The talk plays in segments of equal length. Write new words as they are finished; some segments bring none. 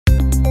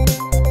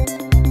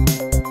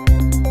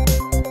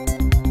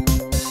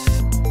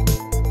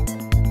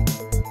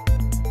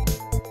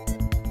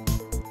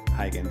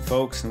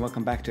folks, and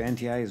welcome back to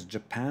NTI's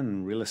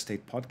Japan Real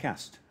Estate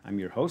Podcast. I'm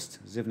your host,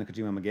 Ziv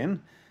Nakajima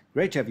again.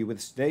 Great to have you with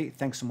us today.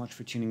 Thanks so much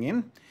for tuning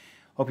in.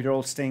 Hope you're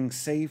all staying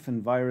safe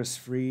and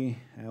virus-free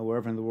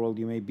wherever in the world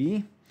you may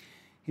be.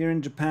 Here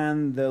in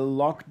Japan, the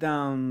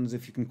lockdowns,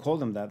 if you can call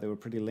them that, they were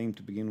pretty lame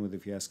to begin with,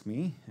 if you ask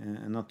me.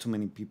 And not too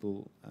many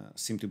people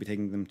seem to be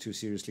taking them too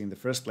seriously in the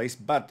first place.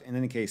 But in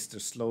any case, they're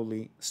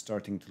slowly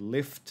starting to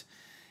lift.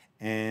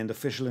 And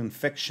official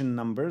infection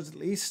numbers, at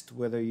least,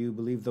 whether you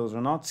believe those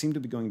or not, seem to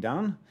be going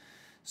down.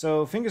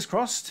 So fingers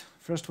crossed,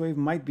 first wave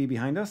might be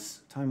behind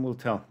us. Time will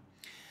tell.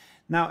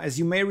 Now, as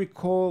you may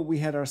recall, we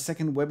had our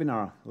second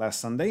webinar last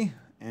Sunday.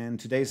 And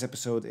today's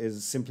episode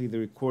is simply the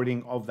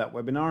recording of that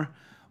webinar,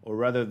 or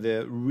rather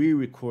the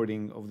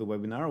re-recording of the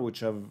webinar,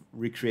 which I've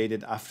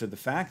recreated after the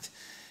fact.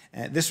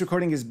 This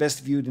recording is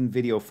best viewed in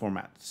video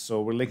format.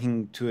 So we're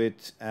linking to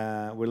it,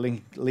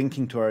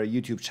 linking to our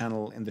YouTube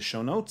channel in the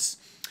show notes.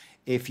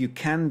 If you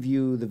can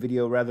view the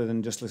video rather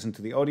than just listen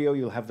to the audio,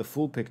 you'll have the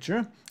full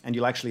picture and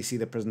you'll actually see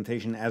the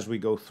presentation as we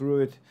go through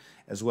it,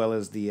 as well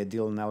as the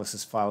deal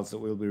analysis files that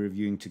we'll be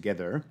reviewing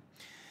together.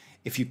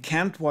 If you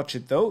can't watch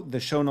it though, the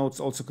show notes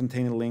also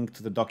contain a link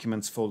to the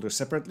documents folder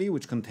separately,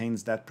 which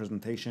contains that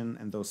presentation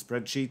and those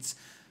spreadsheets,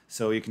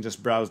 so you can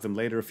just browse them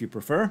later if you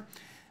prefer.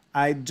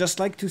 I'd just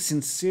like to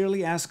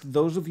sincerely ask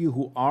those of you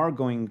who are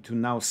going to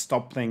now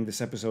stop playing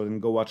this episode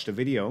and go watch the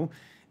video,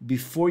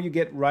 before you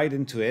get right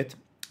into it,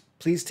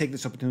 please take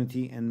this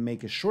opportunity and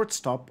make a short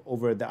stop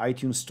over at the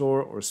iTunes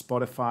Store or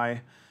Spotify,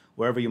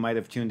 wherever you might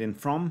have tuned in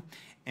from,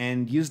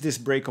 and use this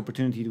break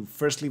opportunity to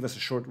first leave us a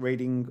short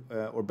rating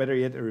or better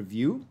yet, a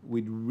review.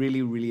 We'd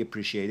really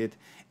appreciate it.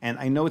 And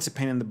I know it's a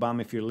pain in the bum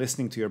if you're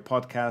listening to your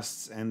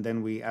podcasts and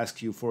then we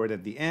ask you for it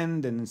at the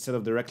end, and instead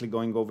of directly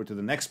going over to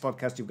the next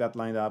podcast you've got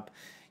lined up,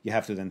 you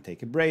have to then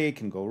take a break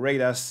and go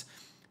rate us.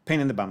 Pain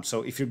in the bum.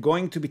 So if you're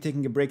going to be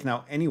taking a break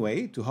now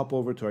anyway, to hop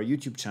over to our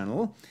YouTube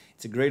channel,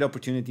 it's a great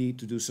opportunity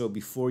to do so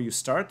before you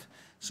start.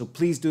 So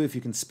please do if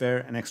you can spare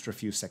an extra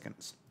few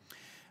seconds.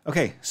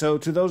 Okay, so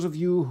to those of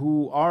you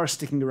who are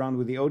sticking around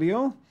with the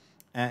audio,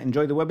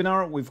 enjoy the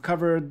webinar. We've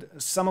covered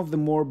some of the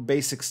more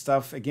basic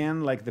stuff,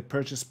 again, like the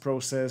purchase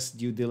process,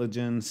 due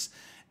diligence,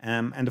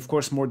 and of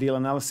course more deal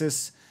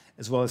analysis,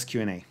 as well as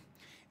Q&A.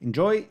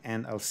 Enjoy,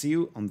 and I'll see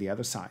you on the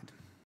other side.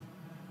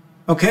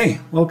 Okay,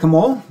 welcome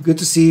all. Good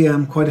to see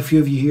quite a few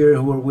of you here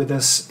who are with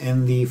us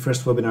in the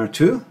first webinar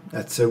too.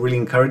 That's really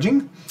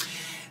encouraging.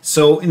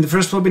 So in the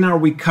first webinar,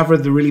 we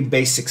covered the really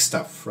basic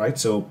stuff, right?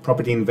 So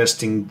property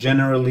investing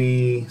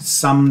generally,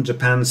 some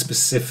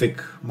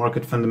Japan-specific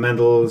market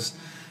fundamentals,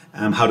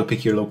 how to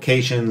pick your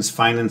locations,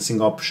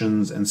 financing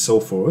options, and so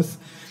forth.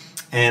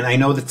 And I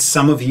know that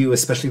some of you,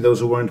 especially those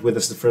who weren't with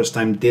us the first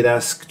time, did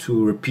ask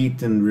to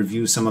repeat and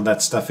review some of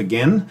that stuff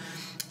again.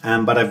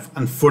 But I've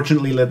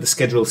unfortunately let the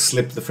schedule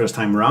slip the first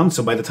time around.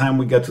 So by the time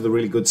we got to the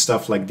really good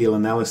stuff like deal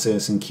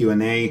analysis and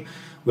Q&A,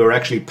 we were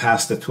actually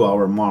past the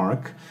 2-hour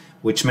mark,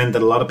 which meant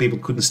that a lot of people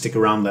couldn't stick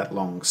around that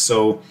long.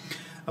 So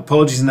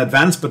apologies in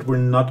advance, but we're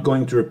not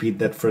going to repeat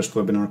that first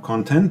webinar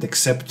content,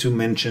 except to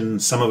mention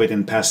some of it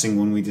in passing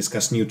when we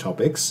discuss new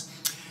topics.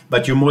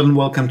 But you're more than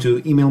welcome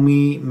to email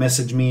me,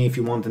 message me if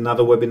you want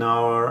another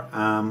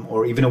webinar,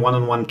 or even a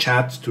one-on-one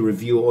chat to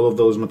review all of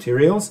those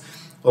materials.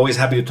 Always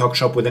happy to talk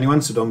shop with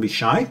anyone, so don't be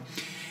shy.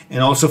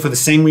 And also for the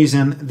same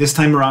reason, this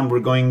time around, we're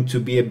going to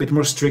be a bit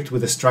more strict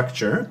with the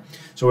structure.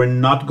 So we're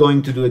not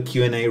going to do a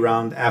Q&A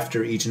round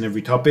after each and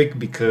every topic,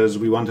 because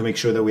we want to make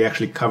sure that we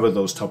actually cover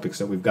those topics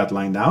that we've got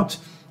lined out.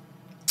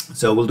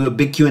 So we'll do a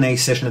big Q&A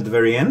session at the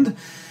very end.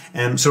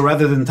 So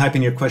rather than type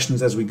in your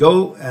questions as we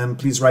go,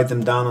 please write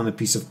them down on a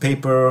piece of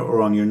paper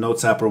or on your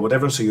notes app or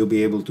whatever, so you'll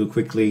be able to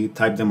quickly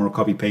type them or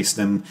copy paste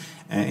them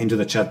into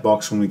the chat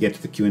box when we get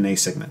to the Q&A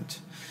segment.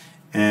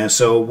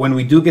 So when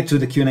we do get to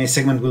the Q&A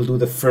segment, we'll do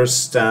the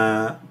first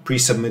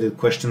pre-submitted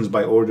questions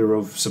by order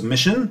of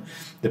submission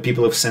that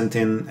people have sent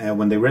in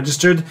when they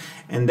registered.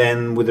 And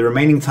then with the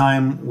remaining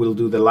time, we'll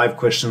do the live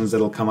questions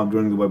that'll come up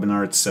during the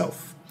webinar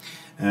itself.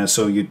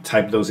 So you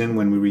type those in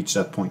when we reach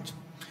that point.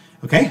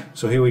 Okay,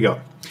 so here we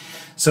go.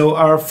 So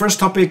our first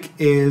topic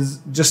is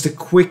just a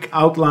quick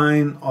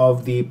outline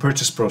of the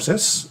purchase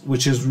process,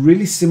 which is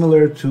really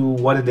similar to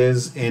what it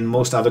is in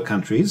most other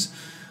countries,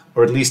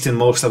 or at least in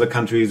most other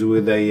countries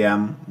with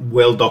a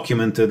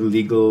well-documented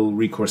legal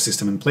recourse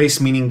system in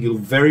place, meaning you'll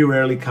very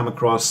rarely come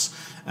across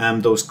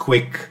those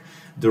quick,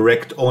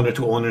 direct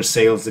owner-to-owner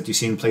sales that you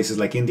see in places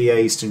like India,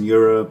 Eastern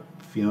Europe,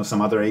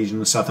 some other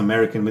Asian, South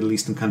American, Middle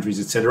Eastern countries,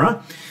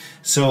 etc.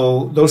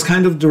 So those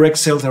kind of direct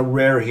sales are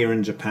rare here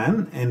in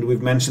Japan, and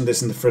we've mentioned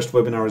this in the first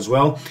webinar as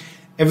well.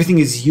 Everything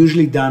is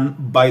usually done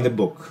by the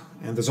book.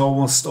 And there's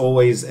almost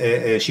always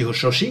a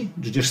shihoshoshi,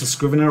 judicial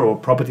scrivener or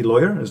property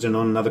lawyer, as they're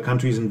known in other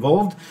countries,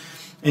 involved,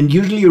 and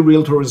usually a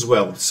realtor as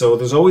well. So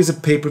there's always a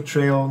paper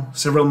trail,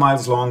 several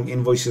miles long,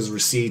 invoices,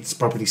 receipts,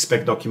 property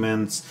spec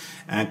documents,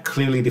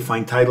 clearly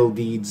defined title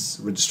deeds,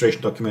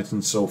 registration documents,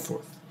 and so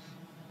forth.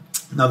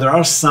 Now, there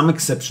are some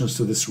exceptions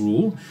to this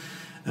rule.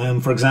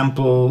 For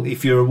example,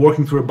 if you're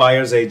working through a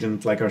buyer's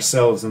agent like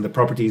ourselves and the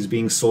property is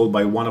being sold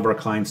by one of our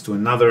clients to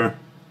another,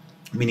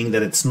 meaning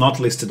that it's not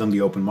listed on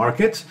the open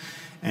market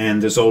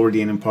and there's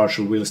already an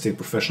impartial real estate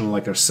professional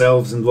like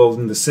ourselves involved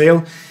in the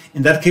sale.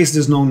 In that case,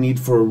 there's no need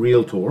for a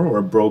realtor or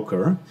a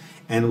broker,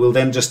 and we'll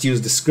then just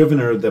use the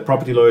scrivener, the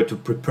property lawyer, to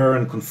prepare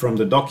and confirm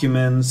the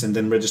documents and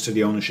then register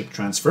the ownership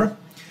transfer.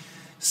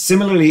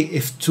 Similarly,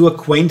 if two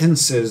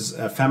acquaintances,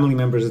 family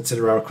members,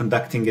 etc., are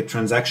conducting a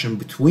transaction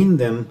between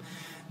them,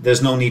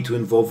 there's no need to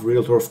involve a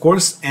realtor, of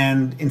course.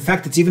 And in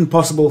fact, it's even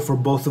possible for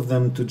both of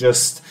them to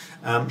just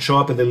show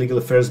up at the Legal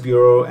Affairs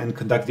Bureau and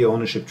conduct the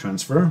ownership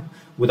transfer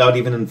without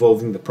even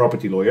involving the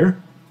property lawyer.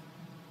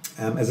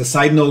 As a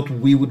side note,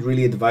 we would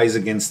really advise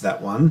against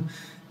that one,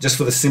 just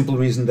for the simple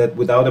reason that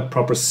without a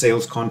proper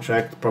sales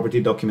contract, property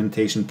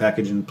documentation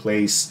package in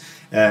place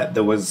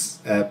that was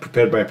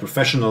prepared by a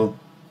professional,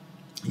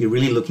 you're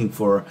really looking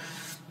for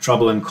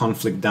trouble and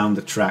conflict down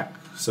the track.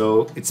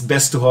 So it's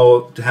best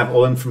to have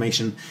all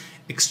information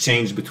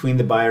exchanged between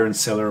the buyer and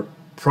seller,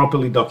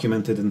 properly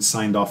documented and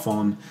signed off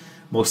on,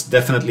 most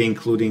definitely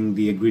including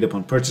the agreed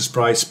upon purchase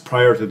price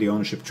prior to the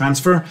ownership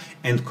transfer,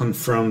 and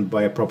confirmed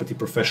by a property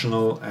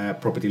professional,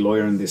 property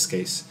lawyer in this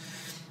case.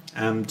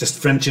 Just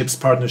friendships,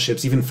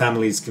 partnerships, even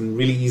families can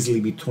really easily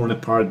be torn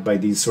apart by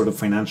these sort of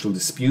financial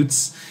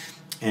disputes.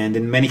 And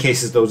in many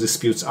cases, those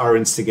disputes are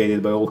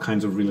instigated by all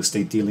kinds of real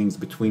estate dealings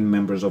between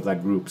members of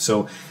that group.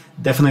 So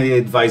definitely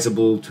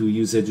advisable to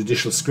use a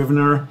judicial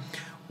scrivener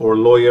or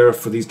lawyer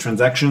for these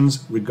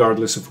transactions,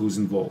 regardless of who's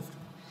involved.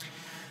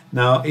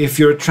 Now, if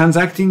you're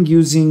transacting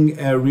using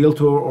a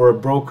realtor or a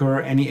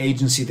broker, any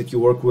agency that you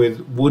work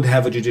with would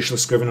have a judicial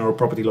scrivener or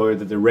property lawyer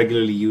that they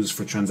regularly use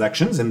for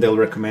transactions, and they'll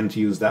recommend to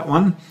use that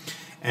one.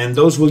 And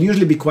those will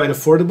usually be quite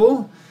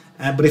affordable.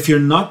 But if you're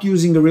not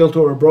using a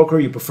realtor or a broker,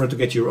 you prefer to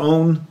get your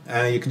own,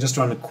 you can just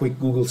run a quick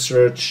Google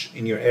search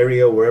in your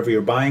area, wherever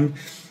you're buying.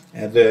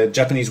 The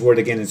Japanese word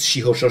again is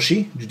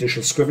shihoshoshi,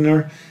 judicial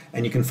scrivener,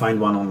 and you can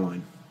find one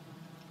online.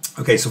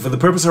 Okay, so for the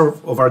purpose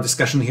of our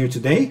discussion here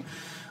today,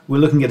 we're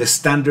looking at a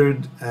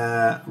standard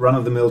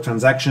run-of-the-mill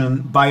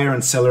transaction. Buyer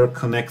and seller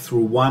connect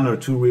through one or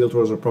two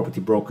realtors or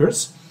property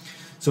brokers.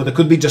 So there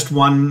could be just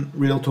one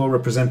realtor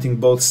representing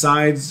both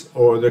sides,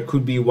 or there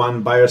could be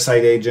one buyer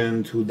side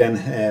agent who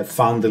then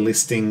found the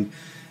listing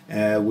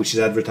which is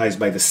advertised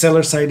by the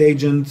seller side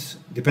agent,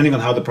 depending on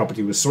how the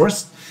property was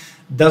sourced.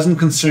 Doesn't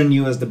concern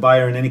you as the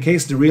buyer in any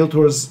case. The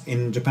realtors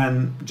in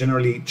Japan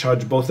generally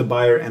charge both the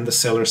buyer and the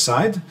seller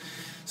side.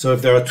 So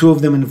if there are two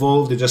of them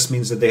involved, it just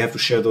means that they have to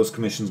share those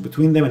commissions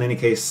between them. In any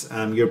case,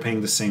 you're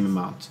paying the same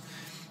amount.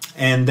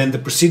 And then the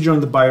procedure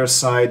on the buyer's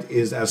side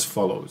is as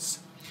follows.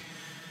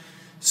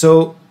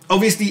 So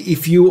obviously,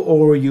 if you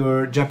or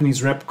your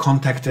Japanese rep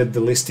contacted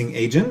the listing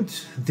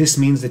agent, this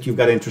means that you've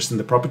got interest in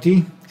the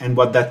property. And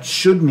what that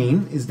should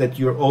mean is that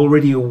you're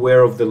already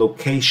aware of the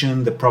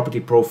location, the property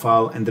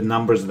profile, and the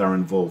numbers that are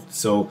involved.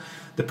 So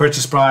the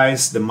purchase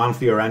price, the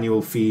monthly or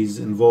annual fees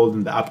involved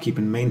in the upkeep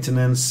and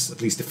maintenance,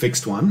 at least the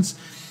fixed ones.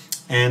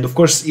 And of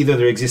course, either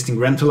the existing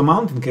rental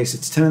amount in case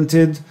it's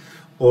tenanted,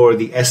 or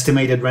the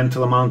estimated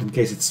rental amount in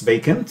case it's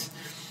vacant.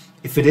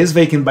 If it is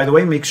vacant, by the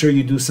way, make sure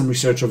you do some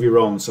research of your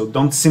own. So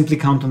don't simply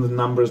count on the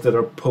numbers that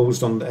are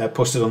posted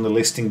on the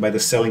listing by the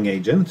selling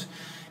agent,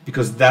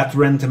 because that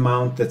rent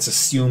amount that's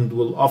assumed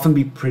will often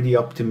be pretty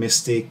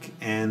optimistic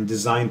and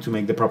designed to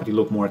make the property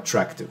look more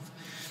attractive.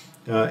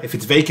 If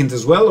it's vacant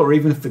as well, or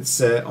even if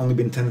it's only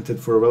been tenanted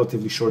for a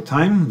relatively short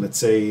time, let's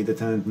say the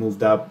tenant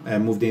moved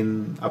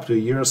in up to a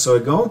year or so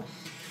ago,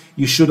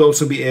 you should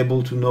also be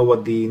able to know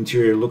what the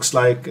interior looks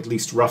like, at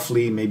least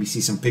roughly, maybe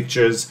see some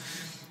pictures.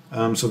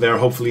 So there are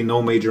hopefully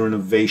no major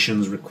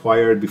renovations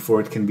required before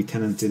it can be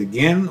tenanted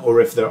again, or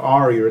if there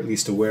are, you're at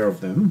least aware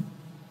of them.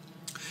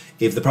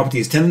 If the property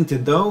is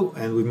tenanted though,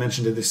 and we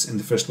mentioned this in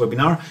the first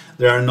webinar,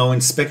 there are no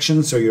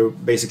inspections, so you're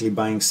basically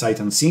buying sight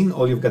unseen.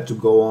 All you've got to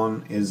go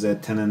on is a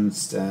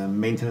tenant's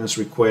maintenance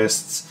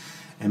requests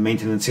and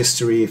maintenance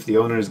history, if the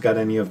owner's got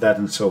any of that,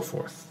 and so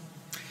forth.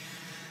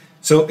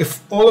 So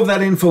if all of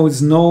that info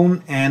is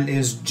known and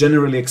is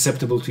generally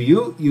acceptable to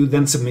you, you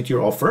then submit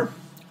your offer.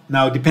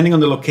 Now, depending on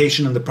the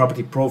location and the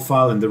property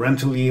profile and the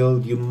rental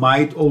yield, you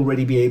might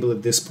already be able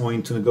at this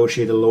point to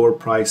negotiate a lower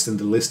price than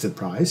the listed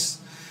price.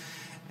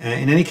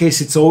 In any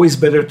case, it's always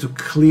better to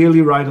clearly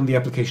write on the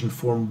application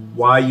form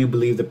why you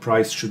believe the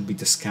price should be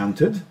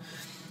discounted.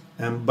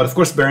 But of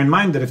course, bear in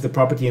mind that if the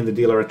property and the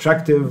deal are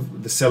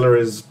attractive, the seller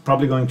is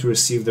probably going to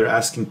receive their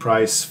asking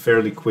price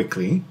fairly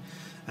quickly.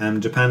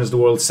 Japan is the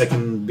world's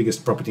second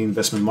biggest property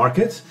investment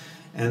market,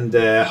 and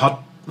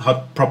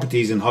hot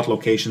properties in hot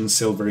locations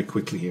sell very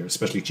quickly here,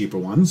 especially cheaper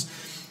ones.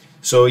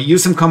 So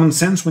use some common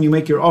sense when you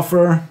make your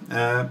offer.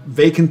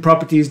 Vacant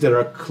properties that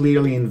are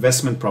clearly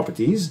investment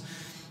properties,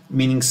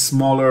 meaning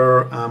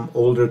smaller,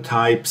 older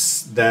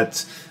types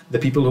that the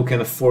people who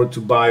can afford to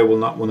buy will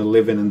not want to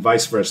live in, and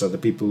vice versa. The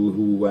people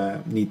who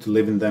need to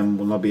live in them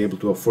will not be able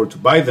to afford to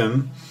buy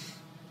them.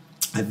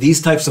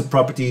 These types of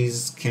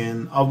properties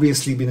can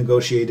obviously be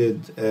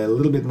negotiated a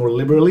little bit more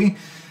liberally,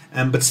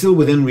 but still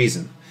within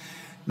reason.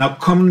 Now,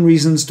 common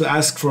reasons to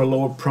ask for a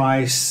lower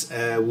price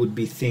would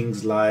be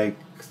things like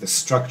the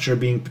structure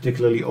being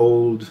particularly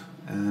old,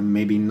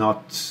 maybe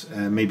not,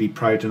 maybe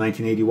prior to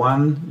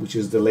 1981, which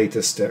is the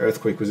latest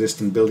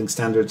earthquake-resistant building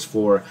standards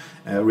for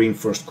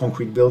reinforced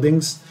concrete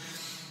buildings.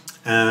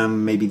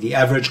 Maybe the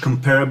average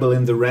comparable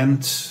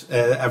rent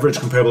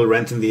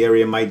in the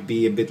area might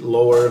be a bit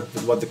lower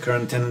than what the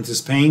current tenant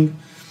is paying,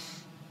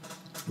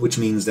 which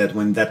means that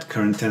when that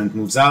current tenant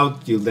moves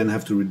out, you'll then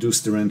have to reduce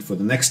the rent for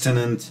the next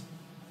tenant,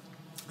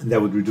 and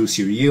that would reduce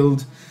your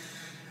yield.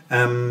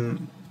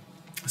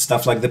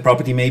 Stuff like the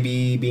property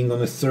maybe being on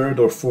the 3rd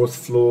or 4th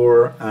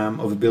floor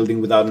of a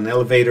building without an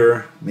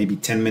elevator, maybe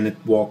 10-minute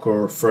walk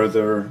or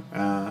further,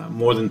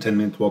 more than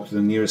 10-minute walk to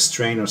the nearest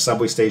train or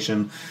subway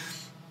station.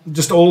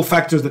 Just all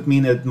factors that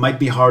mean it might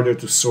be harder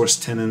to source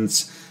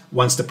tenants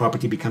once the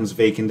property becomes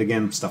vacant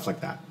again, stuff like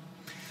that.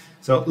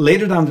 So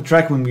later down the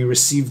track, when we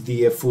receive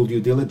the full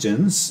due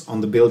diligence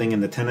on the building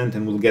and the tenant,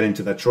 and we'll get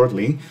into that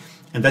shortly,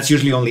 and that's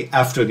usually only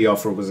after the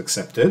offer was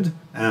accepted,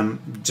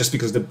 just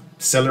because the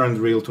seller and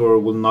the realtor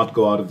will not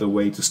go out of their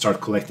way to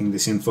start collecting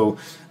this info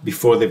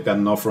before they've got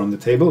an offer on the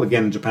table.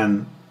 Again,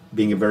 Japan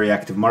being a very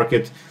active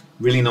market,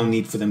 really no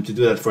need for them to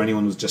do that for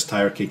anyone who's just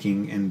tire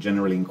kicking and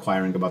generally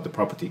inquiring about the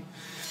property.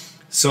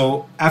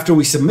 So after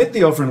we submit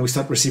the offer and we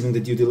start receiving the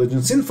due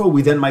diligence info,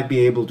 we then might be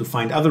able to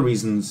find other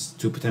reasons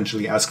to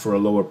potentially ask for a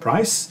lower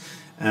price.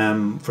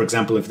 For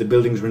example, if the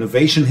building's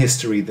renovation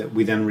history that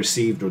we then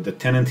received or the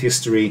tenant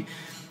history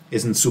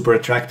isn't super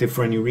attractive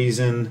for any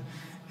reason.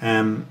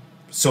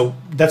 So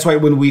that's why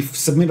when we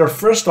submit our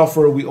first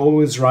offer, we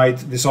always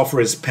write this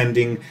offer is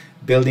pending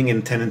building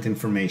and tenant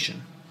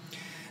information.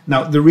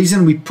 Now, the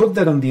reason we put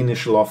that on the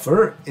initial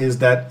offer is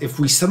that if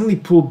we suddenly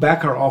pull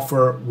back our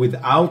offer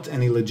without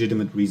any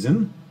legitimate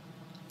reason,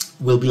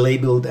 we'll be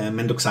labeled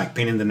mendokusai,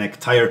 pain in the neck,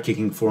 tire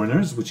kicking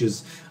foreigners, which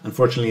is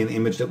unfortunately an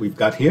image that we've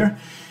got here.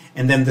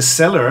 And then the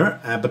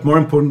seller, but more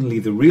importantly,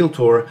 the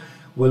realtor,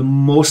 will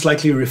most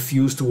likely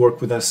refuse to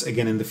work with us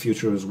again in the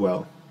future as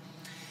well.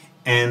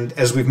 And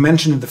as we've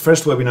mentioned in the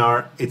first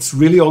webinar, it's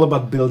really all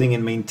about building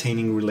and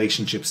maintaining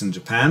relationships in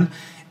Japan.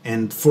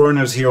 And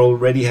foreigners here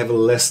already have a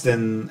less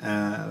than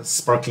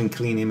sparkling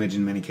clean image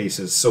in many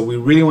cases. So we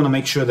really want to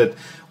make sure that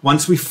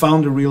once we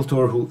found a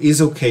realtor who is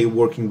okay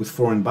working with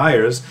foreign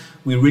buyers,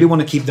 we really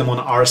want to keep them on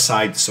our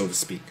side, so to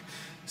speak.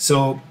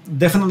 So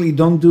definitely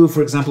don't do,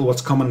 for example,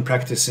 what's common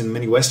practice in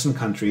many Western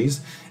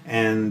countries.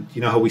 And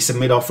you know how we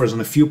submit offers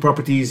on a few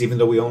properties, even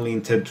though we only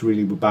intend to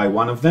really buy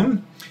one of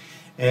them.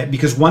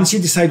 Because once you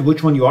decide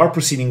which one you are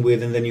proceeding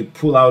with and then you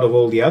pull out of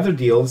all the other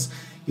deals,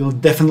 you'll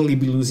definitely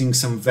be losing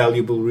some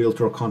valuable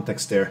realtor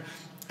contacts there.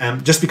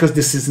 Just because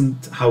this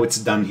isn't how it's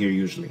done here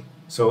usually.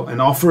 So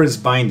an offer is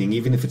binding,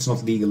 even if it's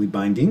not legally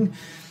binding.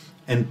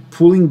 And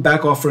pulling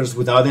back offers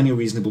without any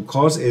reasonable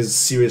cause is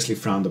seriously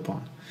frowned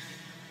upon.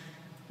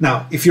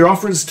 Now, if your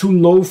offer is too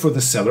low for the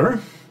seller,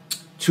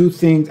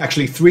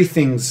 three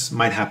things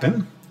might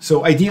happen.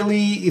 So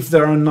ideally, if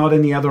there are not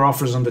any other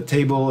offers on the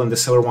table and the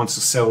seller wants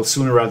to sell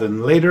sooner rather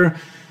than later,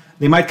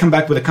 they might come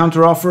back with a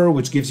counteroffer,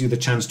 which gives you the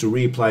chance to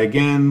reapply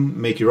again,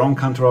 make your own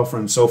counteroffer,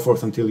 and so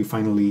forth until you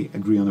finally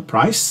agree on a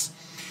price.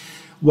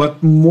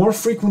 What more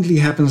frequently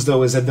happens,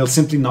 though, is that they'll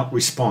simply not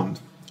respond,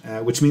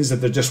 which means that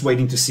they're just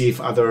waiting to see if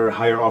other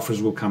higher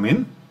offers will come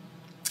in.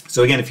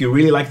 So again, if you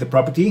really like the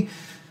property,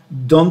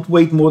 don't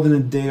wait more than a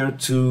day or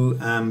two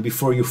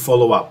before you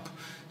follow up.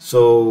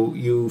 So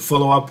you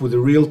follow up with a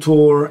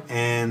realtor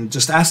and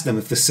just ask them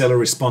if the seller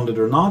responded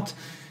or not.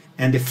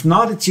 And if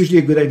not, it's usually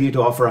a good idea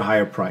to offer a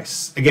higher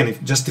price. Again,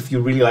 if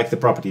you really like the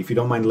property, if you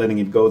don't mind letting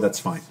it go, that's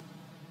fine.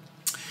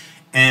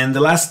 And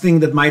the last thing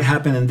that might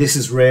happen, and this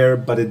is rare,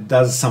 but it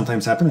does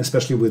sometimes happen,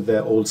 especially with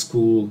the old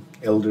school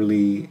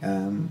elderly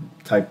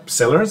type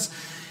sellers,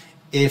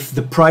 if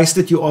the price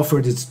that you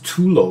offered is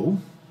too low,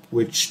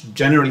 which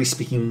generally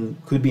speaking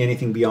could be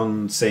anything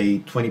beyond, say,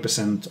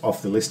 20%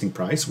 off the listing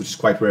price, which is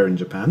quite rare in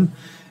Japan,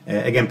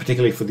 again,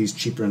 particularly for these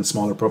cheaper and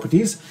smaller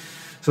properties.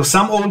 So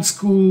some old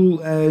school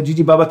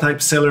Gigi Baba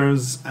type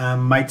sellers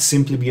might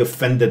simply be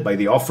offended by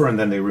the offer and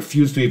then they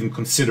refuse to even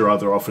consider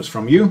other offers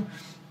from you.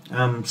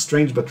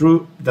 Strange but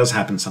true, does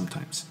happen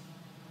sometimes.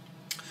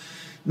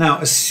 Now,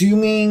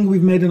 assuming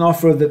we've made an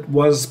offer that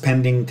was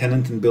pending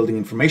tenant and building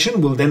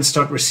information, we'll then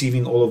start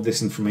receiving all of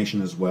this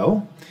information as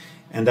well.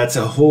 And that's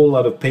a whole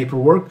lot of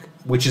paperwork,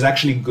 which is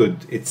actually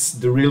good. It's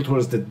the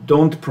realtors that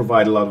don't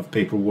provide a lot of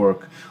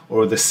paperwork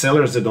or the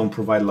sellers that don't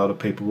provide a lot of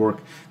paperwork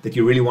that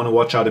you really want to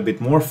watch out a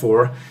bit more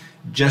for,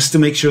 just to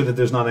make sure that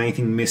there's not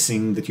anything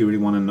missing that you really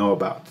want to know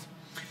about.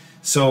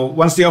 So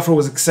once the offer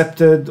was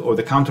accepted or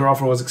the counter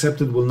offer was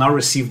accepted, we'll now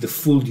receive the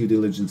full due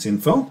diligence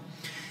info.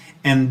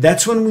 And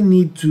that's when we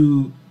need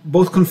to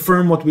both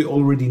confirm what we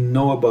already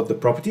know about the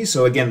property.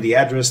 So again, the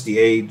address, the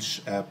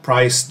age,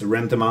 price, the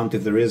rent amount,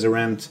 if there is a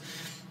rent,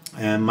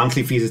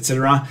 monthly fees,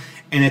 etc.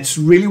 And it's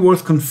really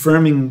worth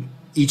confirming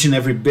each and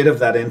every bit of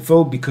that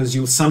info because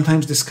you'll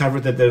sometimes discover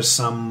that there's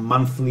some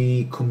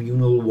monthly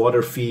communal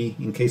water fee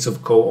in case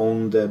of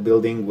co-owned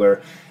building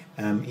where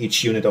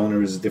each unit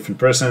owner is a different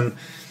person.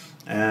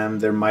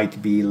 There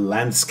might be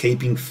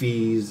landscaping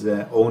fees,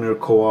 owner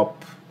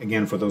co-op,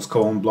 again for those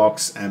co-owned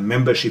blocks, a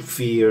membership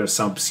fee or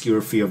some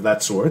obscure fee of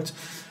that sort,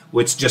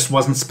 which just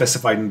wasn't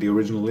specified in the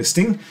original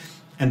listing.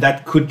 And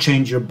that could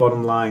change your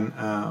bottom line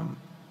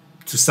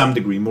to some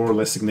degree, more or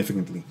less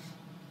significantly.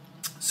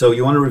 So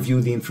you want to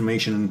review the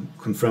information and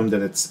confirm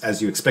that it's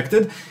as you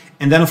expected.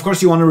 And then, of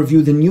course, you want to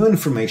review the new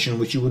information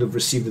which you would have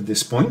received at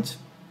this point.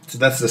 So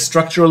that's the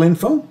structural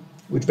info,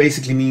 which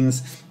basically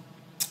means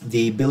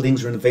the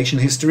building's renovation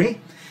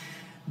history,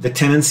 the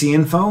tenancy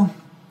info,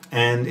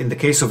 and in the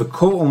case of a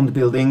co-owned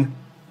building,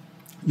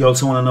 you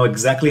also want to know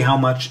exactly how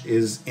much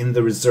is in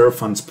the reserve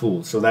funds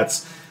pool. So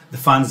that's the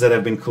funds that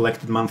have been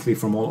collected monthly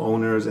from all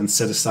owners and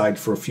set aside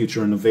for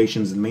future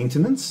renovations and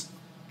maintenance.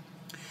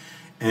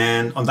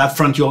 And on that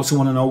front, you also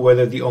want to know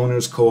whether the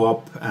owners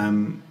co-op,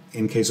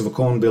 in case of a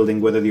co-owned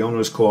building, whether the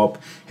owners co-op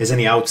has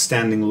any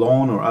outstanding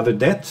loan or other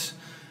debt.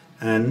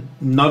 And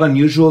not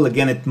unusual,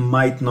 again, it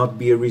might not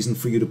be a reason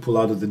for you to pull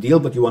out of the deal,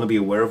 but you want to be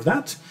aware of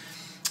that.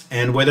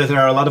 And whether there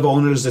are a lot of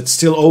owners that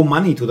still owe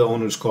money to the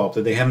owners co-op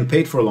that they haven't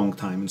paid for a long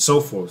time and so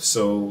forth.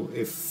 So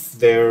if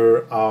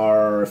there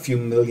are a few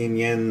million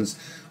yens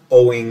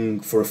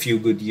owing for a few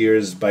good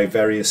years by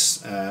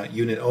various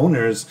unit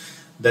owners,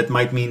 that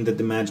might mean that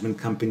the management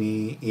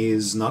company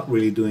is not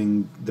really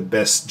doing the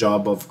best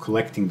job of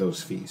collecting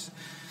those fees.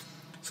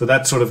 So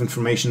that's sort of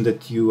information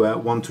that you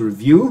want to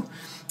review.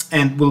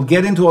 And we'll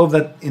get into all of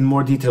that in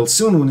more detail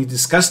soon when we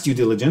discuss due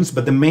diligence.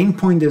 But the main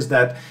point is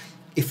that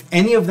if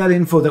any of that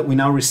info that we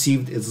now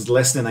received is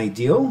less than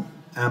ideal,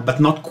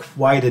 but not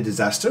quite a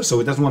disaster, so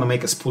it doesn't want to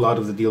make us pull out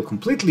of the deal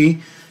completely,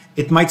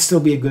 it might still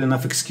be a good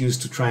enough excuse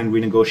to try and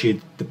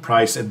renegotiate the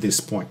price at this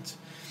point,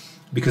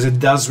 because it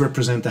does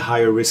represent a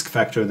higher risk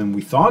factor than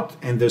we thought,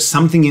 and there's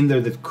something in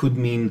there that could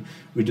mean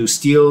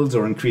reduced yields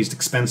or increased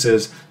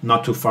expenses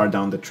not too far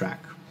down the track.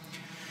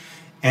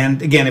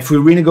 And again, if we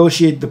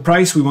renegotiate the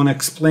price, we want to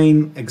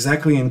explain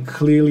exactly and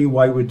clearly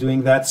why we're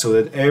doing that so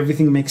that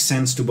everything makes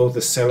sense to both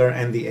the seller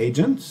and the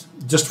agent,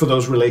 just for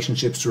those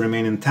relationships to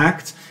remain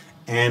intact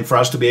and for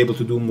us to be able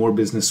to do more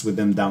business with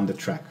them down the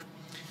track.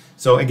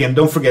 So again,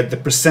 don't forget, the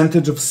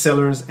percentage of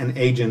sellers and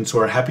agents who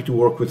are happy to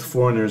work with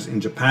foreigners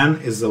in Japan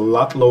is a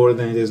lot lower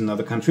than it is in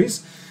other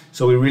countries.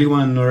 So we really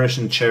want to nourish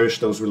and cherish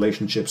those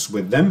relationships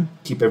with them,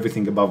 keep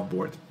everything above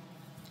board.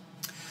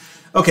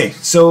 Okay,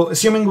 so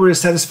assuming we're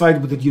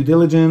satisfied with the due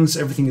diligence,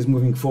 everything is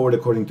moving forward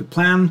according to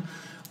plan,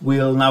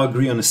 we'll now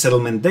agree on a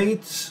settlement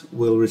date,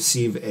 we'll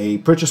receive a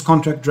purchase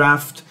contract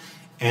draft,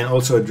 and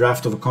also a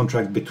draft of a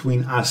contract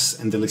between us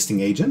and the listing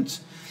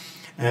agent.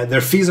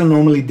 Their fees are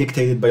normally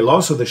dictated by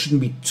law, so there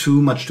shouldn't be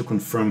too much to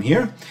confirm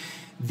here.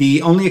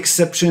 The only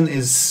exception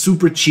is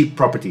super cheap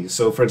properties.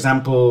 So for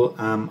example,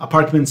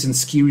 apartments in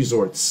ski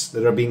resorts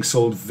that are being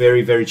sold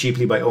very, very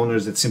cheaply by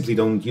owners that simply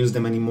don't use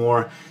them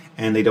anymore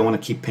and they don't want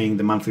to keep paying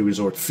the monthly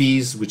resort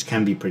fees, which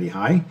can be pretty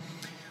high.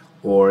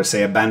 Or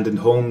say abandoned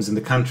homes in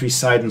the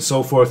countryside and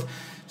so forth.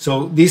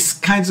 So these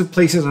kinds of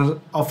places are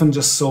often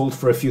just sold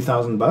for a few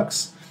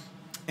 $1,000s.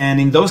 And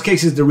in those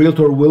cases, the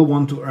realtor will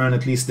want to earn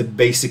at least the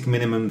basic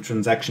minimum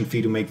transaction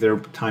fee to make their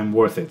time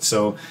worth it.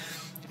 So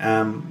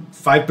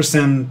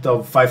 5%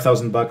 of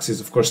 $5,000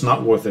 is of course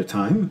not worth their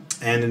time.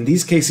 And in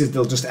these cases,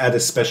 they'll just add a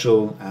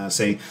special,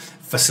 say,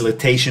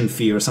 facilitation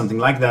fee or something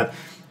like that,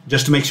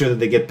 just to make sure that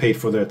they get paid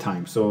for their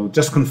time. So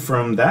just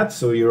confirm that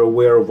so you're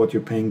aware of what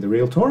you're paying the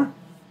realtor.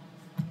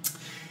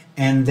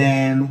 And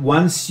then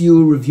once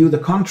you review the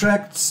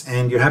contracts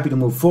and you're happy to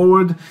move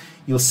forward,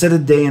 you'll set a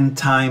day and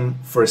time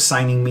for a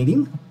signing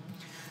meeting.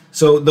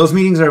 So those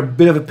meetings are a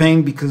bit of a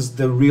pain because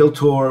the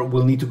realtor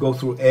will need to go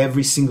through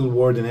every single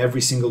word and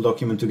every single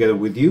document together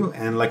with you.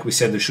 And like we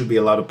said, there should be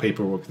a lot of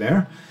paperwork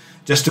there,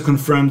 just to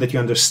confirm that you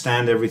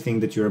understand everything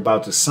that you're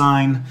about to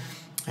sign.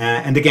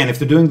 And again, if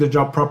they're doing their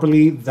job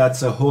properly,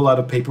 that's a whole lot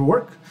of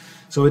paperwork.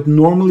 So it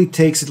normally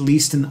takes at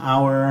least an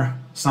hour,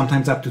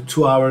 sometimes up to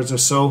 2 hours or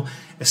so,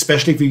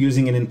 especially if you're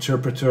using an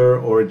interpreter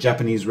or a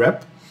Japanese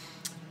rep.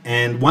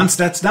 And once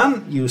that's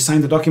done, you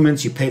sign the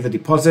documents, you pay the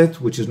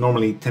deposit, which is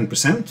normally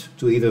 10%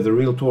 to either the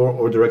realtor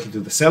or directly to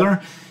the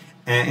seller.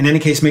 And in any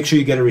case, make sure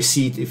you get a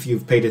receipt if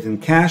you've paid it in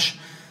cash.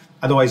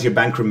 Otherwise, your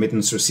bank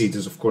remittance receipt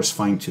is of course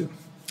fine too.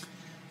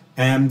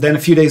 And then a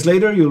few days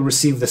later, you'll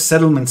receive the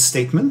settlement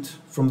statement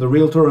from the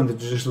realtor and the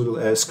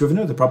judicial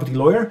scrivener, the property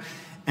lawyer,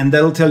 and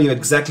that'll tell you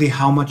exactly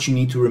how much you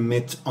need to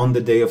remit on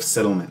the day of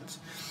settlement.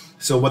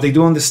 So what they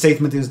do on the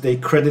statement is they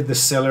credit the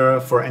seller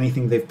for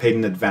anything they've paid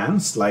in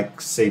advance, like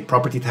say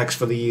property tax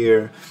for the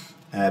year,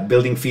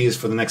 building fees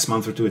for the next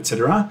month or two,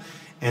 etc.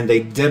 And they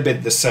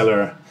debit the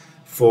seller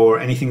for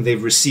anything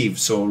they've received.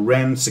 So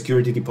rent,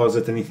 security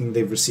deposit, anything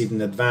they've received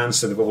in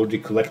advance that they've already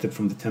collected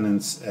from the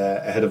tenants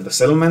ahead of the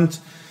settlement,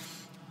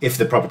 if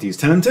the property is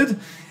tenanted.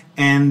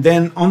 And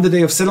then on the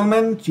day of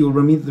settlement, you'll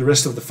remit the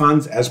rest of the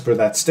funds as per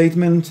that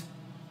statement,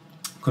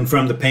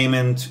 confirm the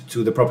payment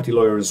to the property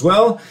lawyer as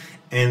well,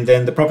 and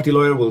then the property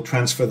lawyer will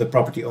transfer the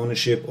property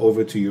ownership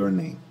over to your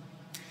name.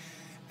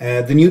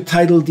 The new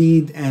title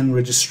deed and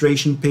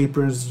registration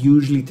papers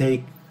usually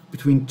take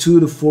between 2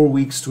 to 4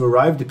 weeks to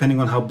arrive, depending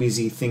on how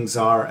busy things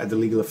are at the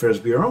Legal Affairs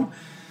Bureau.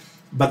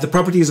 But the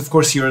property is of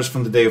course yours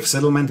from the day of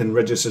settlement and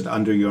registered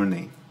under your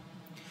name.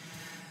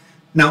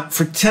 Now,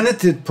 for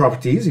tenanted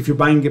properties, if you're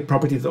buying a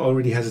property that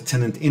already has a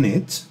tenant in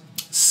it,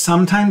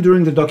 sometime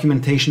during the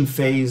documentation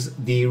phase,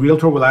 the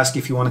realtor will ask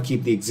if you want to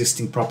keep the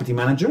existing property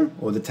manager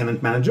or the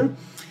tenant manager,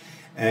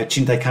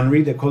 Chintai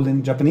Kanri, they're called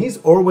in Japanese,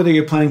 or whether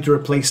you're planning to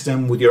replace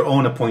them with your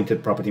own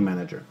appointed property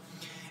manager.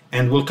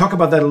 And we'll talk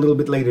about that a little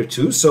bit later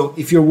too. So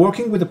if you're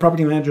working with a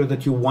property manager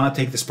that you want to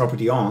take this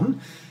property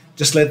on,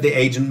 just let the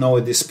agent know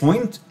at this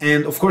point,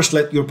 and of course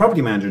let your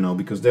property manager know,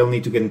 because they'll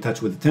need to get in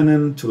touch with the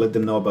tenant to let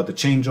them know about the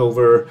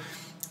changeover,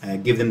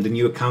 give them the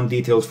new account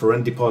details for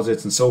rent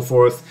deposits and so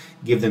forth,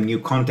 give them new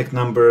contact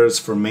numbers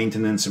for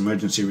maintenance,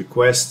 emergency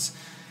requests.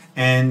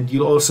 And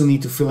you'll also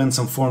need to fill in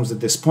some forms at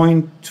this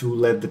point to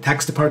let the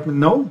tax department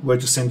know where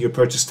to send your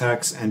purchase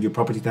tax and your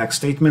property tax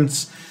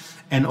statements,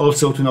 and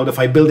also to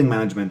notify building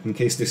management in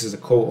case this is a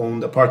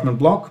co-owned apartment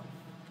block,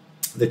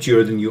 that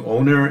you're the new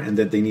owner and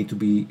that they need to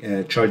be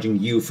charging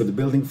you for the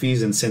building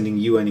fees and sending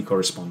you any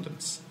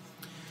correspondence.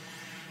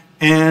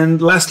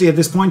 And lastly, at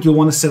this point, you'll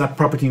want to set up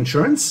property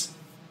insurance.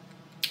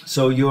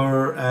 So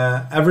your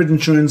average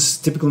insurance,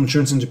 typical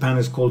insurance in Japan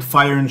is called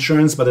fire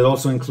insurance, but it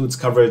also includes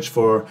coverage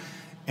for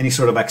any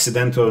sort of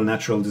accidental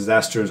natural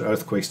disasters,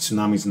 earthquakes,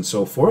 tsunamis, and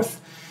so forth.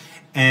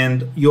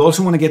 And you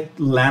also want to get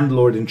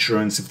landlord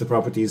insurance if the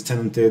property is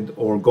tenanted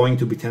or going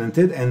to be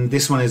tenanted. And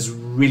this one is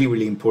really,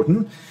 really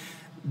important.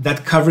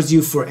 That covers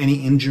you for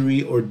any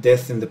injury or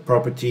death in the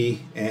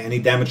property, any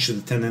damage to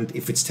the tenant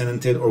if it's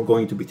tenanted or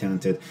going to be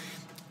tenanted.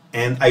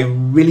 And I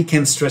really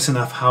can't stress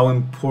enough how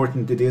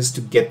important it is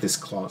to get this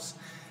clause.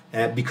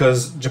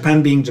 Because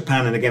Japan being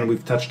Japan, and again,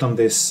 we've touched on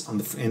this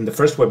in the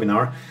first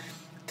webinar,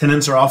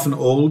 tenants are often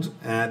old,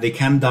 they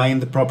can die in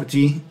the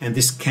property, and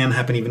this can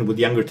happen even with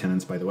younger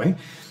tenants, by the way.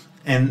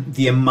 And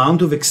the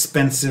amount of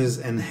expenses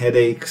and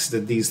headaches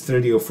that these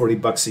 30 or 40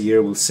 bucks a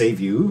year will save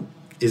you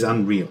is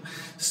unreal.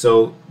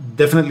 So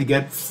definitely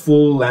get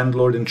full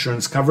landlord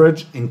insurance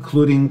coverage,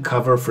 including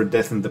cover for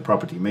death in the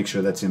property. Make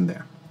sure that's in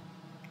there.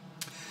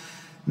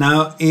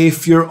 Now,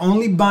 if you're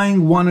only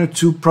buying one or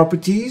two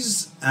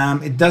properties,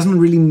 it doesn't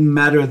really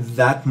matter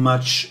that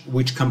much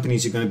which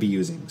companies you're going to be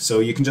using. So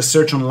you can just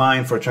search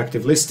online for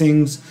attractive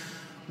listings,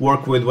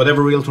 work with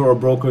whatever realtor or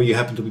broker you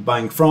happen to be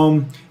buying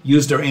from,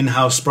 use their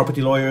in-house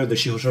property lawyer, the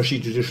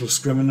Shihoshoshi judicial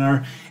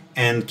scrivener,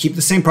 and keep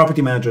the same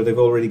property manager they've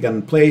already got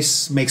in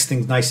place. Makes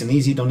things nice and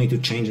easy. Don't need to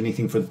change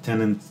anything for the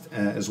tenant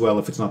as well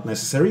if it's not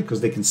necessary,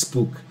 because they can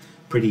spook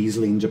pretty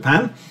easily in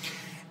Japan.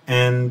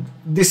 And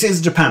this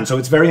is Japan, so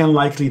it's very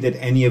unlikely that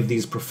any of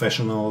these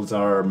professionals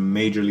are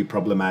majorly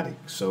problematic.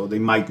 So they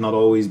might not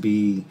always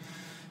be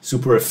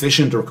super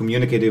efficient or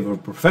communicative or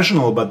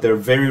professional, but they're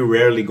very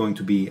rarely going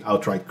to be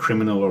outright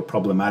criminal or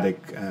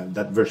problematic.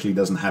 That virtually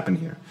doesn't happen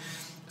here.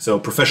 So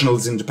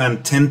professionals in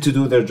Japan tend to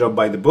do their job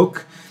by the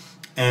book,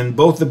 and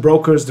both the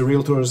brokers, the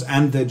realtors,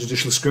 and the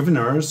judicial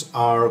scriveners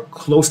are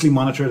closely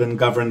monitored and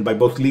governed by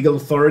both legal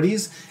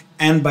authorities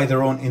and by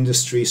their own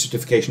industry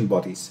certification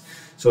bodies.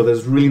 So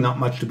there's really not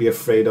much to be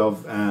afraid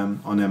of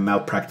on a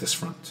malpractice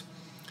front.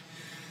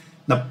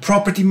 Now,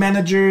 property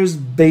managers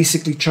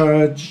basically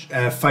charge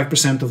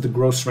 5% of the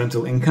gross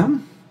rental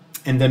income,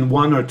 and then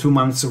 1 or 2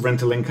 months of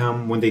rental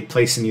income when they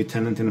place a new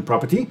tenant in a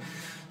property.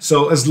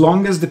 So as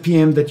long as the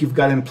PM that you've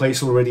got in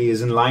place already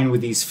is in line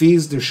with these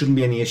fees, there shouldn't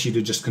be any issue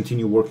to just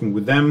continue working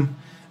with them.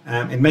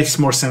 It makes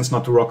more sense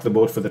not to rock the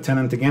boat for the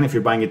tenant again if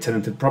you're buying a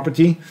tenanted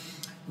property,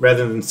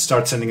 rather than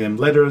start sending them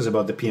letters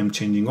about the PM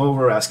changing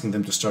over, asking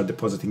them to start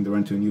depositing the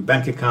rent to a new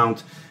bank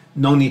account.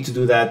 No need to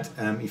do that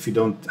if you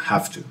don't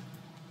have to.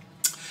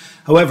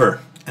 However,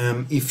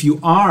 if you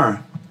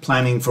are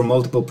planning for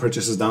multiple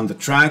purchases down the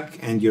track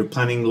and you're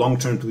planning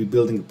long-term to be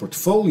building a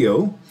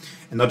portfolio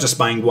and not just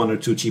buying 1 or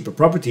 2 cheaper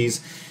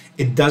properties,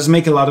 it does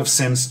make a lot of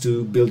sense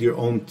to build your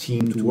own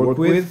team to work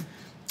with.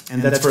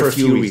 And that's for a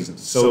few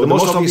reasons. So the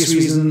most obvious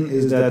reason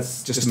is that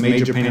it's just a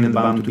major pain in the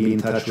bum to be in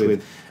touch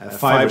with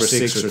 5 or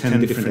 6 or 10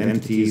 different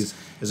entities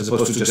as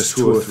opposed to just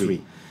 2 or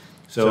 3.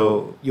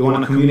 So you want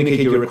to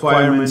communicate your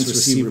requirements,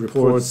 receive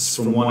reports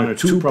from 1 or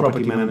 2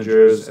 property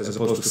managers as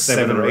opposed to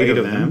 7 or 8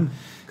 of them,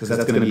 because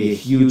that's going to be a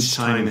huge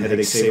time and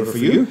headache saver for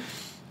you,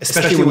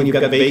 especially when you've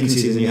got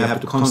vacancies and you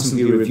have to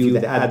constantly review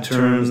the ad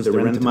terms, the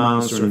rent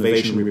amounts,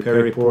 renovation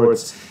repair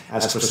reports,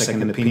 ask for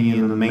second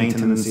opinion on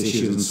maintenance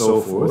issues and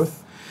so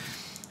forth.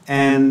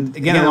 And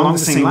again, along the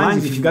same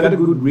lines, if you've got a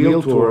good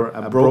realtor,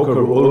 a broker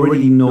who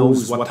already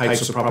knows what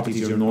types of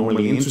properties you're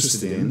normally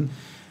interested in,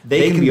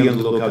 they can be on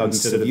the lookout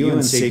instead of you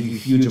and save you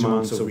huge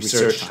amounts of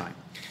research time.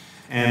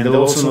 And they'll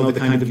also know the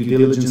kind of due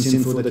diligence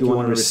info that you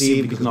want to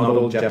receive, because not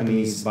all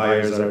Japanese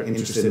buyers are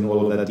interested in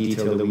all of that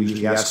detail that we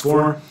usually ask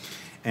for.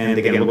 And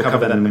again, we'll cover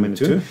that in a minute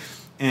too.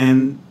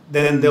 And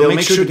then they'll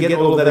make sure to get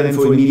all of that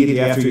info immediately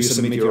after you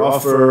submit your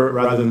offer,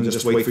 rather than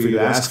just wait for you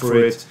to ask for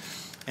it.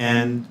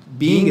 And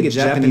being a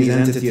Japanese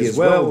entity as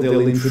well,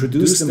 they'll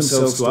introduce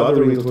themselves to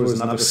other realtors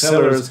and other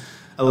sellers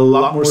a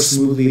lot more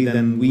smoothly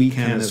than we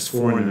can as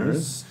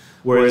foreigners.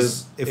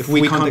 Whereas if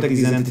we contact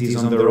these entities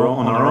on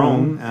our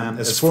own,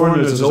 as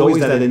foreigners, there's always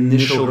that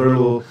initial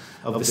hurdle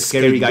of the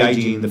scary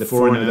gaijin, the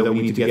foreigner that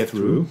we need to get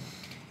through.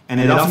 And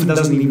it often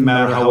doesn't even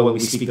matter how well we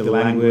speak the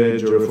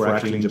language or if we're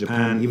actually in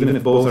Japan. Even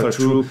if both are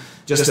true,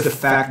 just the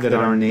fact that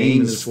our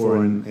name is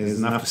foreign is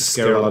enough to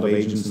scare a lot of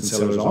agents and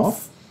sellers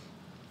off.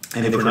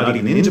 And if we're not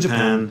even in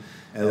Japan,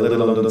 let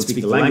alone don't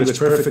speak the language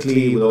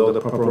perfectly with all the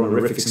proper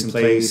honorifics in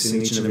place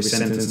in each and every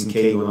sentence and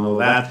Keigo and all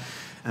that,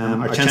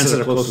 our chances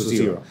are close to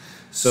zero.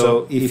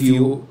 So if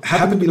you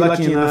happen to be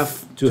lucky enough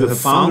to have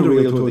found a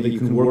realtor that you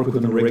can work with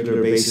on a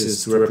regular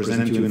basis to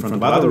represent you in front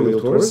of other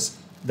realtors,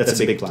 that's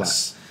a big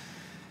plus.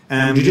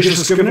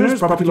 Judicial scriveners,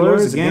 property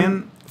lawyers,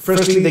 again,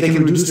 firstly, they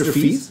can reduce their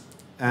fees,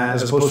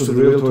 as opposed to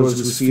the realtors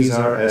whose fees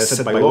are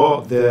set by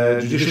law. The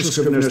judicial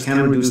scriveners can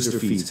reduce their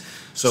fees.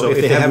 So if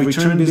they have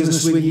return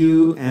business with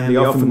you, and they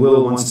often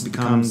will once it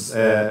becomes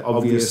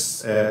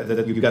obvious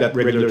that you've got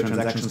regular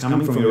transactions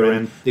coming from your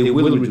end, they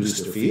will reduce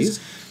their fees.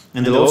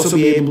 And they'll also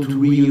be able to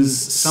reuse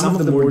some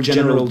of the more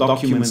general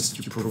documents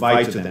that you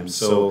provide to them.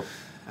 So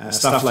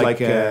stuff like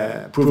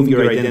proving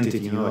your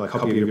identity, a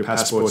copy of your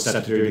passport,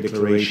 statutory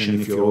declaration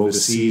if you're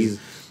overseas,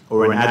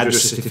 or an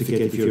address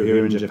certificate if you're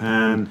here in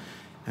Japan,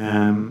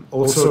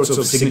 all sorts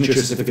of signature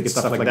certificates,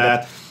 stuff like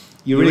that.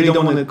 You really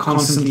don't want to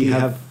constantly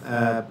have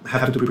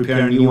to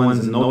prepare new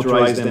ones and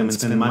notarize them and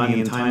spend money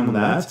and time on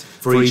that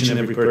for each and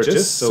every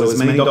purchase. So as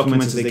many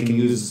documents as they can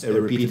use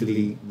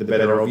repeatedly, the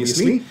better,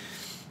 obviously.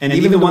 And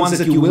even the ones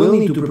that you will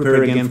need to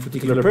prepare again for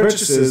particular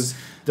purchases,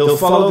 they'll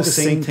follow the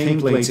same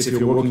templates if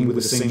you're working with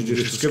the same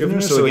judicial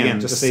scrivener. So again,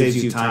 just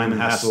saves you time and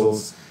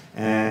hassles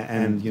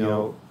and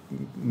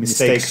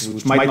mistakes,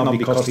 which might not be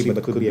costly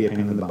but could be a pain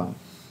in the bum.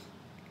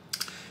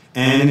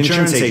 And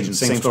insurance agents,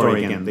 same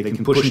story again. They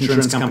can push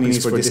insurance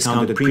companies for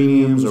discounted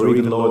premiums or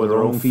even lower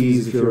their own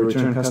fees if you're a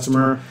return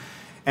customer.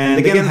 And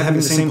again, having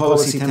the same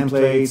policy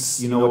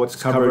templates, you know what's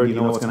covered, you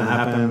know what's going to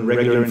happen,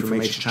 regular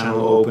information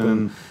channel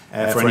open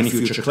for any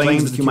future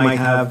claims that you might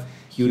have,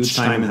 huge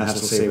time and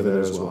hassle saver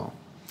there as well.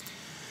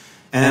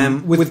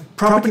 With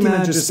property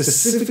managers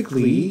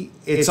specifically,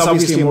 it's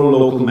obviously a more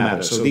local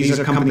matter. So these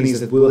are companies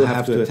that will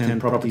have to attend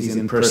properties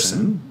in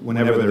person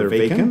whenever they're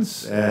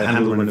vacant,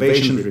 handle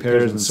renovations,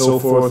 repairs, and so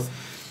forth.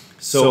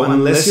 So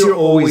unless you're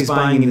always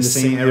buying in the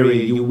same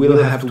area, you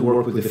will have to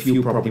work with a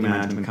few property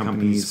management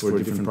companies for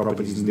different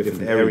properties in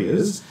different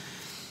areas.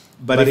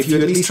 But if you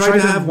at least try to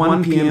have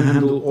one PM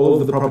handle all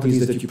of the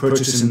properties that you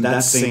purchase in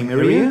that same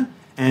area,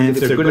 and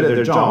if they're good at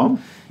their job,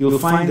 you'll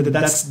find that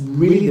that's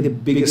really the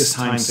biggest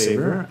time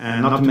saver,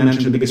 and not to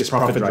mention the biggest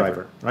profit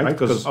driver, right?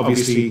 Because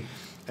obviously,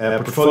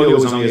 portfolio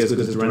is only as good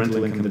as the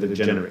rental income that it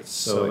generates.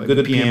 So a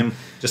good PM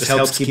just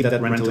helps keep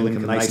that rental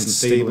income nice and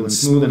stable and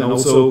smooth, and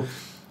also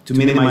to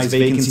minimize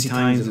vacancy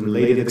times and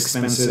related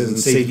expenses and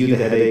save you the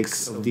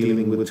headaches of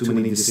dealing with too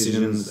many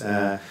decisions,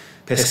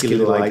 pesky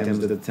little items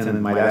that the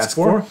tenant might ask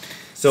for.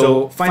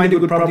 So find a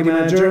good property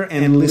manager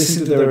and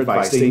listen to their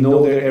advice. They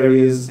know their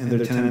areas and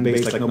their tenant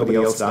base like nobody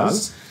else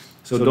does.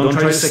 So don't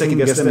try to second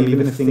guess them,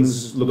 even if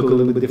things look a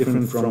little bit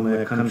different from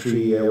a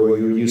country where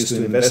you're used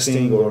to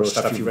investing or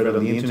stuff you've read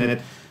on the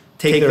internet.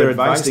 Take their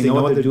advice, they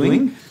know what they're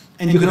doing,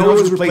 and you can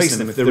always replace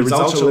them. If the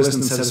results are less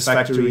than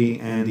satisfactory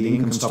and the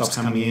income stops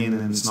coming in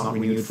and it's not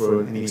renewed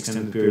for any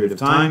extended period of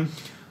time,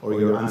 or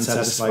you're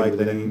unsatisfied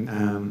with any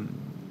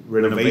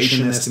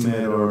renovation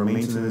estimate or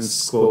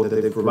maintenance quote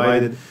that they've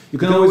provided, you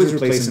can always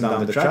replace them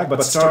down the track,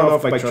 but start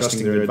off by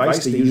trusting their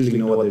advice. They usually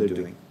know what they're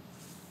doing.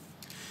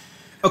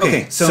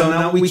 Okay, so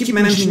now we keep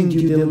mentioning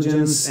due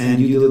diligence and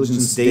due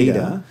diligence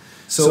data.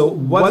 So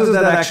what does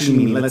that actually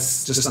mean?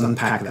 Let's just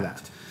unpack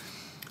that.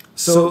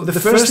 So the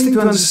first thing to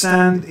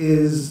understand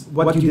is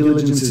what due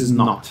diligence is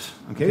not.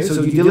 Okay,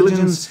 so due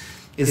diligence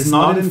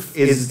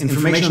is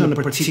information on a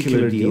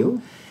particular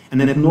deal, and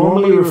then it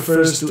normally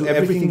refers to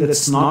everything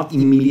that's not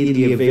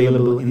immediately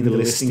available in the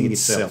listing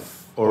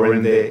itself or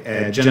in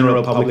the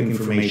general public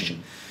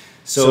information.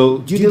 So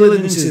due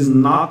diligence is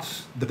not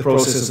the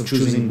process of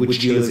choosing which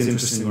deal is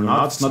interesting or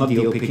not. It's not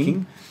deal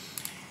picking.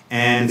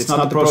 And it's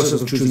not the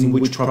process of choosing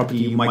which property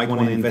you might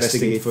want to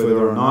investigate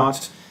further or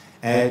not.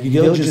 Due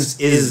diligence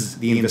is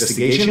the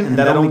investigation, and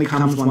that only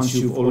comes once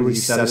you've already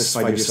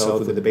satisfied yourself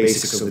with the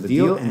basics of the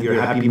deal and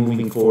you're happy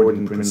moving forward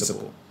in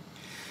principle.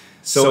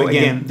 So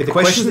again, the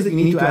questions that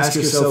you need to ask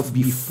yourself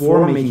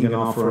before making an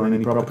offer on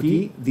any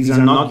property, these are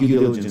not due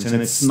diligence,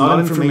 and it's not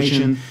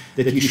information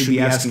that you should be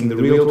asking the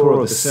realtor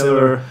or the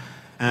seller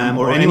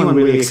or anyone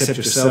really except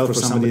yourself or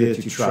somebody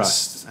that you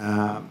trust.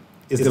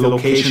 Is the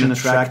location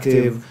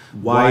attractive?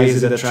 Why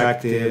is it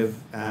attractive?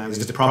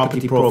 Is the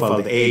property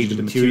profile, the age,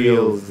 the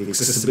materials, the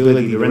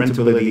accessibility, the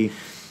rentability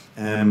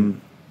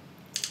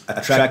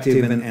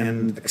attractive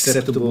and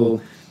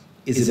acceptable?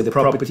 Is it the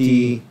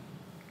property?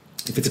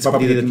 If it's a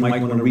property that you might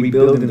want to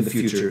rebuild in the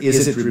future,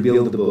 is it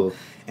rebuildable?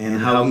 And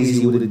how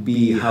easy would it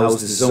be?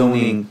 How's the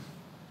zoning?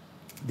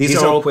 These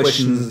are all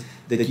questions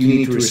that you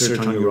need to research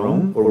on your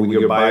own, or with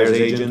your buyer's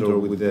agent, or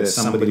with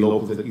somebody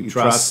local that you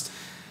trust,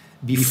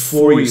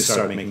 before you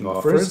start making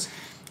offers.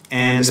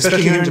 And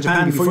especially here in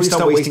Japan, before you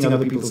start wasting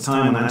other people's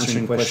time on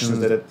answering questions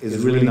that is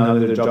really not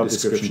in their job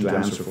description to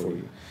answer for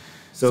you.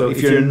 So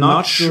if you're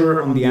not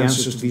sure on the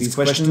answers to these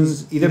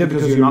questions, either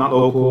because you're not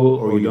local,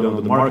 or you don't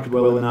know the market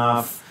well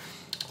enough,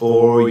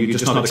 or you're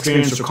just not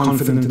experienced or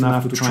confident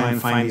enough to try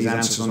and find these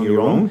answers on your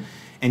own,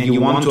 and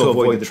you want to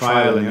avoid the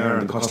trial and error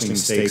and the costly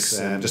mistakes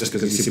just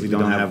because you simply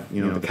don't have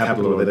the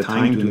capital or the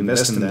time to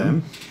invest in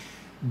them,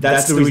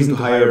 that's the reason to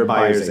hire a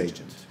buyer's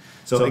agent.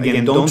 So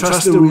again, don't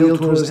trust the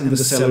realtors and the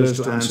sellers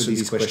to answer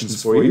these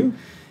questions for you,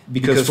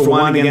 because for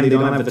one, again, they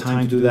don't have the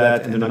time to do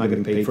that and they're not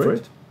getting paid for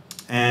it.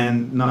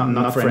 And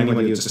not for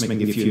anybody who's just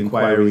making a few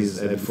inquiries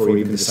before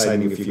even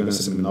deciding if you're going to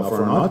submit an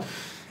offer or not.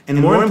 And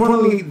more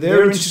importantly,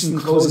 they're interested in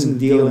closing the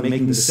deal and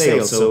making the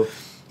sale. So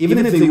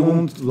even if they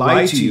won't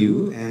lie to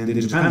you, and in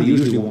Japan they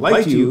usually won't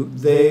lie to you,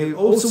 they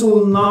also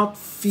will not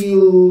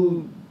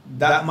feel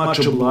that much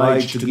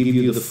obliged to give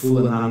you the full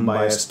and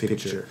unbiased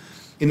picture.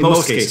 In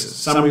most cases,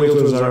 some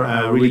realtors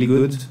are really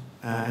good,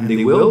 and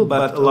they will,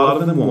 but a lot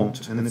of them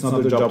won't, and it's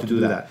not their job to do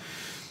that.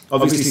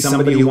 Obviously,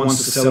 somebody who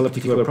wants to sell a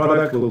particular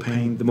product will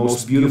paint the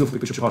most beautiful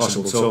picture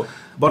possible. So,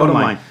 bottom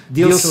line,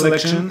 deal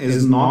selection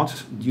is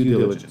not due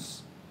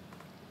diligence.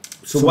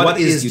 So what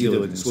is due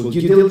diligence? Well,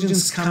 due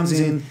diligence comes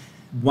in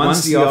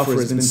once the offer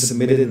has been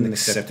submitted and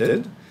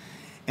accepted,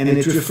 and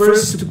it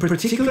refers to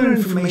particular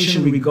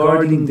information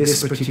regarding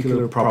this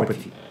particular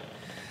property.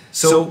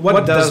 So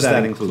what does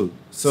that include?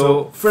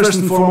 So first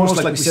and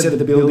foremost, like we said,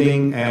 the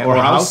building or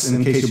house,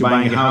 in case you're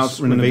buying a house,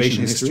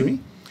 renovation history.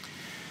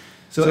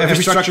 So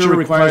every structure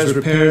requires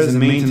repairs and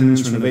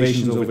maintenance,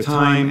 renovations over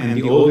time, and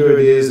the older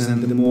it is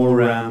and the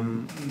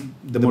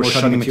more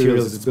shoddy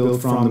materials it's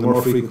built from, the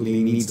more frequently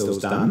it needs those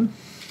done.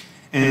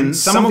 And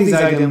some of these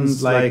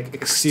items, like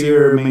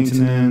exterior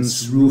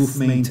maintenance, roof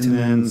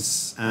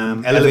maintenance,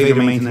 elevator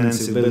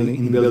maintenance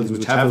in buildings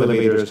which have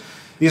elevators,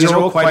 these are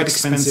all quite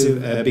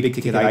expensive,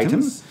 big-ticket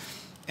items.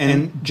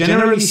 And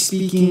generally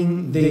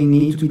speaking, they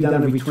need to be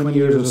done every 20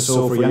 years or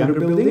so for younger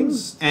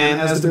buildings. And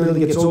as the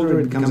building gets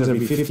older, it becomes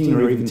every 15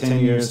 or even 10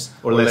 years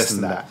or less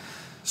than that.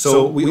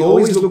 So we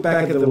always look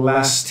back at the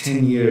last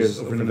 10 years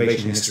of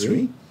renovation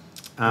history,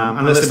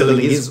 unless the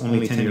building is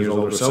only 10 years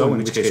old or so, in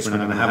which case we're not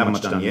going to have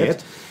much done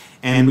yet.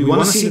 And we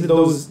want to see that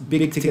those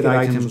big-ticket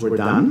items were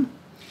done.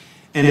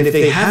 And if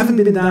they haven't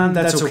been done,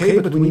 that's okay,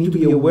 but we need to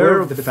be aware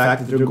of the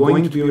fact that they're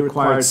going to be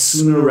required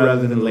sooner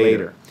rather than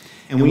later.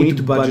 And we need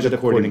to budget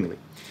accordingly.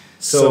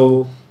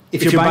 So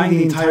if you're buying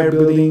the entire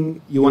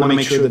building, you want to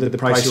make sure that the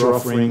price you're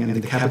offering and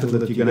the capital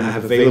that you're going to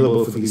have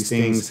available for these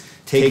things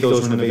take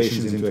those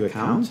renovations into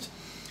account.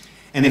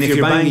 And if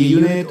you're buying a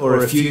unit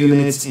or a few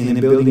units in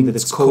a building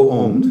that's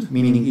co-owned,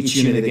 meaning each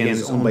unit again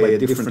is owned by a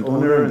different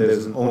owner, and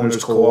there's an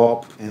owner's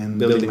co-op and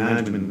building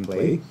management in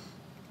play.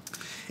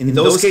 In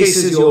those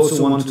cases, you also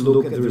want to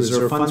look at the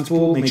reserve funds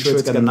pool, make sure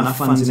it's got enough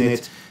funds in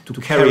it to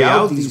carry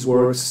out these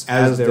works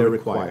as they're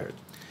required.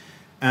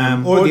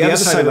 Or the other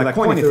side of that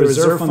coin, if the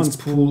reserve funds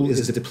pool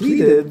is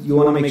depleted, you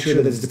want to make sure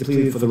that it's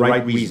depleted for the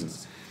right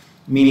reasons.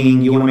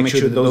 Meaning you want to make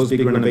sure that those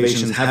big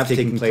renovations have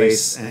taken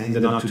place in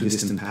the not too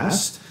distant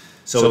past.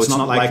 So it's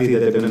not likely that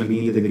they're going to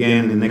be needed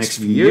again in the next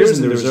few years,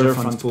 and the reserve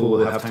funds pool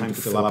will have time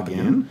to fill up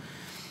again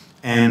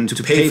and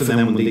to pay for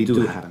them when they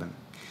do happen.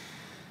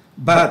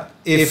 But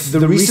if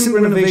the recent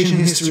renovation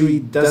history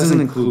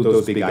doesn't include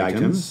those big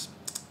items,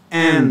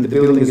 and the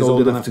building is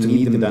old enough to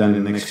need them done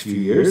in the next few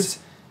years,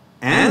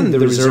 and the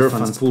reserve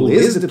funds pool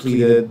is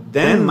depleted,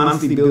 then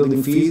monthly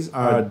building fees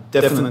are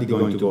definitely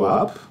going to go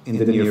up in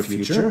the near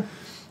future.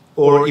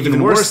 Or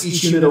even worse,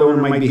 each unit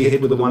owner might be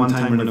hit with a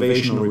one-time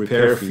renovation or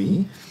repair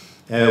fee,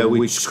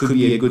 which could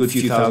be a good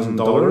few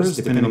 $1,000s,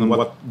 depending on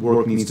what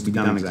work needs to be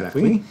done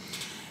exactly.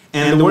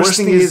 And the worst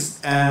thing is,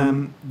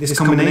 this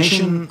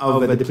combination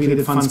of a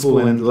depleted funds pool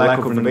and lack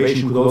of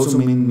renovation could also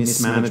mean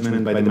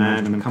mismanagement by the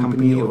management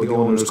company or the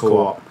owner's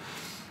co-op.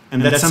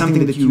 And that's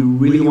something that you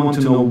really want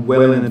to know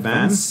well in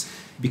advance,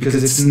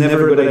 because it's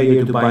never a good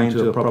idea to buy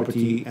into a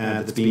property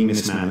that's being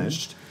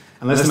mismanaged,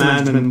 unless the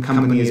management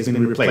company has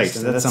been replaced.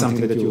 And that's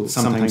something that you'll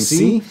sometimes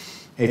see.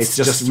 It's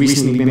just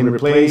recently been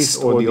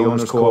replaced, or the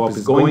owner's co-op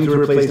is going to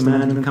replace the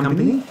management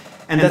company.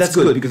 And that's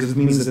good, because it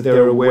means that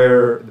they're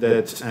aware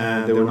that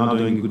they were not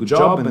doing a good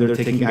job and they're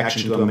taking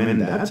action to amend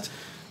that.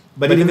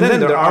 But even then,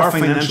 there are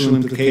financial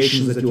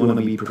implications that you want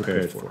to be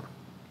prepared for.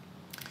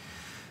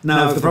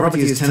 Now, if the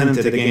property is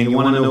tenanted, again, you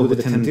want to know who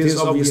the tenant is,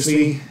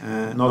 obviously.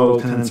 Not all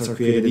tenants are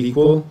created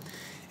equal.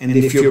 And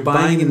if you're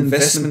buying an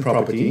investment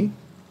property,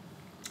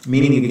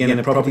 meaning, again,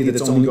 a property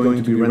that's only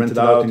going to be rented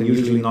out and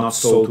usually not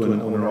sold to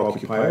an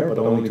owner-occupier, but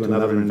only to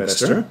another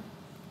investor,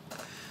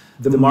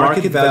 the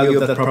market value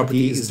of that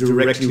property is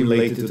directly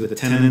related to the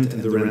tenant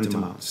and the rent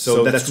amount.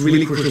 So that's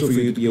really crucial for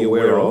you to be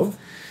aware of.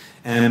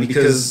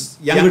 Because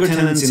younger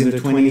tenants in their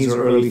 20s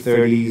or early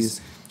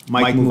 30s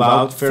might move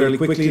out fairly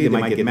quickly, they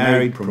might get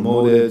married,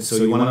 promoted, so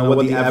you want to know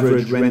what the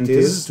average rent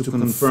is to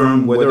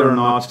confirm whether or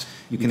not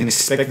you can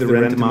expect the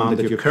rent amount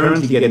that you're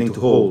currently getting to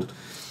hold.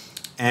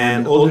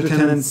 And older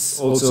tenants,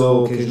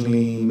 also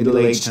occasionally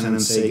middle-aged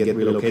tenants, say, get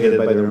relocated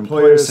by their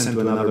employers, sent to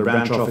another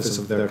branch office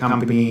of their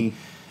company.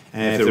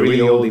 If they're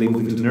really old, they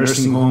move into a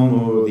nursing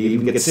home, or they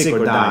even get sick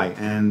or die.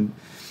 And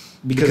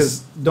because,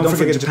 don't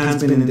forget,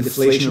 Japan's been in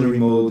deflationary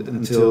mode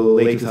until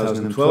late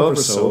 2012 or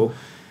so,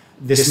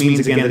 this means,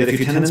 again, that if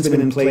your tenant's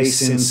been in place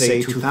since,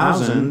 say,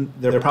 2000,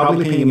 they're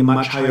probably paying a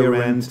much higher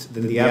rent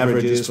than the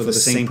average is for the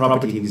same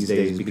property these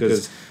days,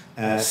 because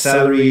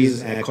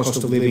salaries, cost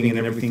of living and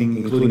everything,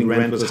 including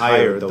rent, was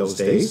higher those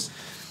days.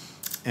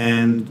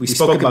 And we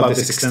spoke about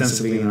this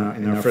extensively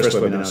in our first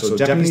webinar. So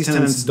Japanese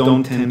tenants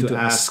don't tend to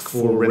ask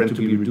for rent to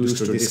be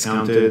reduced or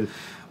discounted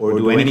or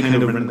do any kind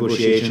of rent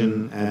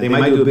negotiation. They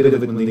might do a bit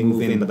of it when they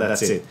move in, but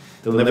that's it.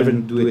 They'll never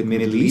do it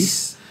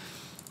mid-lease.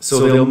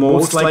 So they'll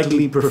most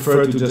likely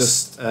prefer to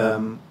just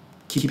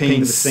keep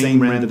paying the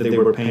same rent that they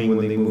were paying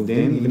when they moved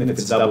in, even if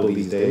it's double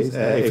these days,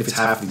 if it's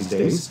half these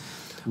days,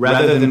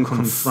 rather than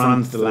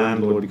confront the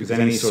landlord, because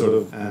any sort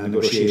of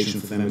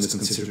negotiation for them is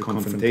considered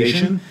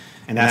confrontation,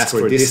 and ask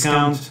for a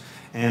discount.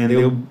 And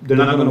they're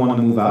not going to want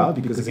to move out,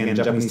 because, again,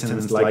 Japanese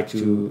tenants like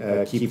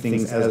to keep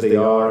things as they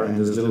are and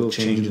as little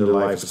change in their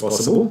lives as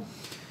possible.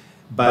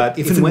 But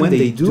if and when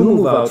they do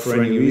move out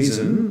for any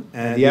reason,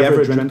 the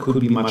average rent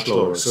could be much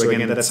lower. So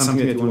again, that's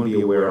something that you want to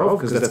be aware of,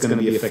 because that's going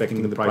to be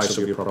affecting the price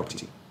of your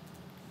property.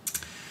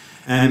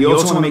 And you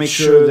also want to make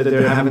sure that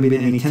there haven't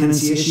been any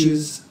tenancy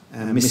issues,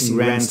 missing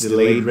rents,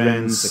 delayed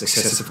rents,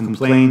 excessive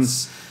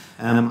complaints,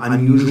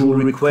 unusual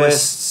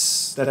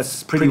requests.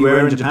 That's pretty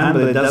rare in Japan,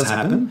 but it does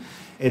happen.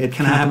 It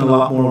can happen a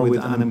lot more with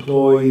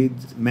unemployed,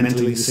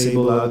 mentally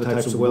disabled, other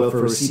types of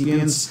welfare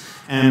recipients,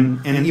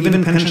 and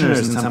even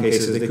pensioners in some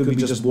cases. They could be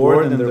just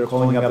bored and they're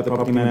calling up the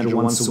property manager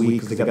once a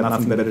week because they got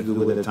nothing better to do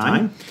with their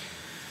time.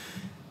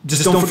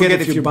 Just don't forget,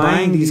 if you're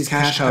buying these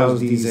cash cows,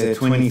 these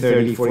 20,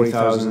 30,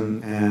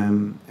 40,000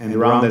 and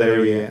around that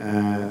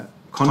area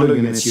condo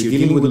units, you're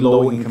dealing with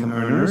low-income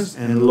earners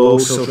and low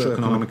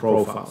socioeconomic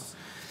profiles.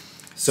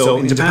 So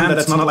in Japan,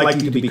 that's not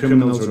likely to be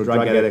criminals or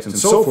drug addicts and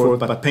so forth,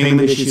 but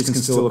payment issues can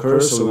still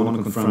occur, so we want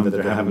to confirm that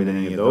there haven't been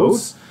any of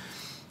those.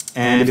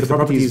 And if the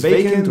property is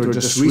vacant or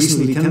just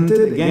recently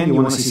tenanted, again, you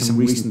want to see some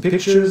recent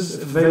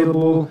pictures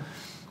available,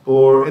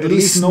 or at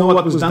least know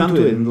what was done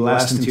to it in the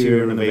last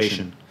interior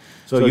renovation.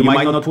 So you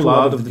might not pull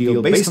out of the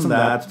deal based on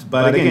that,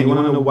 but again, you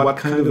want to know what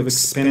kind of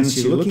expense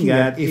you're looking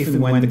at if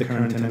and when the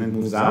current tenant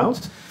moves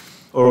out,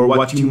 or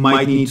what you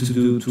might need to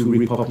do to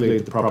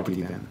repopulate the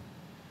property then.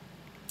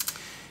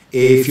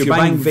 If you're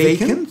buying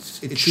vacant,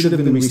 it should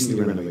have been recently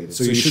renovated.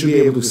 So you should be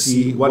able to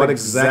see what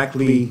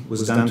exactly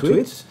was done to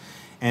it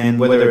and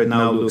whether it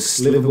now looks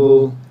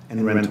livable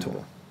and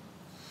rentable.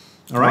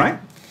 All right?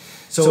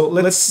 So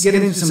let's get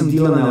into some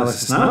deal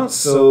analysis now,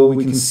 so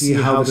we can see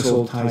how this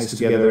all ties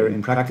together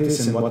in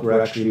practice and what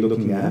we're actually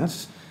looking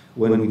at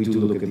when we do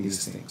look at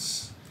these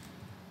things.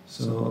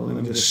 So let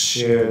me just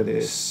share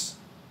this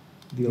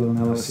deal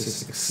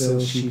analysis Excel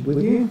sheet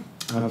with you.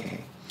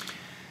 Okay.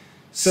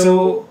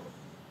 So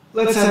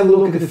let's have a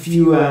look at a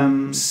few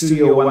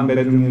studio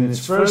one-bedroom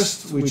units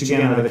first, which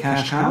again are the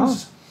cash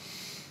cows.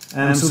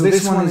 So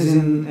this one is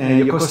in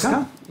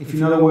Yokosuka. If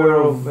you're not aware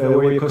of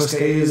where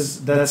Yokosuka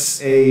is,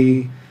 that's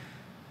a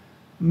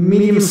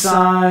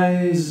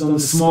medium-sized, on the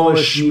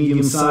smallish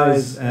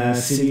medium-sized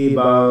city,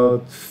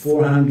 about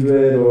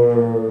 400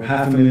 or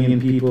 500,000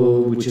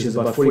 people, which is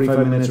about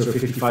 45 minutes or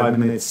 55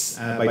 minutes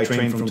by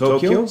train from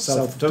Tokyo,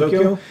 south of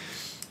Tokyo.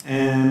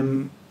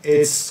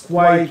 It's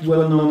quite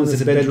well known as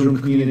a bedroom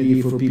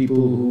community for people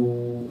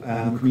who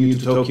commute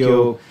to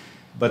Tokyo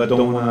but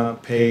don't want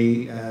to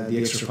pay the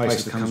extra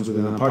price that comes with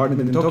an apartment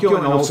in Tokyo,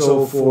 and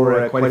also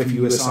for quite a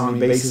few US Army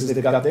bases that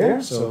they got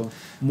there. So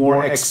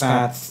more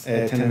expat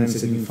tenants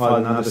that you can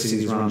find in other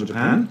cities around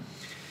Japan.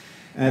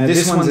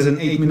 This one is an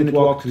 8-minute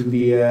walk to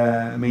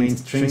the main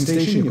train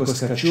station,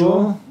 Yokosuka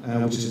Chuo,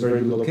 which is a very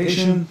good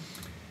location.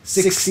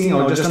 16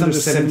 or just under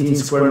 17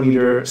 square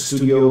meter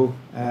studio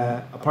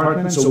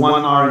apartment. So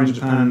 1R in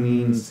Japan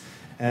means,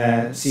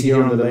 see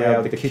here on the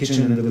layout, the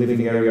kitchen and the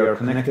living area are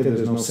connected.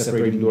 There's no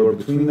separating door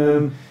between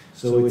them.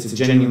 So it's a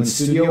genuine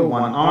studio,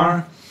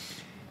 1R.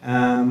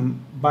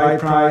 Buy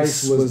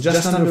price was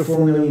just under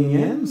 4 million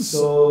yen,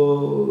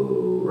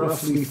 so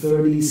roughly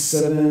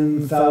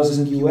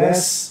 37,000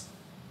 US.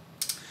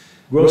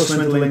 Gross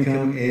rental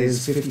income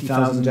is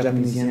 50,000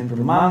 Japanese yen per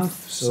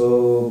month,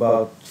 so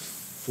about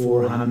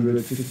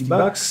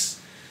 $450.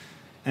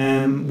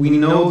 We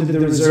know that the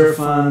reserve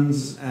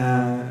funds,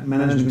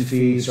 management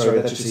fee,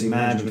 sorry, that should say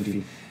management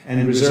fee,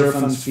 and reserve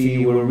funds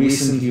fee were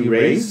recently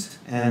raised,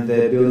 and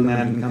the building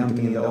management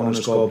company and the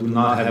owners co-op do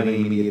not have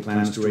any immediate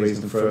plans to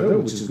raise them further,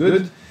 which is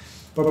good.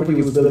 Property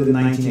was built in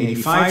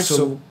 1985,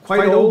 so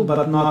quite old,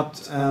 but not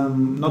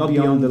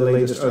beyond the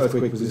latest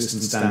earthquake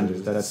resistant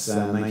standards. That's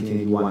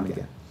 1981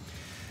 again.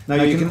 Now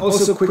you can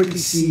also quickly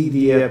see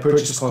the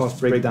purchase cost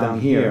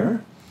breakdown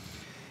here.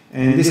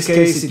 And in this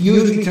case, it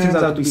usually turns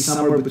out to be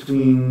somewhere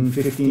between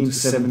 15 to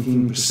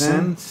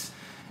 17%.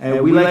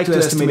 We like to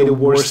estimate a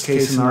worst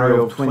case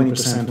scenario of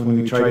 20%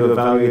 when we try to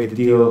evaluate the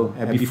deal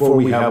before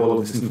we have all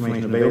of this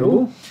information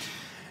available.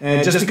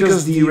 Just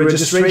because the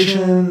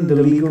registration, the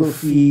legal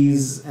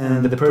fees,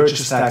 and the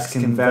purchase tax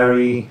can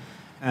vary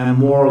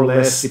more or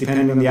less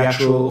depending on the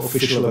actual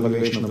official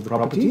evaluation of the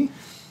property.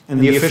 and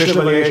the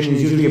official valuation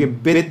is usually a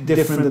bit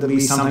different, at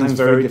least sometimes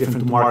very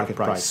different to market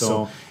price.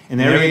 So an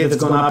area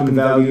that's gone up in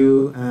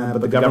value,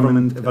 but the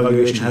government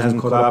evaluation hasn't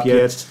caught up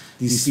yet,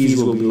 these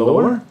fees will be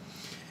lower.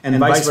 And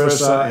vice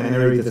versa, an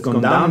area that's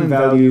gone down in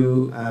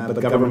value, but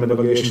the government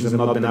evaluations have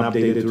not been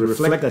updated to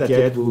reflect that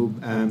yet,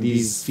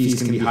 these fees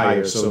can be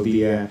higher. So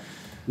the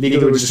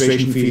legal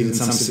registration fees in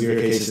some severe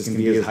cases can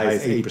be as high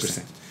as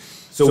 8%.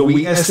 So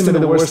we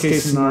estimate the worst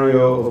case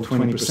scenario of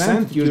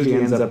 20%, usually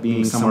ends up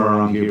being somewhere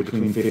around here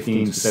between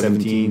 15 to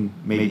 17,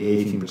 maybe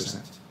 18%.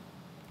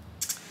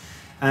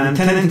 And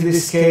tenant in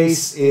this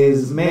case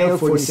is male,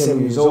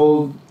 47 years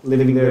old,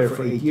 living there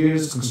for 8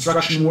 years,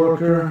 construction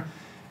worker.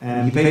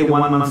 He paid a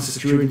 1 month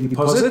security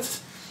deposit.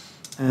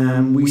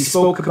 We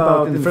spoke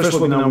about, in the first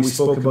webinar, we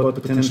spoke about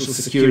potential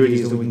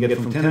securities that we can get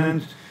from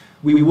tenant.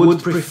 We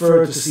would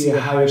prefer to see a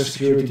higher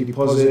security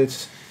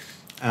deposit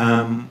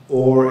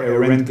or a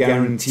rent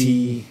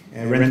guarantee,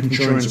 a rent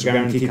insurance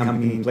guarantee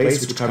company in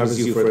place, which covers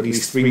you for at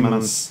least 3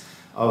 months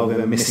of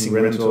missing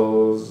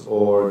rentals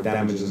or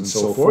damages and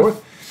so forth.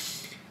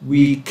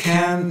 We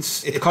can't,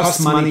 it costs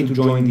money to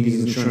join these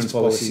insurance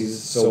policies,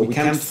 so we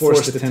can't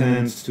force the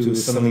tenant to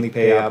suddenly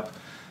pay up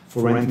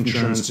for rent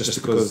insurance just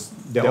because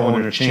the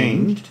owner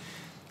changed.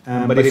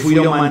 But if we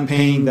don't mind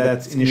paying that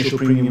initial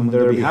premium on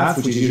their behalf,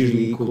 which is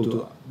usually equal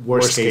to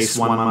worst case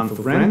 1 month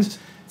of rent,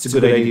 it's a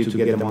good idea to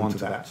get them onto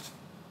that.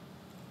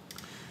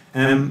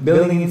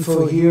 Building info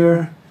here,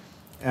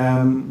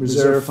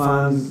 reserve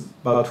funds,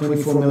 about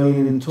 24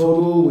 million in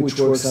total, which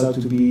works out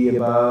to be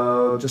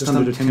about just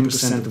under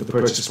 10% of the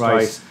purchase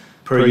price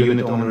per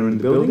unit owner in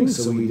the building.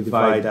 So we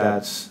divide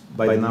that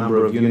by the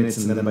number of units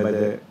and then by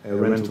the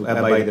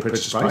by the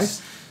purchase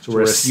price. So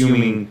we're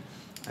assuming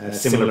a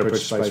similar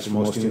purchase price for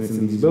most units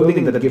in these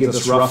buildings. That gives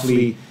us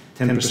roughly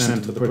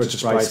 10% of the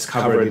purchase price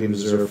covered in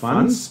reserve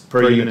funds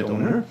per unit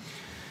owner.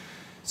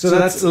 So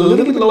that's a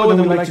little bit lower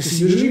than we like to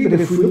see usually, but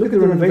if we look at the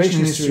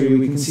renovation history,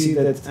 we can see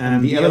that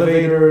the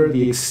elevator,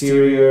 the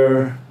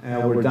exterior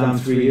were done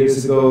 3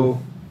 years ago.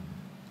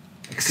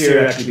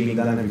 Exterior actually being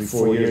done every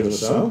 4 years or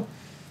so.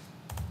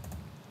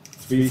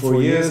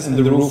 3-4 years, and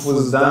the roof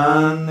was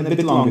done a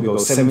bit long ago,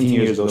 17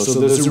 years ago. So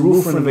there's a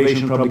roof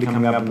renovation probably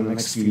coming up in the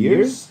next few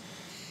years.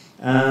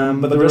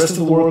 But the rest of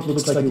the work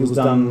looks like it was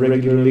done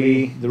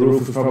regularly. The roof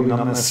was probably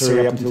not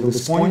necessary up until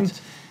this point,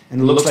 and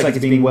it looks like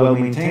it's being well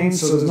maintained.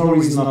 So there's no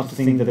reason not to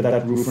think that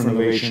that roof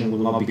renovation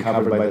will not be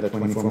covered by the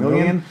 24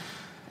 million.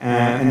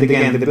 And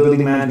again, the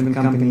building management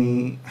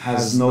company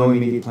has no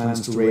immediate plans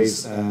to raise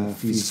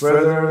fees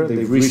further.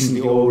 They've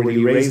recently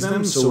already raised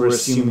them, so we're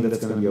assuming that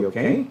it's going to be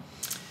okay.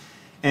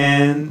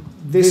 And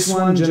this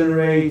one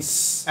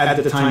generates, at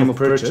the time of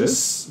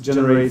purchase,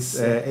 generates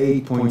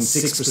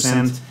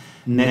 8.6%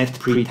 net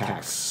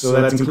pre-tax. So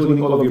that's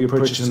including all of your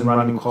purchase and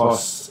running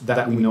costs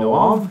that we know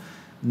of,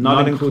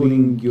 not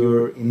including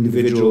your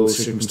individual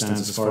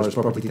circumstances as far as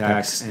property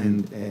tax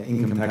and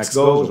income tax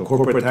goes, or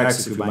corporate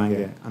tax if you're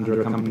buying under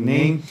a company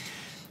name,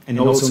 and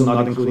also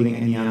not including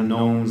any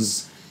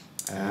unknowns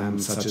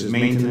such as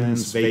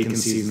maintenance,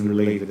 vacancies, and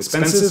related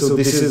expenses. So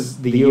this is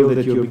the yield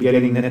that you'll be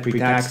getting net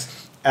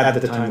pre-tax at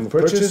the time of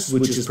purchase,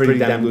 which is pretty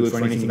damn good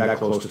for anything that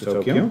close to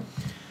Tokyo.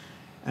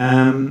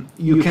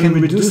 You can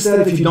reduce that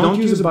if you don't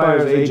use a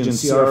buyer's agent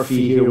CR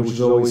fee here, which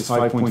is always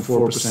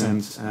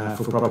 5.4%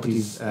 for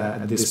properties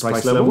at this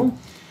price level.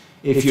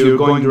 If you're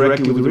going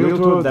directly with the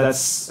realtor,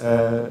 that's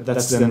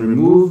then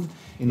removed,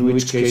 in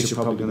which case you're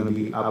probably going to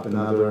be up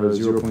another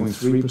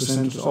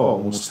 0.3%, so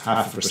almost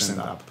 0.5%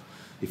 up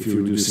if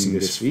you're reducing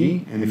this fee,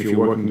 and if you're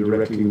working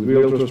directly with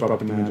realtors,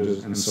 property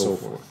managers, and so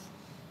forth.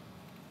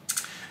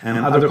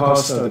 Other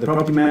costs are the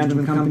property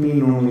management company.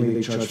 Normally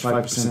they charge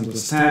 5%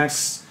 plus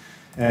tax.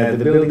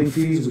 The building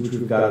fees, which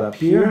we've got up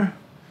here.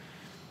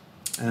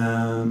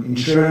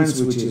 Insurance,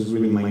 which is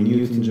really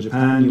minute in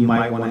Japan. You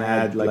might want to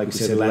add, like we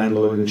said,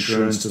 landlord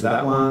insurance to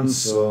that one.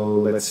 So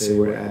let's say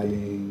we're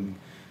adding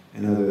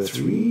another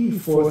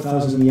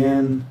 3,000-4,000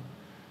 yen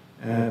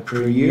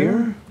per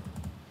year.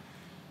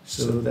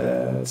 So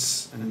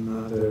that's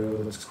another,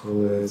 let's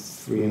call it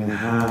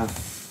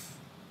 3.5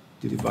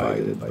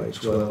 divided by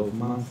 12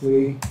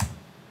 monthly.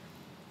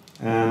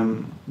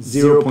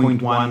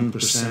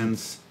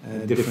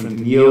 0.1% different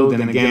in yield,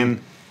 and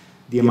again,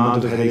 the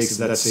amount of headaches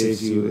that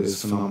saves you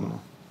is phenomenal.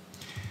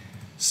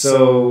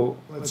 So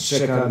let's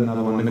check out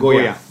another one,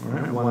 Nagoya,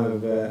 right? One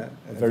of a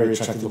very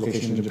attractive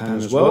location in Japan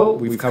as well.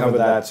 We've covered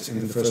that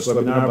in the first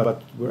webinar,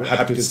 but we're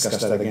happy to discuss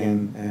that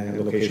again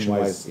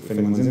location-wise if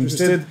anyone's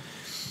interested.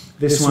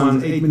 This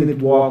one's 8-minute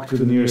walk to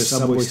the nearest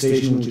subway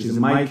station, which is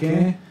in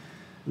Maike.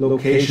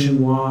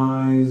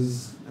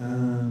 Location-wise,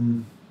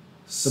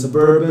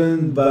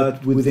 suburban,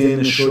 but within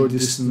a short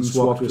distance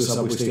walk to a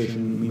subway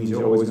station means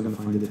you're always going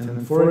to find a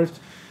tenant for it.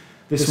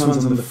 This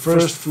one's on the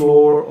first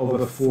floor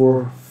of a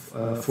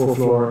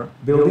four-floor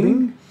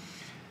building,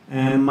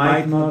 and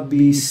might not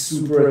be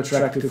super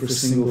attractive for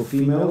single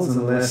females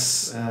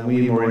unless, we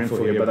need more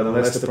info here, but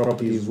unless the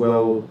property is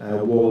well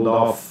walled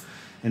off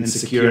and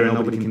secure and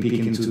nobody can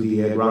peek into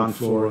the ground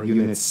floor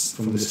units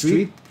from the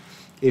street.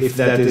 If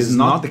that is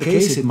not the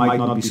case, it might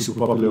not be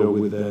super popular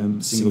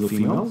with single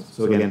females.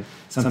 So again,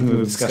 something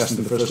we've discussed in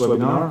the first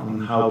webinar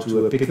on how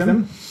to pick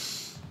them.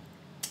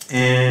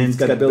 And it's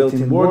got a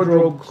built-in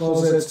wardrobe,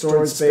 closet,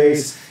 storage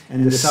space,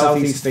 and the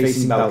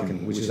southeast-facing balcony,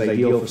 which is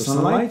ideal for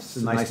sunlight. It's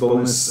a nice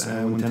bonus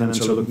when tenants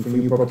are looking for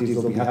new properties.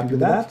 They'll be happy with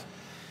that.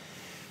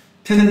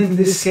 Tenant in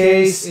this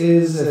case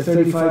is a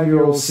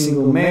 35-year-old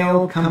single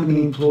male,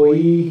 company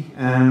employee,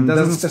 and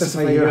doesn't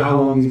specify here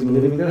how long he's been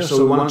living there, so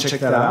we want to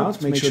check that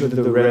out, make sure that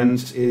the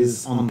rent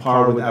is on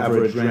par with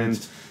average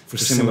rent for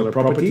similar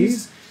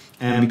properties.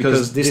 And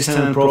because this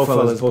tenant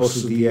profile, as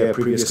opposed to the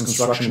previous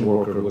construction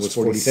worker, was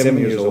 47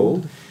 years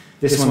old,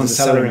 this one's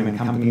a salaryman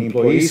company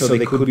employee, so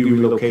they could be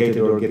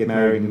relocated or get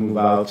married and move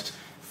out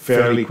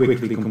fairly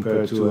quickly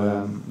compared to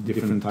a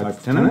different type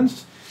of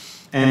tenant.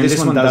 And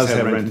this one does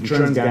have a rent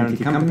insurance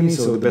guarantee company,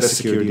 so the best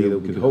security that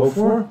we could hope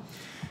for.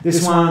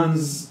 This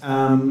one's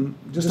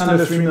just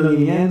under 3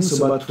 million yen,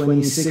 so about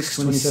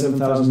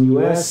 27,000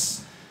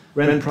 US.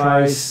 Gross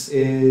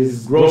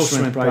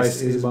rent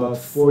price is about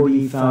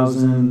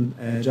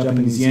 40,000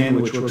 Japanese yen,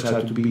 which works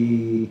out to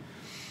be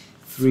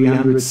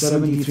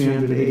 $370,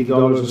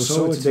 $380 or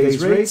so at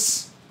today's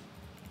rates.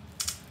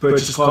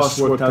 Purchase costs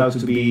worked out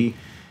to be,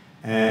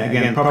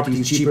 again,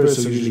 property is cheaper,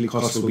 so usually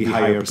costs will be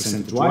higher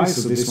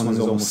percentage-wise. So this one is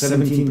almost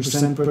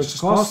 17% purchase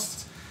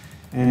costs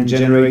and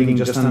generating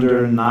just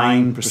under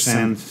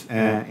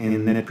 9%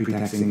 in net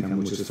pre-tax income,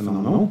 which is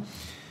phenomenal.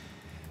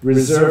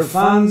 Reserve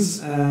funds,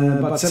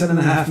 about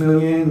 7.5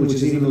 million, which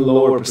is even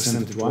lower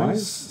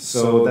percentage-wise.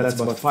 So that's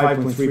about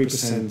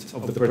 5.3%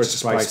 of the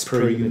purchase price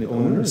per unit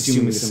owner,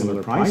 assuming a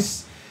similar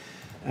price.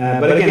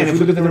 But again, if we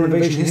look at the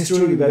renovation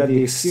history, we've got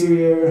the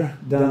exterior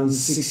done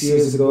 6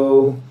 years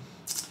ago,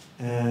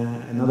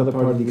 another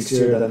part of the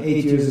exterior done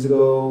 8 years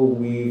ago.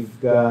 We've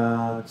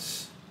got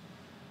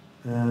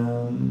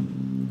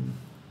drain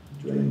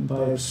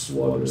pipes,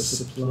 water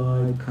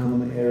supply,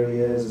 common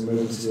areas,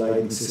 emergency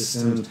lighting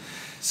systems.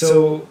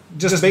 So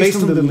just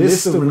based on the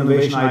list of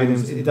renovation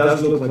items, it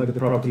does look like the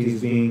property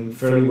is being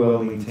fairly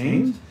well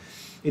maintained.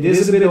 It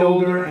is a bit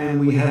older,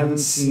 and we haven't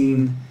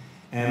seen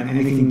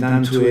anything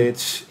done to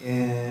it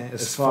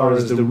as far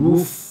as the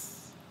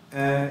roof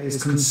is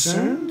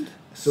concerned.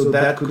 So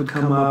that could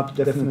come up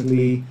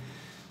definitely,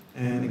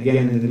 and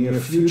again in the near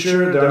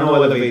future. There are no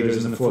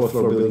elevators in the fourth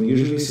floor building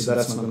usually, so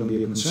that's not going to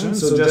be a concern.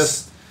 So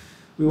just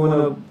we want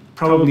to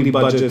probably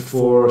budget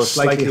for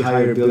slightly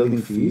higher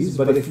building fees.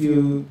 But if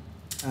you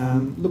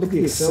look at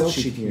the Excel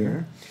sheet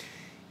here,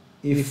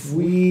 if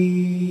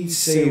we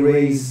say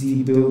raise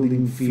the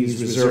building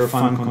fees reserve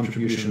fund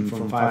contribution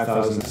from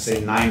 5,000 to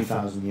say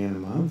 9,000 yen a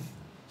month,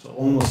 so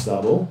almost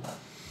double,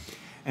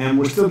 and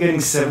we're still getting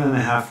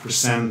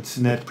 7.5%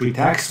 net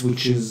pre-tax,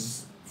 which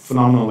is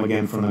phenomenal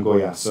again for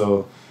Nagoya.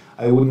 So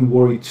I wouldn't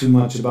worry too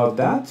much about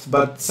that,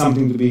 but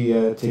something to be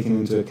taken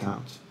into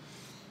account.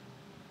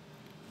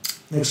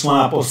 Next one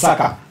up,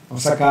 Osaka.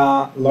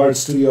 Osaka large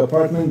studio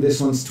apartment. This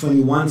one's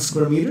 21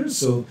 square meters,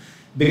 so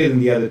bigger than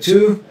the other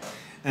two.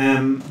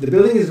 The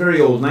building is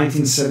very old,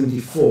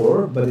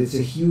 1974, but it's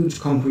a huge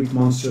concrete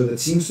monster that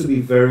seems to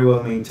be very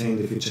well maintained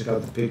if you check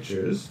out the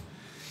pictures.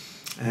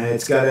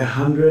 It's got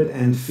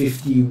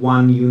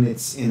 151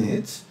 units in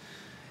it,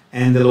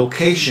 and the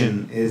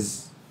location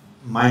is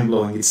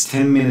mind-blowing. It's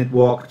 10-minute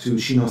walk to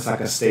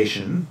Shinosaka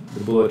Station,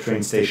 the bullet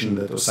train station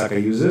that Osaka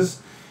uses.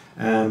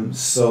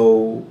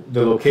 So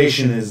the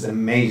location is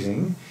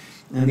amazing.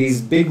 And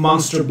these big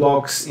monster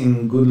blocks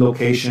in good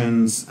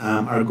locations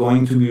are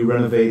going to be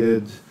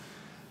renovated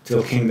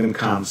till kingdom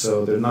come.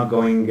 So they're not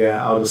going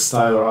out of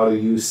style or out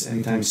of use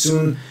anytime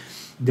soon.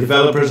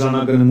 Developers are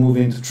not going to move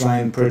in to try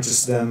and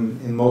purchase them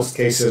in most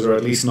cases, or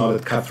at least not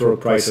at cutthroat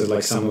prices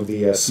like some of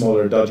the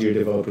smaller, dodgier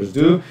developers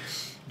do.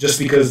 Just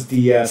because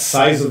the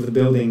size of the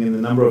building and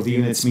the number of the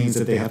units means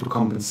that they have to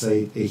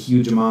compensate a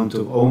huge amount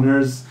of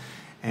owners,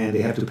 and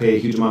they have to pay a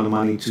huge amount of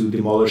money to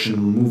demolish and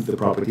remove the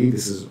property.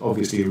 This is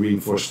obviously a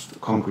reinforced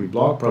concrete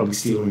block, probably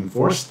steel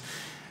reinforced.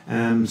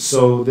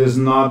 So there's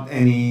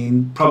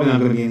probably not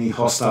going to be any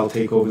hostile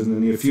takeovers in the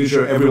near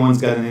future.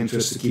 Everyone's got an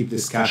interest to keep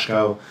this cash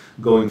cow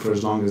going for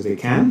as long as they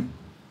can.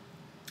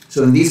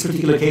 So in these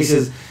particular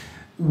cases,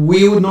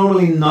 we would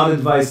normally not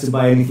advise to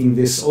buy anything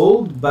this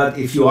old, but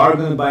if you are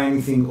going to buy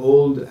anything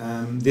old,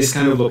 this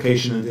kind of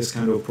location and this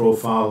kind of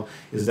profile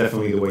is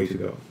definitely the way to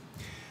go.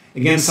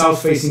 Again,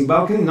 south-facing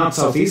balcony, not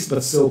southeast,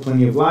 but still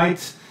plenty of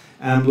light.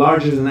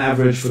 Larger than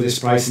average for this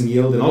price and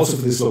yield, and also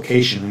for this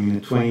location. I mean,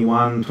 a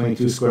 21,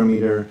 22 square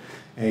meter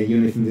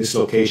unit in this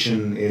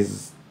location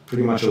is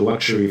pretty much a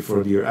luxury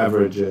for your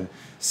average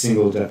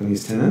single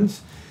Japanese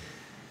tenant.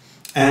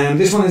 And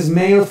this one is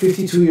male,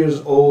 52 years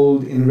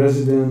old, in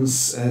residence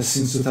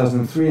since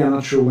 2003. I'm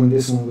not sure when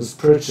this one was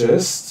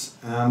purchased,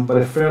 but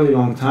a fairly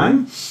long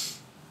time.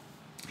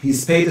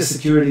 He's paid a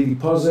security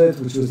deposit,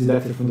 which was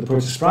deducted from the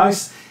purchase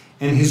price.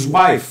 And his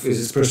wife is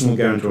his personal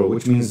guarantor,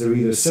 which means they're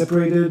either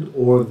separated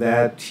or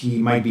that he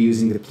might be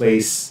using the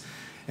place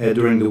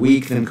during the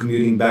week, then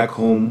commuting back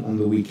home on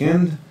the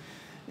weekend.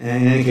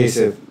 And in any case,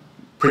 a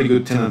pretty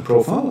good tenant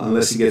profile,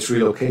 unless he gets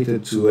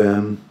relocated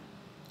to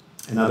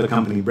another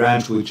company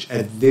branch, which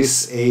at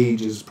this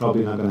age is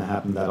probably not going to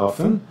happen that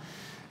often.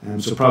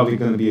 So probably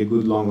going to be a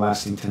good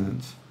long-lasting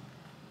tenant.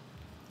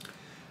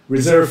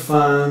 Reserve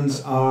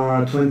funds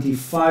are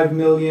 25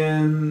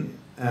 million,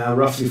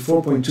 roughly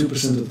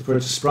 4.2% of the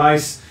purchase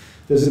price.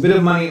 There's a bit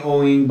of money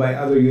owing by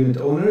other unit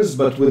owners,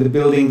 but with a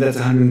building that's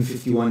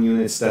 151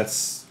 units,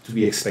 that's to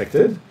be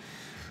expected.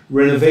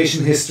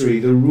 Renovation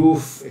history: the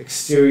roof,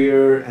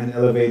 exterior, and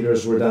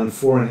elevators were done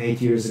 4 and 8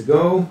 years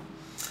ago.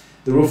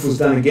 The roof was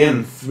done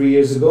again 3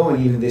 years ago and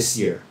even this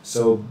year.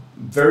 So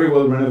very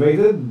well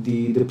renovated.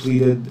 The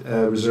depleted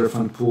reserve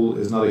fund pool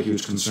is not a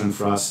huge concern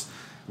for us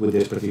with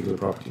this particular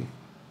property.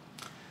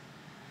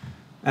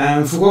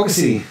 And Fukuoka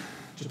City,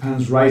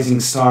 Japan's rising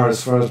star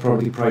as far as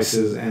property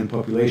prices and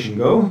population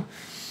go.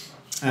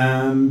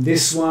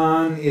 This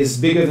one is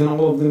bigger than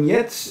all of them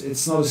yet.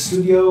 It's not a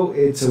studio,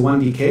 it's a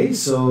 1DK,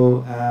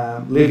 so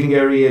living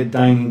area,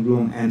 dining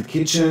room and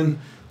kitchen,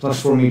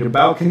 plus 4-meter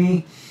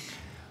balcony.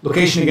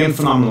 Location again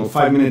phenomenal,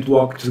 5-minute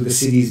walk to the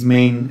city's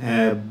main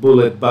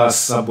bullet bus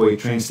subway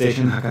train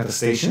station, Hakata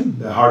Station,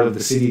 the heart of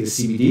the city, the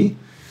CBD.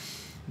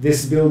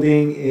 This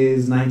building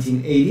is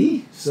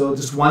 1980, so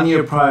just 1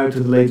 year prior to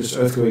the latest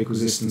earthquake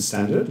resistance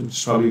standard, which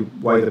is probably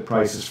why the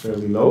price is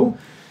fairly low.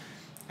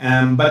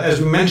 But as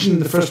we mentioned in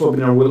the first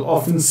webinar, we'll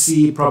often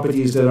see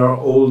properties that are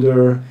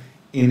older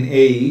in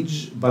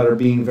age, but are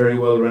being very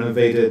well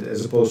renovated,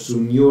 as opposed to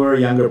newer,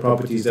 younger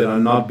properties that are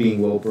not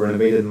being well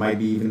renovated and might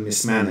be even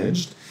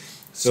mismanaged.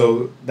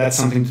 So that's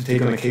something to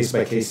take on a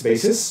case-by-case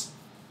basis.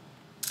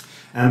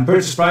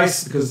 Purchase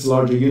price, because it's a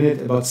larger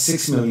unit, about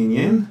 6 million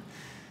yen,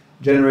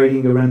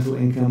 generating a rental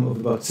income of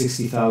about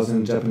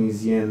 60,000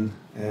 Japanese yen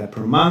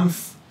per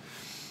month.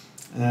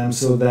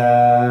 So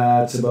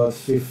that's about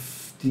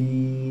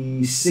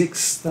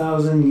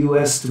 56,000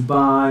 US to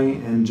buy,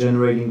 and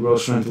generating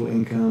gross rental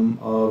income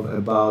of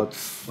about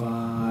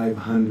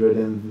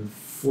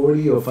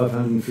 540 or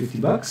 550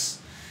 bucks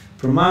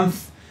per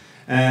month.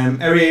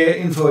 Area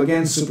info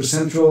again, super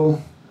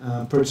central.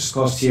 Purchase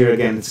cost here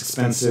again, it's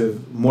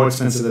expensive, more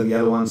expensive than the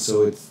other ones,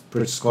 so its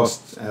purchase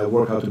cost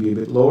work out to be a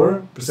bit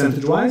lower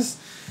percentage wise.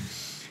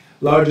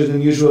 Larger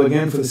than usual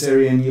again for this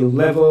area and yield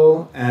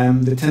level.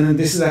 The tenant,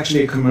 this is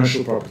actually a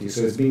commercial property,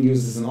 so it's being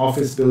used as an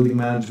office. Building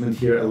management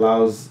here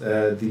allows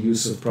the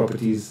use of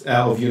properties,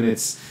 of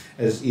units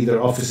as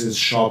either offices,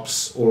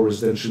 shops, or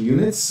residential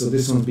units. So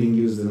this one's being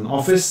used as an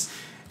office,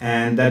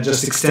 and that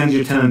just extends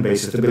your tenant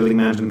base. If the building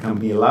management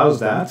company allows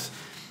that,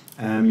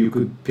 you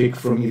could pick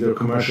from either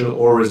commercial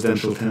or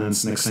residential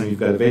tenants next time you've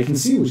got a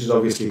vacancy, which is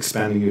obviously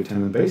expanding your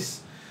tenant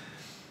base.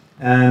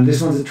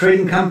 This one's a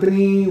trading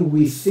company.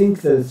 We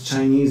think that it's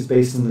Chinese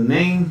based on the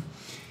name.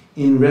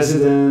 In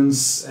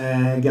residence,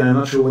 again, I'm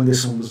not sure when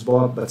this one was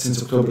bought, but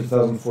since October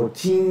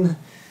 2014.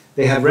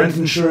 They have rent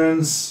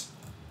insurance,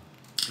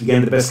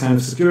 again, the best kind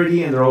of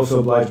security, and they're also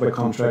obliged by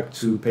contract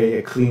to pay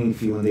a cleaning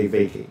fee when they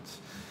vacate.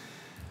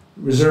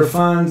 Reserve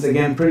funds,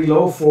 again, pretty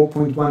low,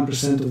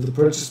 4.1% of the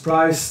purchase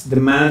price. The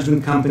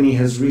management company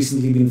has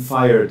recently been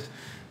fired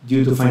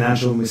due to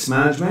financial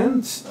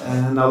mismanagement.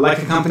 And now, like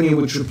a company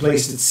which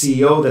replaced its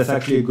CEO, that's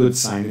actually a good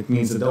sign. It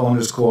means that the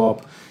owners'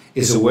 co-op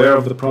is aware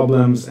of the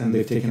problems and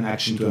they've taken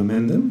action to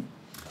amend them.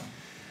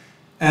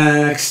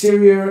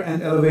 Exterior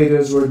and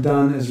elevators were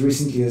done as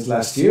recently as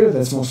last year.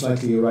 That's most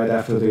likely right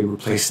after they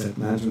replaced that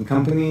management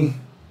company.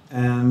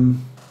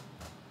 Even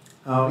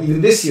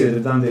this year,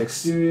 they've done the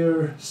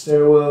exterior,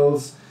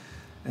 stairwells.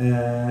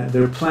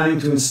 They're planning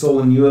to install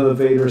a new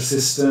elevator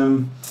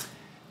system,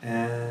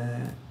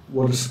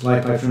 water supply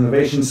pipe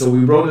renovation. So we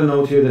wrote a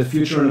note here that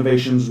future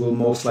renovations will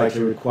most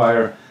likely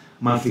require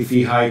monthly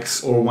fee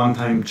hikes or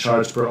one-time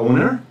charge per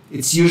owner.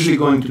 It's usually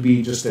going to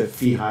be just a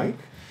fee hike.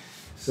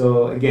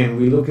 So again,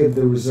 we look at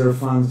the reserve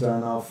funds that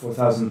are now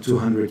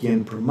 4,200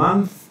 yen per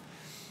month.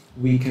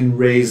 We can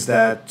raise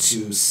that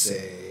to,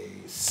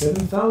 say,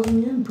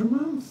 7,000 yen per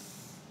month.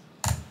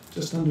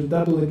 Just under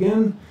double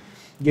again.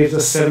 Gives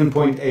us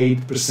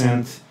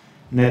 7.8%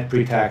 net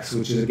pre-tax,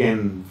 which is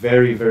again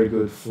very, very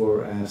good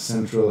for a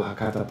central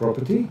Hakata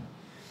property.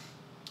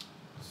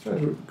 Let's try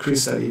to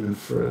increase that even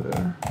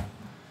further.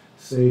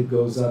 Say it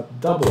goes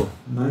up double,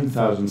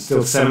 9,000,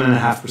 still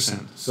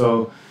 7.5%.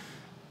 So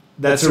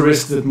that's a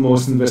risk that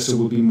most investors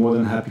will be more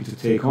than happy to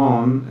take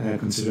on,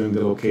 considering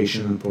the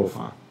location and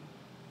profile.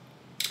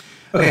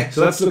 Okay,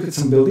 so let's look at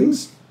some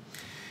buildings.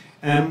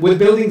 With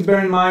buildings,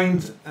 bear in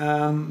mind,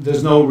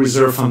 there's no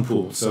reserve fund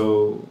pool.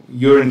 So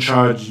you're in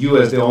charge, you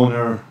as the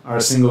owner are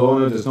a single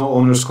owner, there's no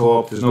owner's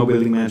co-op, there's no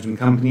building management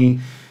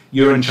company.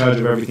 You're in charge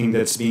of everything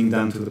that's being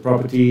done to the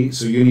property.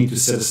 So you need to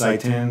set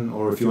aside 10,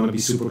 or if you want to be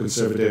super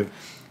conservative,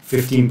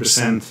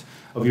 15%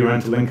 of your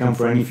rental income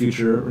for any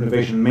future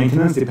renovation and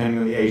maintenance, depending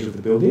on the age of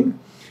the building.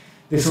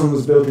 This one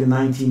was built in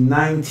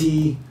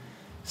 1990.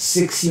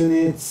 6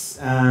 units.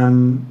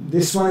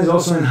 This one is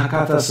also in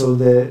Hakata, so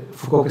the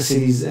Fukuoka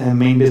city's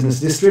main business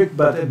district,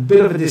 but a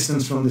bit of a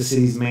distance from the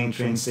city's main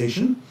train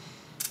station,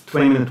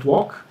 20-minute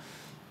walk.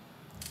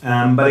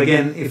 But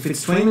again, if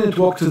it's 20-minute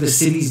walk to the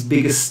city's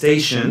biggest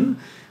station,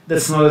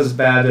 that's not as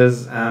bad as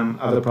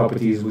other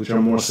properties which are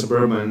more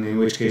suburban, in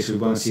which case we're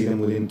going to see them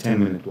within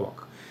 10-minute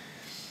walk.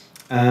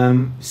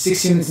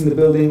 6 units in the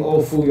building,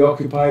 all fully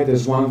occupied.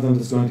 There's one of them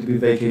that's going to be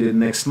vacated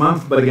next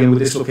month, but again, with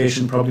this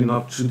location, probably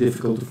not too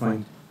difficult to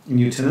find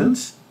new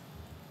tenants.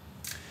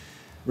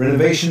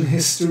 Renovation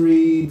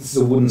history, this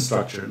is a wooden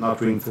structure,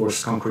 not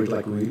reinforced concrete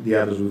like the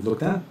others we've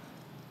looked at.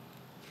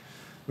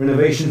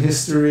 Renovation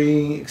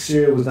history,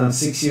 exterior was done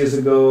 6 years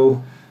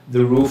ago.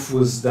 The roof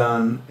was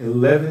done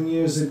 11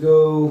 years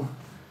ago.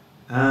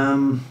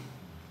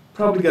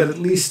 Probably got at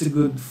least a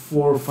good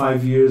 4 or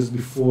 5 years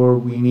before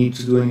we need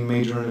to do any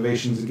major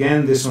renovations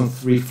again. This one,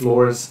 3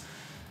 floors,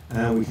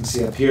 we can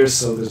see up here,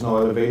 so there's no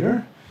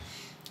elevator.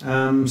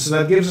 So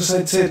that gives us,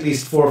 I'd say, at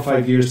least 4 or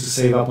 5 years to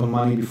save up on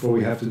money before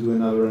we have to do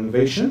another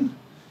renovation.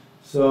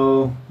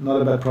 So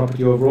not a bad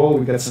property overall.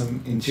 We've got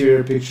some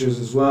interior pictures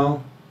as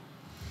well.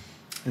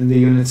 And the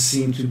units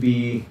seem to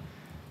be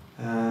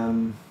 1R,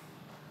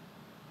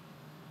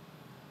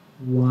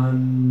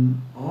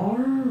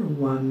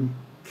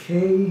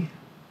 1K.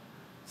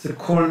 It's a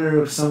corner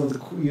of some of the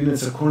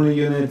units, are corner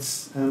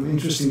units.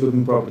 Interesting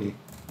looking property.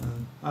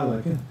 I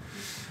like it.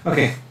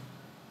 Okay,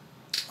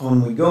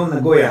 on we go.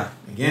 Nagoya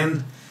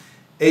again.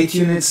 8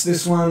 units,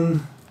 this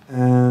one.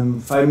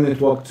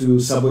 5-minute walk to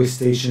subway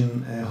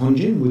station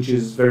Honjin, which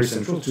is very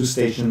central. 2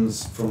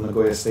 stations from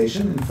Nagoya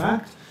station, in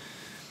fact.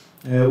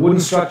 Wooden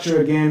structure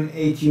again,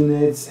 8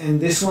 units. And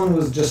this one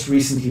was just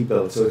recently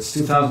built. So it's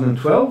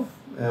 2012,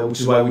 which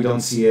is why we don't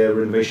see a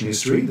renovation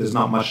history. There's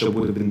not much that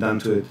would have been done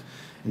to it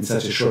in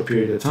such a short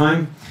period of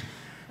time.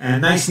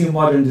 And nice new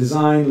modern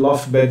design,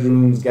 loft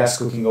bedrooms, gas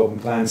cooking, open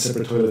plan,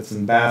 separate toilets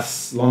and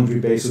baths, laundry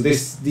bay. So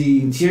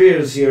the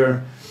interiors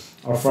here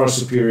are far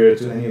superior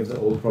to any of the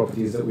old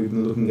properties that we've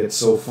been looking at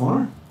so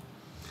far.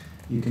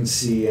 You can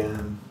see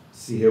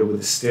here with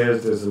the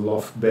stairs, there's a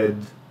loft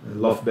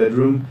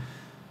bedroom,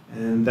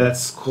 and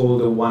that's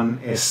called a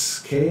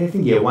 1SK, I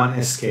think. Yeah,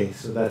 1SK.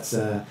 So that's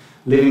a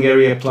living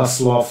area plus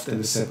loft and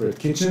a separate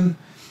kitchen.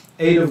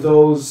 8 of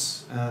those.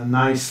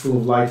 Nice, full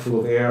of light, full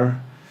of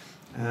air,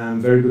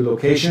 very good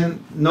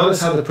location.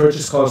 Notice how the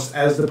purchase cost,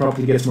 as the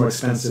property gets more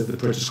expensive, the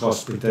purchase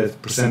cost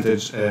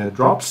percentage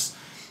drops.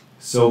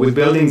 So with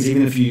buildings,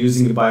 even if you're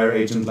using a buyer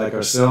agent like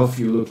ourselves,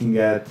 you're looking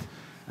at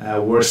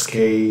worst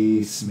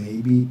case,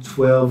 maybe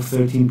 12,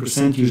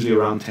 13%, usually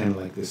around 10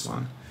 like this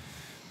one.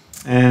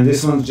 And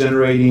this one's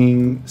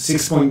generating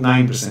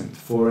 6.9%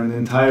 for an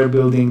entire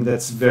building.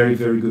 That's very,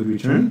 very good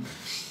return.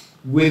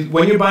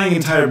 When you're buying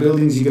entire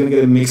buildings, you're going to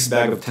get a mixed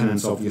bag of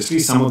tenants, obviously.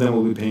 Some of them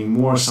will be paying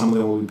more, some of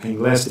them will be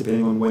paying less,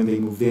 depending on when they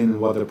moved in and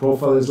what their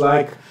profile is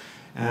like.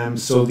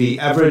 So the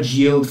average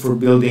yield for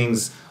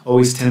buildings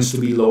always tends to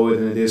be lower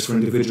than it is for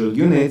individual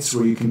units,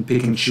 where you can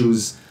pick and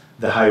choose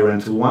the high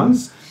rental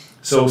ones.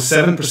 So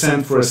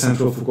 7% for a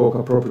central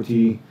Fukuoka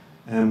property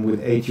with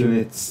 8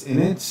 units in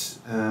it,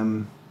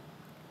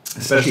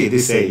 especially at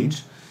this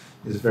age,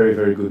 is very,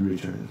 very good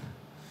return.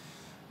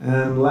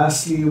 And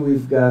lastly,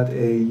 we've got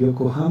a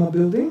Yokohama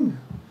building.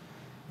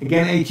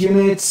 Again, 8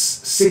 units,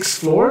 6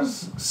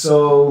 floors.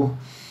 So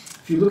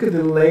if you look at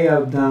the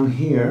layout down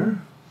here,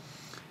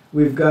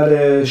 we've got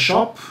a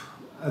shop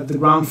at the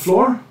ground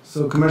floor.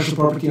 So commercial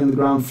property on the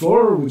ground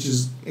floor, which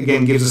is,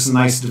 again, gives us a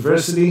nice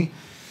diversity.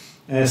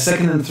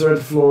 Second and third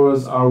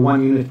floors are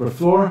 1 unit per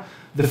floor.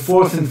 The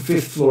 4th and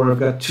 5th floor have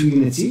got 2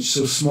 units each,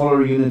 so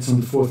smaller units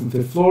on the 4th and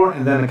 5th floor,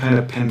 and then a kind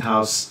of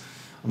penthouse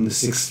on the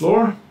 6th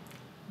floor.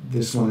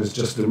 This one is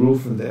just the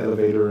roof and the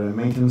elevator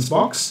maintenance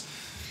box.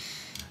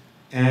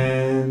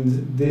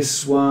 And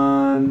this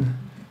one,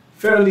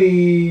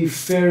 fairly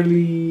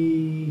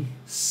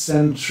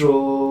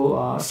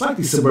central,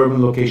 slightly suburban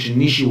location,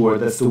 Nishi ward,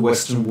 that's the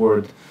western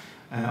ward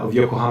of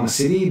Yokohama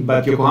City.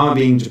 But Yokohama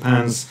being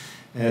Japan's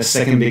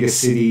second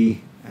biggest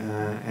city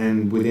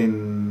and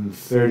within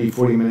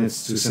 30-40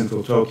 minutes to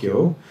central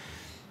Tokyo,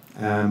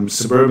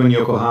 suburban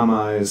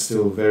Yokohama is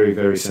still very,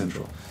 very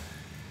central.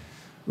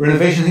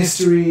 Renovation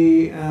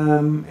history,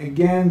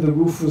 again, the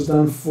roof was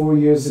done 4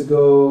 years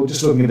ago,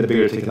 just looking at the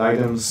bigger ticket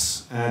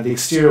items. The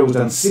exterior was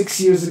done 6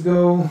 years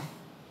ago.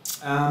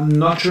 I'm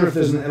not sure if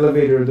there's an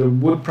elevator. There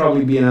would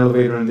probably be an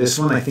elevator in this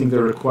one. I think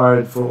they're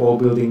required for all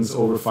buildings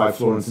over 5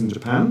 floors in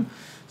Japan.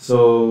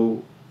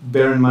 So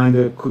bear in mind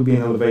there could be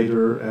an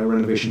elevator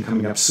renovation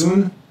coming up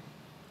soon.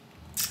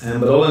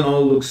 But all in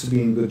all, looks to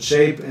be in good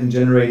shape and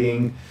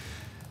generating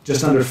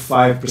just under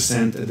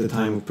 5% at the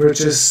time of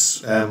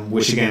purchase,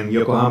 which again,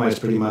 Yokohama is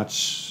pretty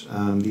much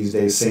these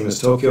days same as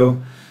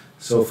Tokyo.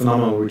 So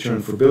phenomenal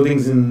return for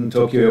buildings in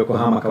Tokyo,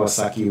 Yokohama,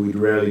 Kawasaki. We'd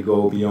rarely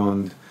go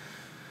beyond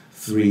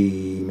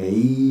 3,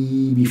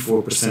 maybe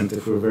 4%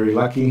 if we're very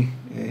lucky.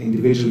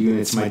 Individual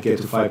units might get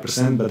to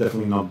 5%, but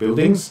definitely not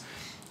buildings.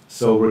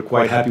 So we're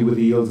quite happy with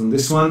the yields on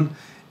this one.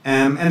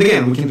 And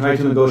again, we can try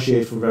to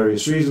negotiate for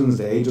various reasons,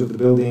 the age of the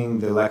building,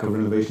 the lack of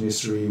renovation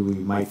history. We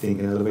might think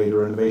an elevator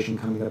renovation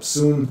coming up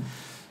soon.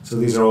 So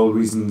these are all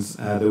reasons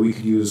that we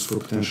could use for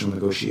potential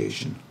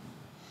negotiation.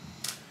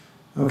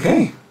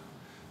 Okay,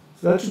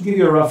 so that should give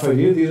you a rough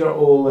idea. These are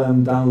all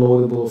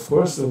downloadable, of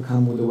course. They'll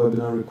come with the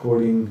webinar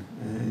recording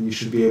and you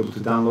should be able to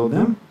download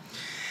them.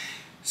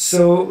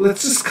 So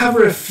let's just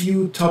cover a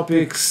few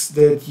topics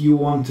that you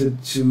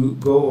wanted to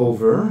go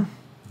over,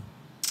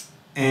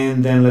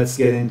 and then let's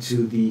get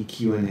into the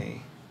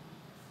Q&A.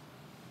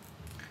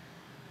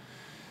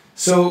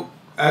 So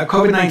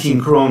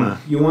COVID-19, Corona,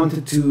 you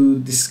wanted to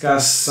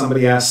discuss,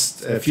 somebody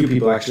asked, a few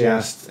people actually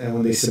asked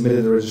when they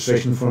submitted the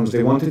registration forms,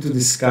 they wanted to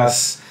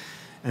discuss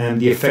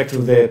the effect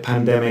of the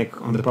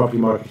pandemic on the property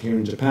market here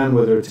in Japan,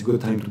 whether it's a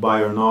good time to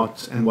buy or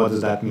not, and what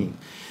does that mean.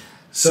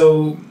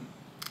 So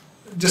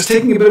just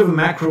taking a bit of a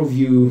macro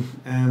view,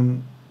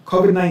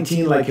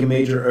 COVID-19, like a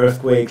major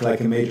earthquake, like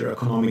a major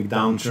economic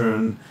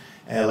downturn,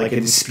 like a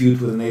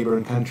dispute with a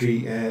neighboring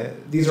country,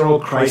 these are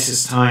all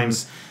crisis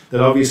times that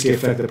obviously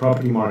affect the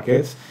property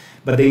market,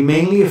 but they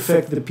mainly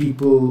affect the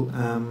people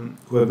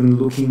who have been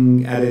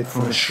looking at it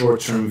from a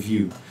short-term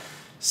view.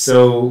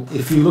 So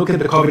if you look at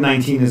the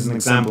COVID-19 as an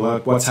example,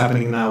 like what's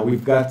happening now,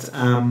 we've got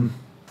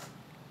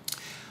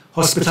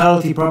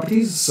hospitality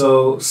properties,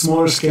 so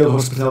smaller scale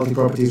hospitality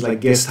properties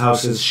like guest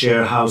houses,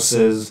 share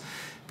houses,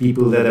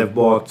 people that have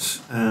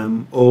bought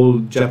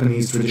old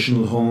Japanese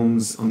traditional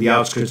homes on the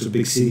outskirts of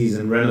big cities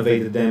and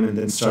renovated them and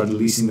then started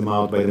leasing them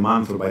out by the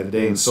month or by the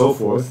day and so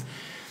forth.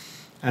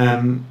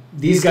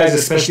 These guys,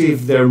 especially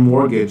if they're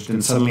mortgaged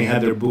and suddenly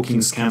had their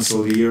bookings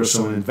canceled a year or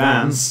so in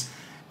advance,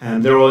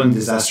 and they're all in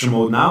disaster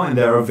mode now, and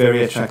there are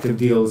very attractive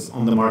deals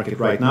on the market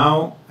right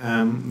now,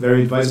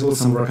 very advisable.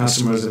 Some of our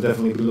customers have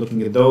definitely been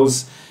looking at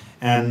those,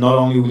 and not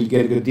only will you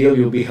get a good deal,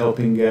 you'll be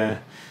helping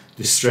a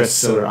distressed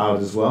seller out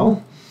as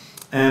well.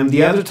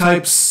 The other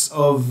types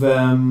of,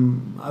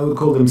 I would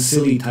call them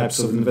silly types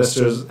of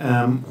investors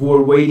who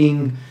are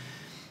waiting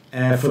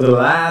for the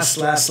last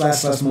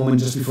moment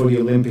just before the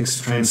Olympics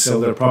to try and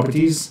sell their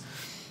properties,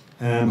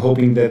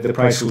 hoping that the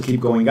price will keep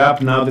going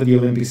up now that the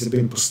Olympics have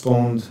been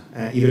postponed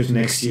either to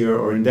next year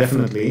or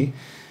indefinitely,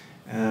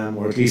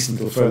 or at least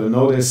until further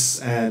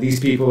notice. These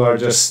people are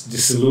just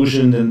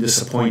disillusioned and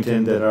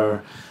disappointed that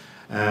are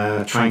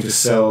trying to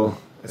sell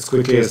as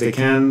quickly as they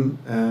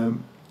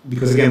can,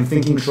 because again,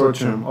 thinking short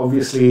term,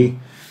 obviously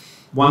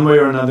one way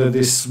or another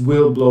this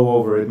will blow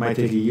over. It might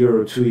take a year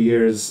or 2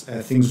 years.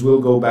 Things will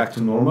go back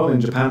to normal. In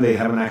Japan they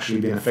haven't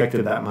actually been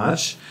affected that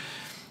much,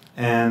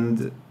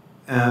 and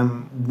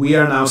we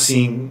are now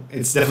seeing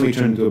it's definitely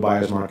turned into a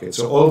buyer's market.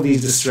 So all of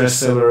these distressed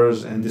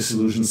sellers and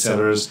disillusioned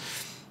sellers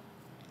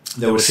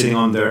that were sitting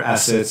on their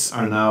assets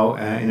are now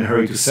in a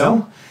hurry to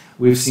sell.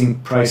 We've seen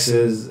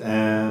prices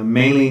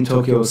mainly in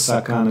Tokyo,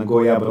 Osaka,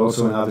 Nagoya, but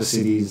also in other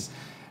cities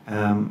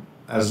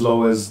as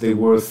low as they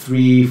were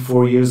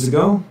 3-4 years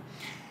ago.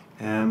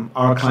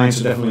 Our clients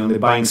are definitely on the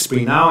buying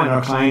spree now, and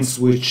our clients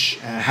which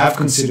have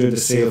considered a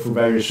sale for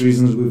various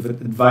reasons, we've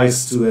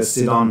advised to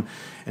sit on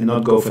and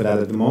not go for that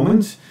at the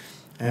moment.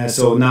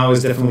 So now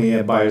is definitely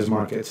a buyer's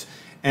market,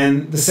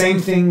 and the same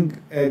thing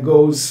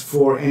goes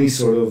for any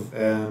sort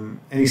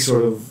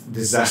of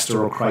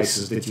disaster or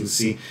crisis that you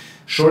see.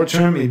 Short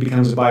term, it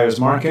becomes a buyer's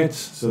market,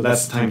 so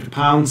that's the time to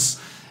pounce.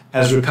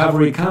 As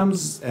recovery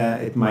comes,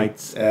 it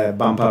might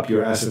bump up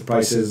your asset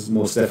prices.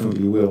 Most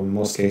definitely will in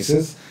most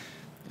cases.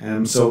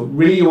 So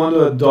really, you want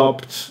to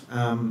adopt.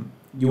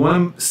 You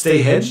want to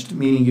stay hedged,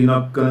 meaning you're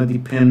not going to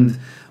depend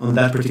on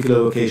that particular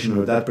location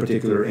or that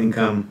particular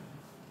income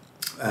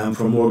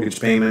for mortgage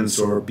payments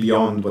or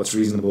beyond what's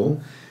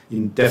reasonable.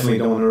 You definitely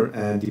don't want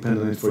to depend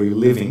on it for your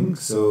living.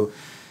 So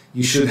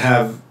you should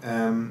have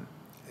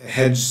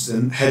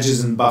hedges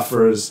and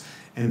buffers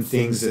and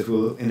things that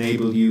will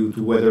enable you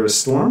to weather a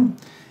storm.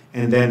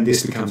 And then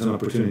this becomes an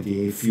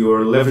opportunity. If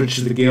you're leveraged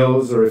to the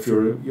gills, or if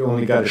you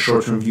only got a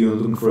short-term view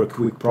and looking for a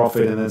quick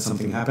profit, and then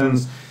something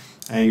happens,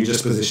 and you're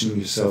just positioning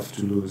yourself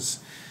to lose.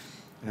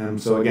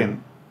 So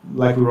again,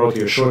 like we wrote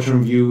here,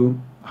 short-term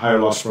view, higher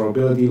loss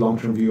probability,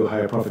 long-term view,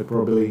 higher profit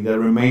probability. That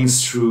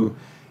remains true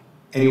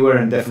anywhere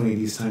and definitely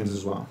these times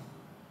as well.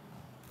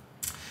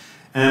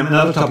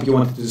 Another topic you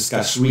wanted to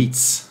discuss,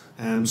 REITs.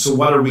 So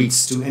what are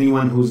REITs? To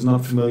anyone who's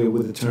not familiar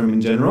with the term in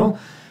general,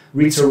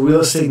 REITs are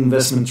real estate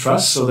investment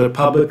trusts, so they're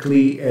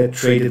publicly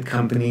traded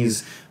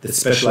companies that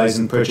specialize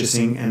in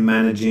purchasing and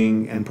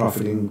managing and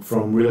profiting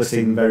from real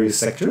estate in various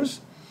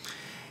sectors.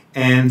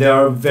 And there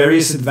are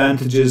various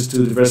advantages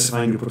to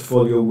diversifying your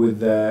portfolio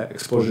with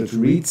exposure to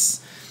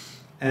REITs.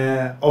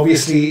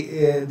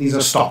 Obviously, these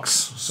are stocks,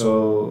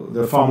 so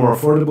they're far more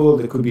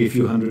affordable. They could be a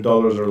few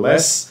 $100s or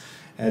less.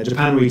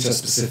 Japan REITs are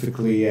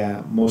specifically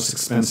most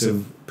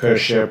expensive per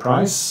share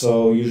price,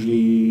 so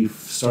usually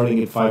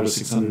starting at $500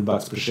 or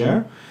 $600 per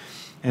share.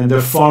 And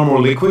they're far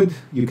more liquid.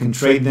 You can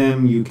trade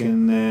them. You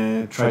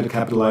can try to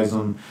capitalize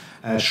on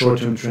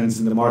short-term trends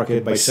in the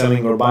market by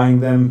selling or buying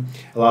them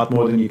a lot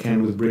more than you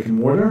can with brick and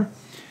mortar.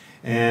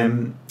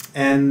 And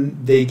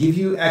they give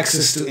you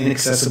access to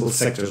inaccessible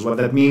sectors. What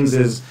that means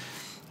is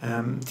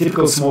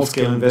typical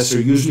small-scale investor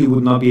usually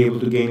would not be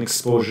able to gain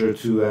exposure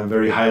to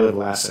very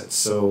high-level assets.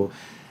 So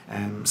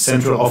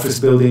central office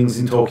buildings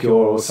in Tokyo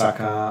or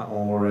Osaka,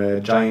 or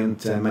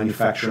giant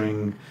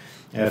manufacturing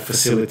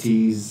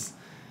facilities,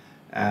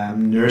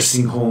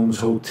 nursing homes,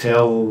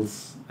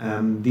 hotels.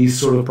 These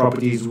sort of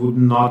properties would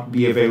not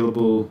be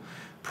available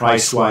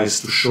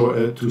price-wise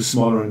to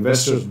smaller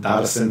investors,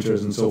 data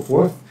centers and so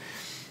forth.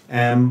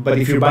 But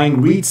if you're buying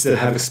REITs that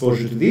have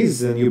exposure to these,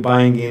 then you're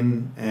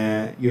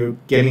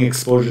getting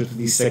exposure to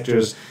these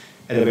sectors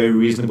at a very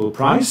reasonable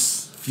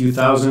price, a few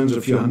thousands or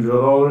a few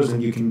 $100,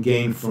 and you can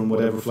gain from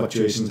whatever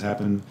fluctuations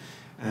happen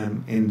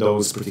in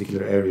those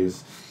particular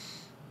areas.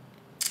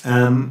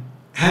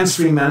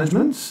 Hands-free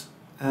management,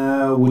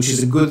 which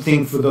is a good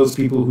thing for those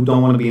people who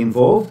don't want to be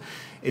involved.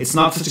 It's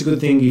not such a good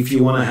thing if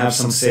you want to have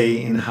some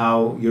say in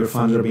how your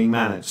funds are being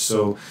managed.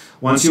 So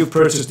once you've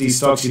purchased these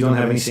stocks, you don't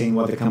have any say in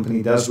what the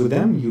company does with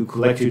them. You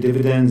collect your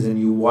dividends and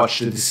you watch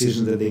the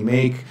decisions that they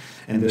make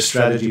and their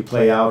strategy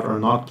play out or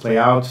not play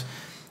out.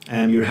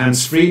 And you're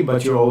hands-free,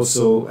 but you're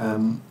also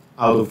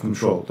out of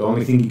control. The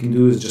only thing you can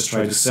do is just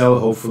try to sell,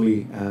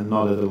 hopefully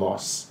not at a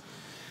loss.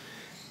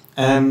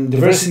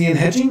 Diversity and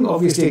hedging,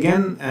 obviously,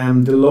 again,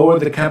 the lower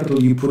the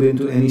capital you put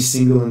into any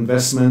single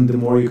investment, the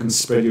more you can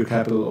spread your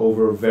capital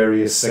over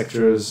various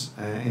sectors.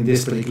 In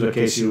this particular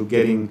case, you're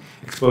getting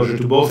exposure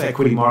to both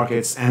equity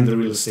markets and the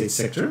real estate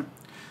sector.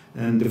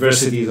 And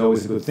diversity is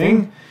always a good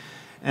thing.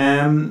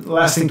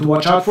 Last thing to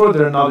watch out for,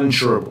 they're not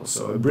insurable.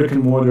 So a brick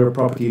and mortar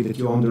property that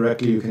you own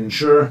directly, you can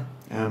insure.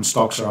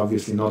 Stocks are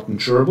obviously not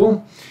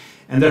insurable.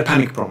 And they're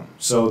panic prone.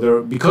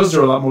 So because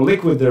they're a lot more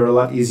liquid, they're a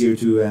lot easier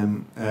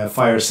to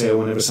fire sale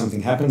whenever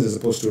something happens, as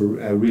opposed to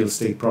a real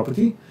estate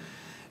property,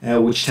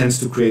 which tends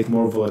to create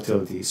more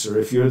volatility. So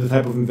if you're the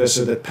type of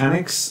investor that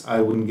panics,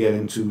 I wouldn't get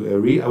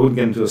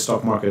into a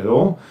stock market at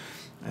all.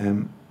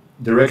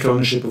 Direct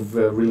ownership of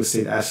a real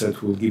estate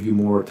asset will give you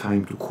more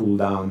time to cool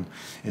down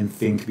and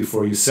think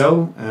before you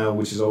sell,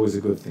 which is always a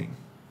good thing.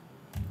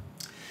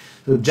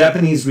 So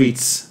Japanese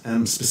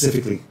REITs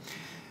specifically.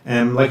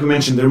 Like we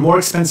mentioned, they're more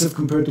expensive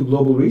compared to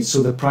global REITs,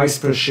 so the price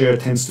per share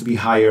tends to be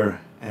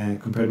higher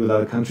compared with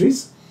other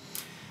countries.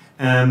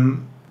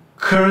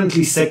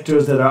 Currently,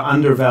 sectors that are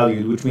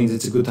undervalued, which means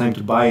it's a good time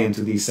to buy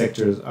into these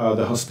sectors, are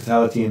the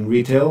hospitality and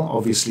retail.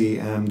 Obviously,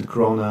 the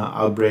corona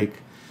outbreak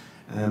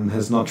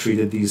has not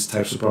treated these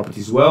types of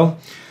properties well.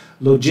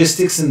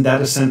 Logistics and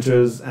data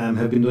centers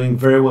have been doing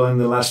very well in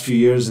the last few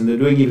years, and they're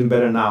doing even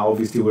better now.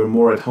 Obviously, we're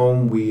more at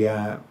home. We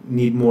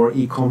need more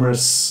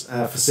e-commerce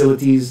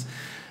facilities.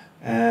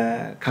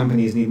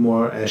 Companies need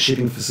more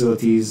shipping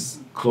facilities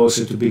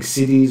closer to big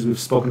cities. We've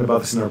spoken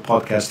about this in our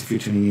podcast if you're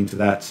tuning into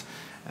that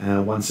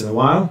once in a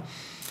while.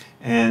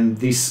 And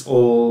this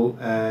all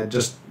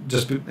just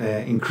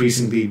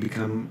increasingly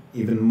become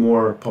even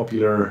more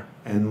popular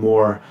and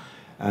more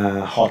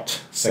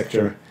hot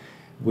sector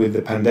with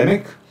the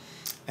pandemic.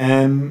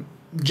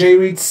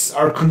 J-REITs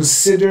are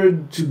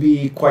considered to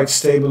be quite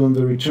stable on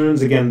the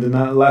returns. Again, the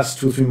last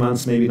 2-3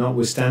 months maybe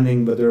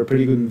notwithstanding, but they're a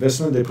pretty good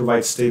investment. They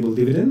provide stable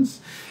dividends.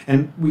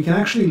 And we can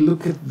actually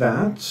look at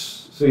that.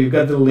 So you've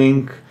got the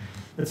link.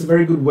 That's a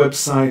very good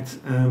website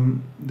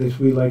that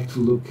we like to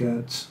look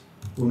at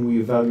when we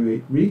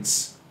evaluate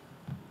REITs.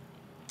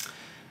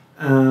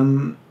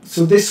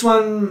 So this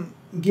one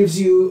gives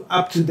you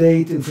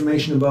up-to-date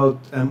information about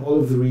all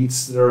of the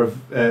REITs that are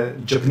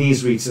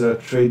Japanese REITs that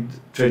are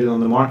traded on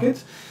the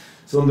market.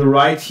 So on the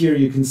right here,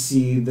 you can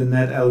see the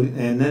net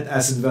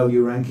asset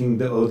value ranking,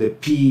 the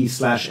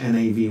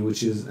P/NAV,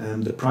 which is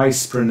the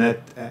price per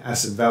net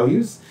asset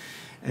values.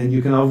 And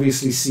you can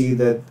obviously see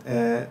that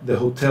the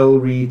hotel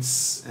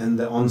REITs and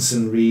the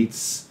onsen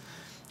REITs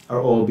are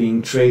all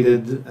being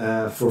traded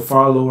for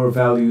far lower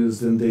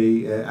values than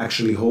they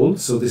actually hold.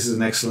 So this is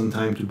an excellent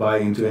time to buy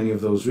into any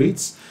of those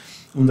REITs.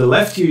 On the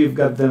left here, you've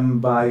got them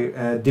by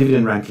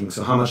dividend ranking,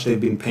 so how much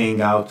they've been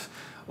paying out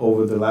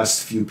over the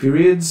last few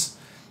periods.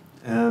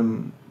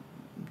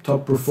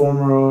 Top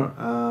performer,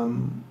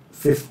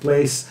 5th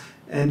place,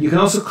 and you can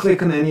also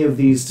click on any of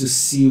these to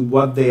see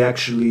what they're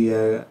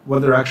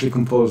actually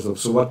composed of.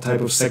 So what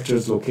type of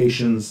sectors,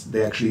 locations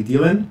they actually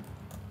deal in.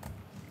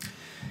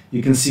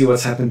 You can see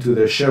what's happened to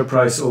their share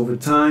price over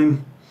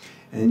time,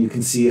 and you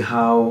can see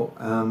how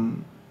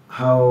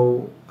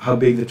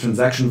big the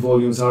transaction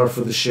volumes are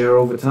for the share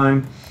over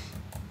time.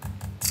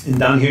 And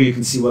down here you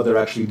can see what they're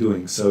actually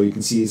doing. So you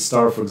can see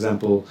Star, for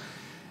example.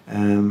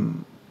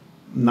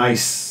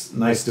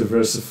 Nice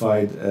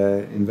diversified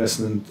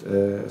investment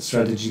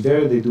strategy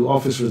there. They do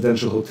office,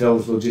 residential,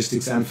 hotels,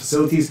 logistics, and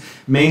facilities,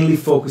 mainly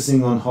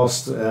focusing on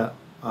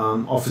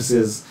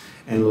offices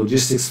and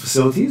logistics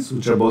facilities,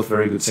 which are both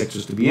very good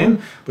sectors to be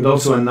in, but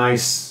also a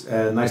nice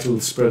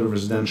little spread of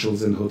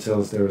residentials and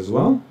hotels there as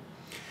well.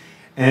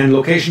 And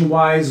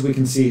location-wise, we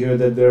can see here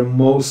that they're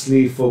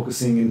mostly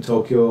focusing on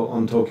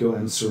Tokyo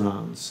and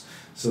surrounds.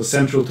 So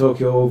central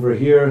Tokyo over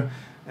here,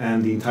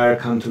 and the entire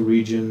Kanto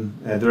region,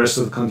 the rest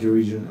of the Kanto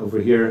region over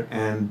here,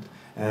 and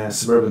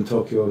suburban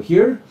Tokyo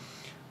here,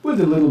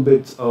 with a little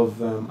bit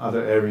of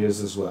other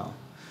areas as well.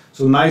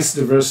 So nice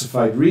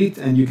diversified REIT,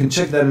 and you can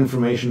check that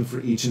information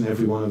for each and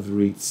every one of the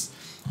REITs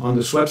on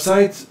this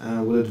website.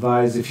 We'll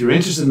advise, if you're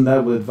interested in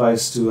that, we'll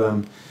advise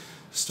to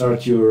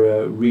start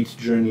your REIT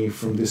journey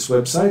from this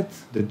website,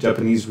 the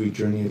Japanese REIT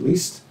journey at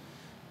least,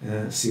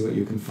 see what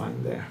you can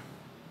find there.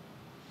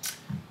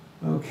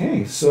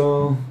 Okay,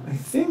 so I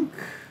think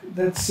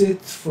that's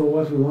it for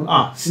what we want.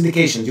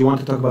 Syndications. You want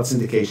to talk about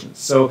syndications.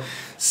 So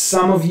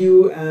some of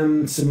you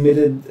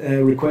submitted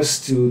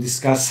requests to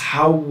discuss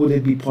how would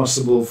it be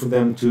possible for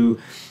them to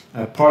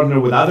partner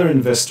with other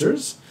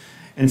investors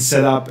and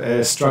set up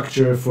a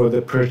structure for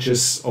the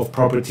purchase of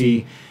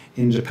property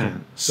in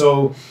Japan.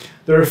 So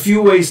there are a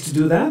few ways to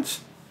do that,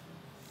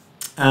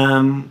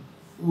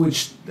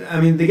 which, I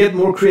mean, they get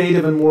more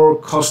creative and more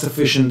cost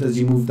efficient as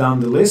you move down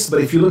the list.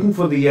 But if you're looking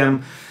for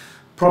the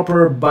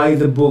proper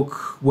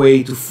by-the-book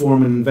way to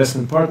form an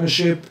investment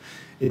partnership,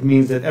 it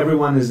means that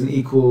everyone is an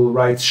equal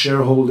rights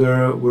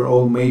shareholder. We're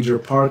all major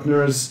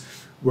partners.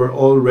 We're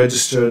all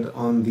registered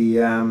on the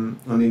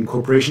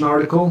incorporation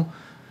article,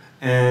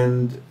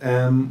 and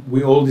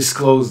we all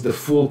disclose the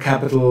full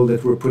capital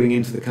that we're putting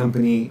into the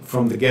company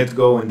from the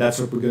get-go, and that's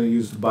what we're going to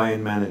use to buy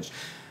and manage.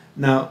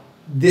 Now,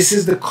 this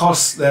is the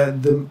cost,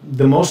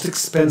 the most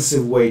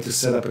expensive way to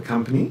set up a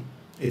company.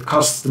 It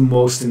costs the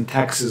most in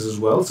taxes as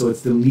well, so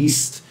it's the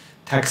least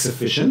tax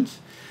efficient.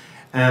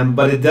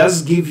 But it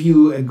does give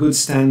you a good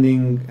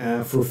standing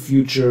for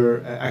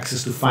future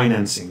access to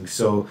financing.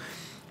 So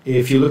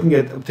if you're looking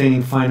at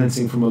obtaining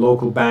financing from a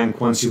local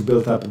bank, once you've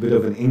built up a bit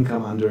of an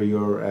income under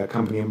your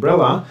company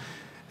umbrella,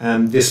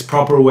 this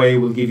proper way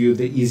will give you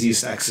the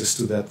easiest access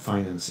to that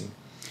financing.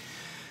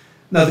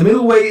 Now, the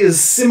middle way is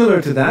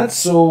similar to that.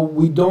 So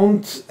we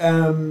don't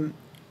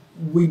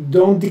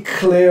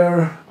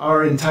declare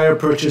our entire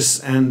purchase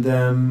and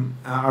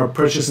our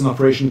purchase and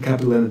operation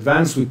capital in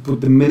advance. We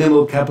put the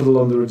minimal capital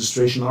on the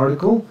registration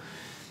article.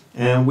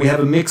 And we have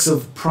a mix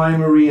of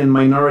primary and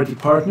minority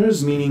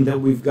partners, meaning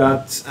that we've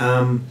got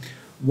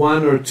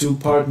one or two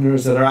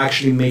partners that are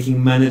actually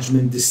making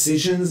management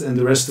decisions, and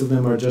the rest of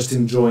them are just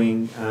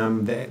enjoying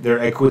their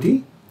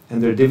equity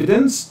and their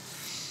dividends.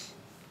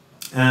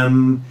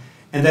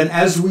 And then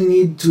as we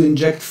need to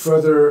inject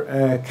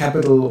further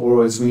capital,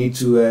 or as we need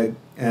to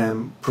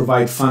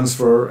provide funds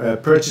for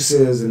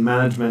purchases and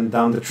management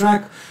down the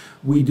track,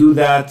 we do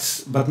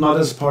that, but not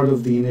as part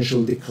of the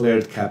initial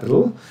declared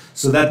capital.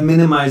 So that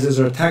minimizes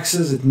our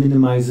taxes. It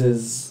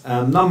minimizes,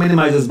 not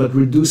minimizes, but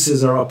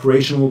reduces our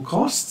operational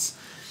costs.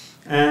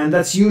 And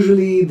that's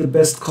usually the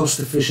best cost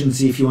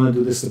efficiency if you want to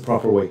do this the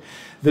proper way.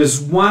 There's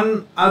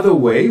one other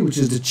way, which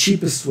is the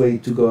cheapest way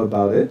to go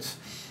about it.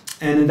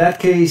 And in that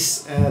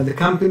case, the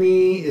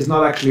company is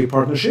not actually a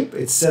partnership.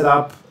 It's set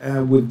up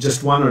with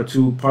just one or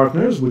two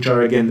partners, which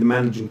are, again, the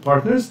managing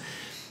partners.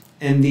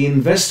 And the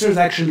investors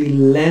actually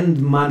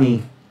lend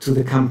money to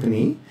the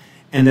company,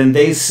 and then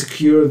they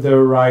secure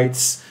their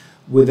rights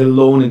with a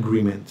loan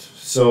agreement.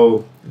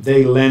 So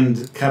they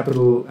lend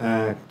capital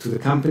to the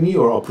company,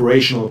 or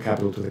operational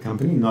capital to the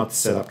company, not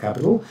setup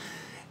capital.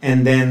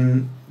 And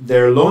then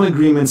their loan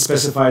agreement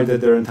specifies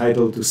that they're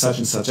entitled to such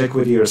and such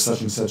equity or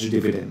such and such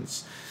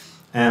dividends.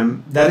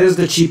 That is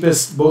the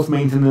cheapest, both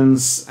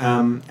maintenance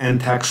and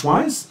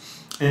tax-wise.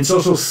 And it's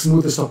also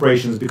smoothest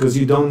operations, because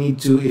you don't need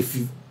to,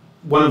 if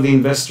one of the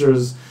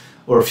investors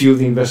or a few of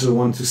the investors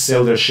want to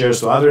sell their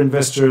shares to other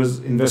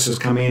investors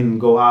come in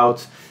and go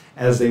out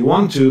as they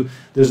want to,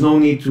 there's no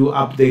need to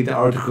update the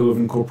article of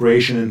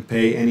incorporation and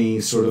pay any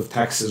sort of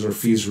taxes or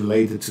fees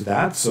related to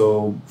that.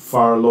 So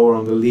far lower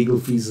on the legal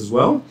fees as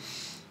well.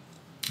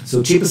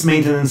 So cheapest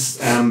maintenance,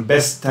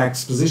 best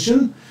tax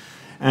position.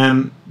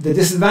 The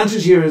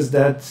disadvantage here is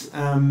that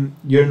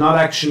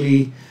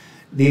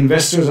the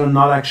investors are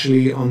not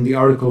actually on the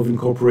article of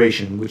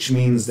incorporation, which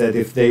means that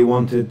if they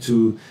wanted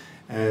to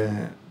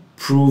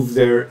prove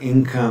their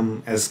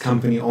income as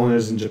company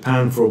owners in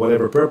Japan for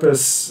whatever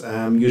purpose,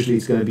 usually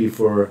it's going to be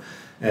for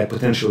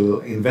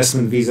potential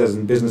investment visas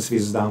and business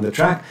visas down the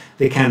track,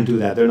 they can't do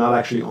that. They're not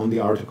actually on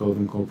the article of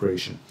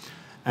incorporation.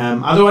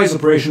 Otherwise,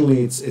 operationally,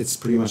 it's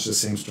pretty much the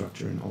same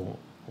structure in all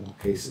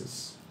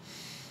cases.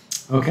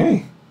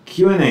 Okay,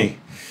 Q&A.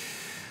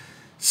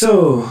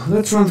 So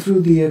let's run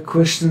through the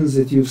questions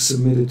that you've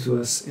submitted to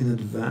us in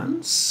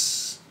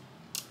advance.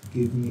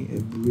 Give me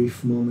a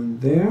brief moment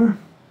there.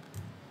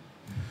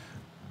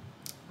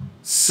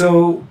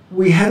 So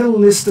we had a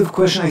list of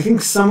questions. I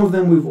think some of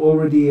them we've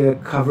already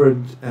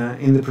covered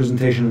in the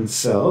presentation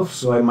itself,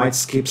 so I might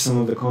skip some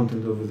of the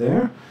content over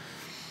there.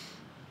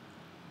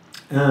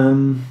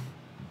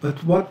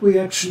 But what we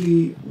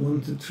actually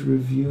wanted to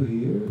review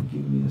here,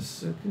 give me a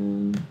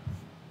second.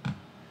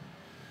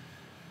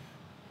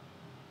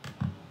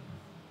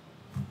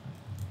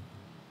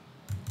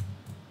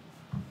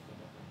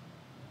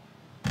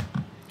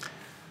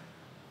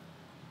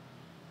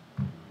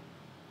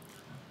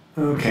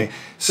 Okay,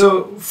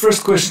 so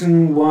first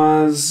question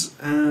was,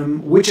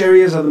 which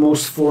areas are the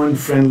most foreign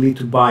friendly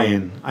to buy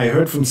in? I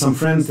heard from some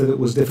friends that it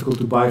was difficult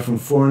to buy from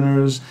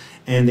foreigners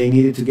and they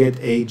needed to get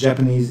a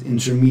Japanese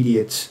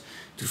intermediate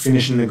to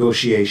finish the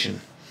negotiation.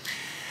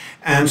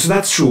 So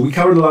that's true. We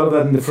covered a lot of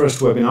that in the first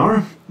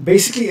webinar.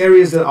 Basically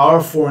areas that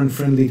are foreign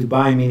friendly to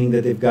buy, meaning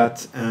that they've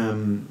got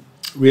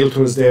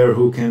realtors there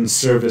who can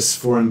service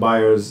foreign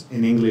buyers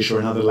in English or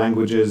in other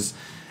languages.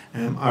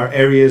 are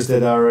areas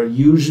that are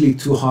usually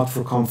too hot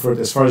for comfort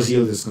as far as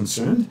yield is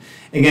concerned.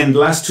 Again, the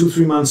last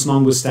 2-3 months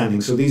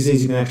notwithstanding. So these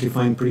days you can actually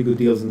find pretty good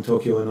deals in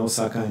Tokyo and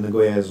Osaka and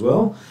Nagoya as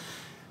well.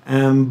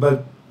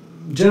 But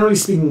generally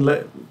speaking,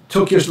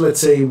 Tokyo, let's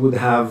say, would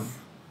have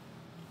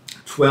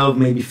 12,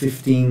 maybe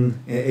 15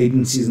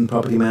 agencies and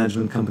property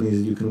management companies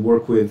that you can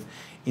work with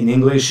in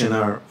English and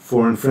are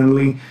foreign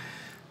friendly.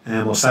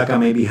 Osaka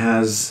maybe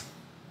has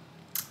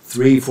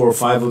 3, 4, or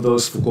 5 of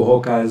those.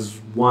 Fukuoka has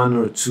 1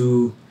 or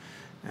 2.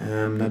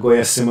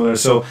 Nagoya similar.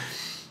 So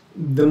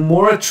the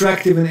more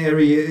attractive an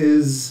area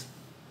is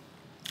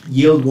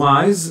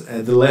yield-wise,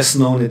 the less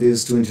known it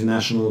is to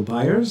international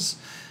buyers.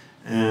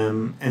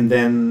 And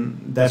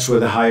then that's where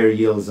the higher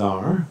yields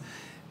are.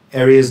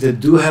 Areas that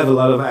do have a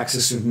lot of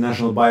access to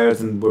international buyers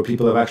and where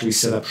people have actually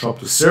set up shop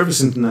to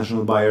service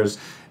international buyers,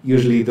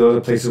 usually those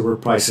are places where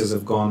prices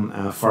have gone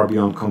far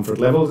beyond comfort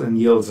levels and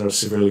yields are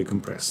severely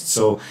compressed.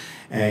 So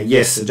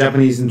yes, a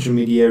Japanese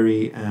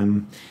intermediary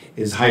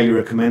is highly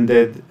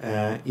recommended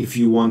if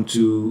you want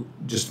to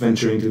just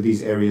venture into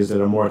these areas that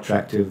are more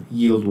attractive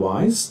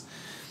yield-wise.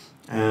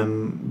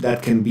 That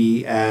can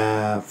be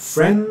a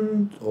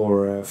friend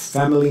or a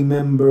family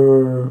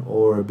member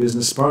or a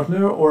business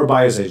partner or a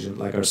buyer's agent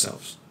like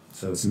ourselves.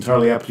 So it's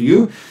entirely up to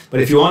you.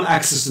 But if you want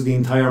access to the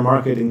entire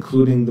market,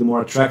 including the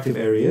more attractive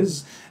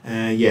areas,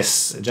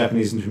 yes, a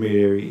Japanese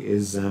intermediary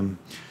is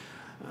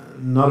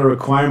not a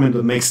requirement,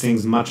 but makes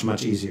things much,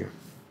 much easier.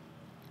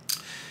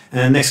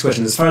 Next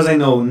question. As far as I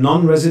know,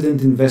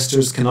 non-resident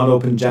investors cannot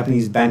open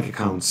Japanese bank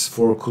accounts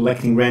for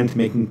collecting rent,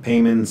 making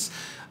payments.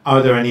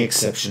 Are there any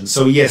exceptions?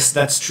 So yes,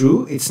 that's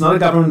true. It's not a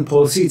government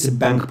policy, it's a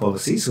bank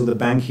policy. So the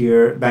banks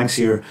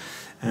here,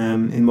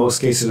 in most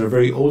cases, are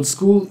very old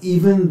school.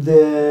 Even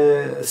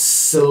the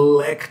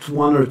select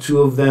 1 or 2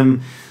 of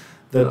them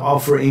that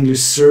offer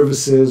English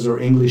services or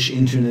English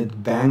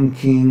internet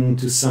banking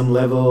to some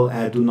level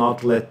do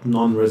not let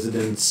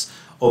non-residents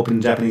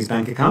open Japanese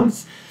bank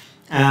accounts.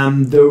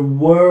 There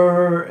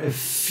were a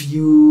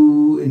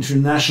few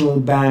international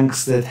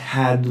banks that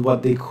had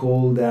what they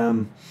called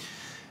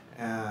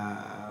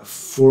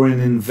foreign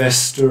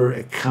investor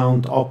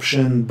account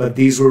option, but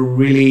these were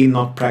really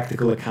not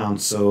practical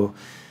accounts. So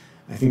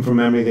I think from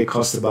memory they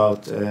cost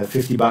about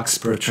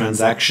 $50 per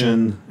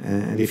transaction,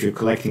 and if you're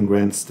collecting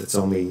rents, that's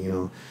only, you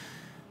know,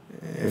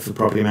 if a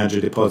property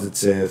manager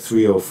deposits a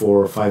 $300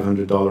 or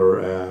 $400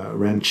 or $500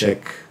 rent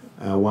check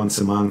once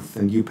a month,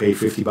 and you pay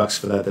 $50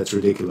 for that, that's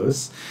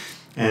ridiculous.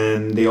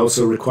 And they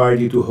also required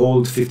you to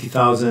hold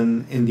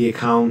 50,000 in the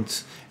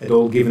account at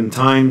all given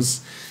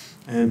times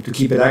and to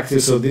keep it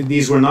active. So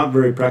these were not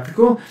very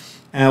practical.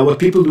 What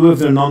people do if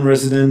they're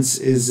non-residents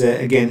is,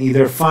 again,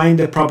 either find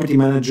a property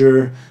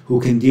manager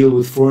who can deal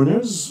with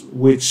foreigners,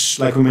 which,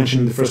 like we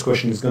mentioned in the first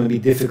question, is going to be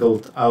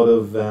difficult out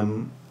of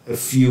a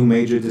few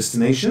major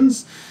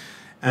destinations,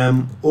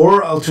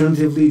 or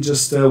alternatively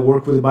just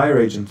work with a buyer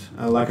agent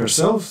like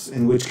ourselves,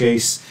 in which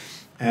case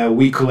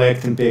we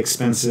collect and pay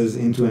expenses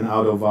into and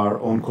out of our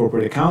own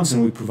corporate accounts,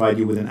 and we provide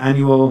you with an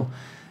annual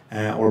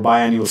or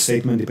biannual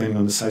statement depending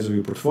on the size of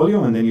your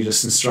portfolio, and then you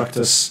just instruct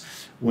us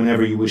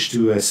whenever you wish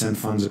to send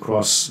funds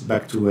across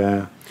back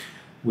to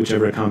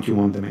whichever account you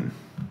want them in.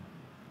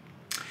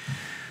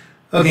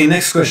 Okay,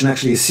 next question,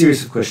 actually a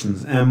series of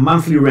questions.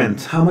 Monthly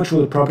rent. How much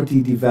will a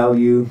property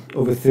devalue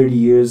over 30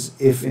 years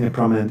if in a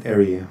prominent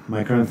area?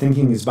 My current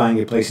thinking is buying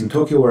a place in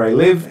Tokyo where I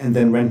live and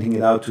then renting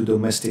it out to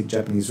domestic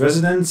Japanese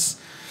residents.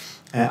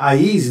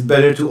 I.e., is it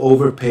better to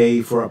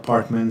overpay for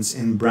apartments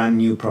in brand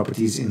new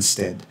properties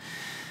instead?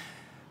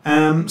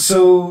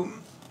 So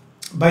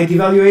by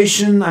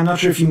devaluation, I'm not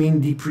sure if you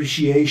mean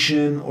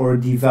depreciation or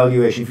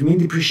devaluation. If you mean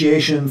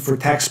depreciation for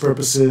tax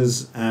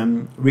purposes,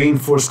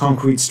 reinforced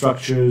concrete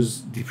structures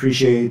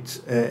depreciate.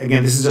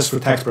 Again, this is just for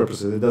tax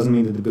purposes. It doesn't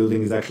mean that the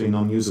building is actually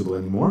non-usable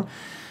anymore.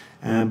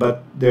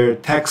 But their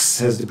tax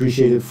has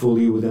depreciated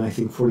fully within, I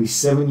think,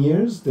 47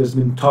 years. There's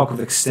been talk of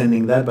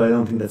extending that, but I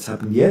don't think that's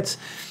happened yet.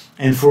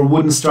 And for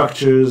wooden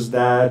structures,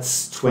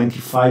 that's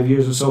 25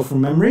 years or so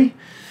from memory.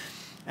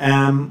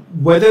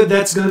 Whether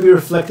that's going to be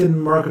reflected in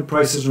market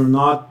prices or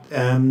not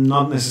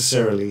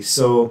necessarily.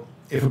 So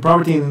if a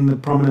property in a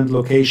prominent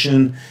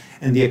location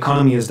and the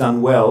economy has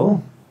done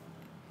well,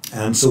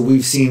 so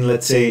we've seen,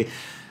 let's say,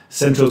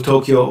 central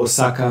Tokyo,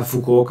 Osaka,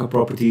 Fukuoka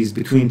properties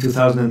between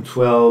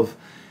 2012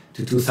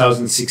 to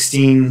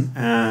 2016,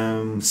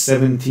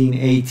 17,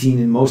 18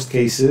 in most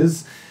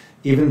cases,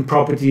 even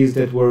properties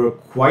that were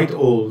quite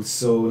old,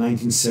 so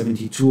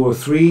 1972 or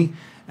 3,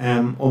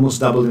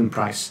 almost doubled in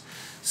price.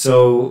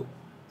 So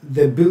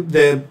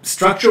the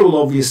structure will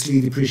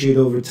obviously depreciate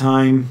over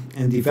time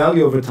and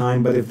devalue over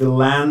time, but if the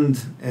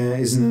land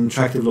is in an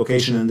attractive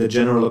location and the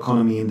general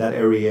economy in that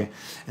area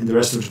and the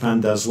rest of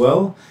Japan does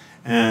well,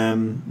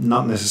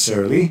 not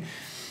necessarily.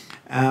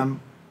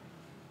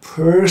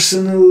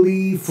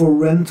 Personally, for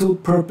rental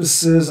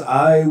purposes,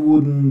 I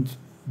wouldn't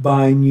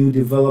buy new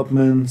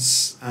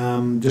developments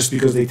just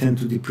because they tend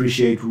to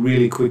depreciate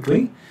really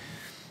quickly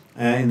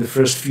in the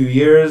first few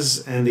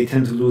years, and they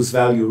tend to lose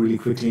value really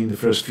quickly in the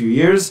first few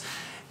years.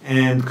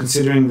 and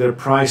considering their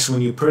price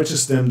when you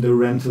purchase them, the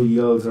rental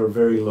yields are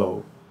very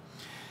low.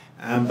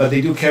 But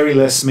they do carry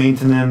less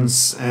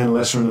maintenance and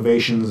less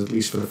renovations, at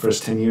least for the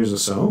first 10 years or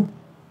so.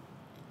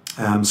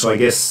 So I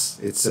guess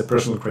it's a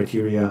personal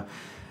criteria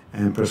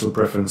and personal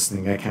preference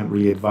thing. I can't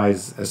really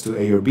advise as to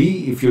A or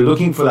B. If you're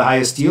looking for the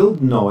highest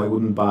yield, no, I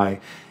wouldn't buy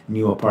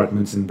new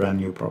apartments in brand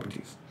new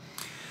properties.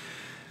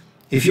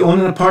 If you own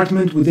an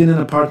apartment within an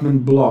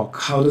apartment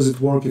block, how does it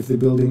work if the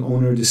building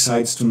owner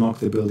decides to knock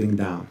the building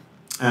down?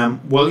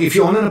 Well, if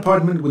you own an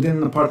apartment within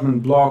an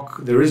apartment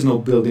block, there is no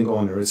building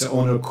owner. It's an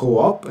owner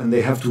co-op, and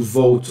they have to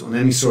vote on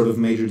any sort of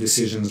major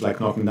decisions like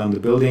knocking down the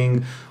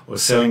building or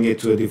selling it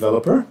to a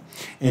developer.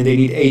 And they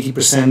need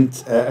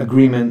 80%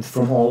 agreement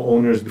from all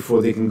owners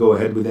before they can go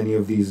ahead with any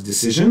of these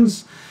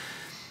decisions.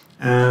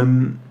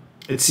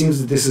 It seems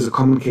that this is a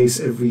common case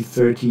every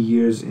 30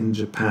 years in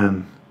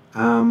Japan.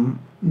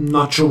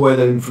 Not sure where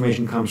that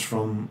information comes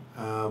from.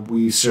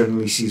 We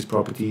certainly seize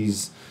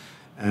properties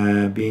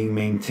being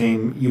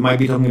maintained. You might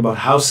be talking about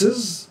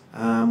houses,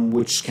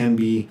 which can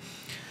be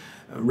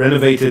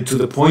renovated to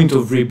the point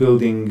of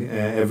rebuilding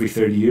every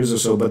 30 years or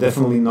so, but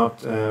definitely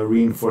not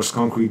reinforced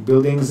concrete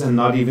buildings, and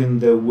not even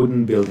the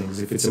wooden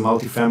buildings. If it's a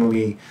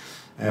multifamily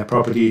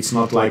property, it's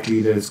not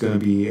likely that it's going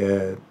to be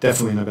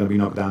definitely not going to be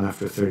knocked down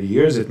after 30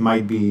 years. It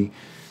might be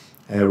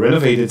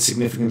renovated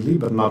significantly,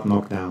 but not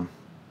knocked down.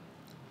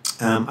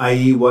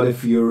 I.e., what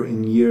if you're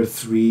in year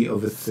 3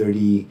 of a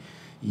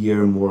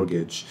 30-year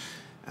mortgage?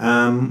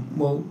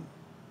 Well,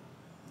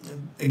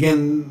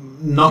 again,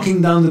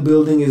 knocking down the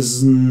building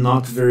is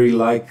not very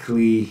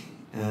likely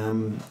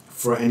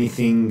for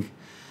anything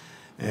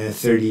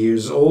 30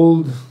 years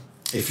old.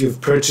 If you've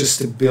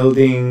purchased a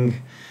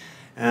building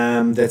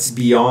that's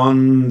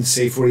beyond,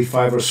 say,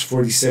 45 or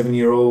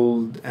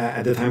 47-year-old,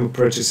 at the time of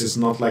purchase, it's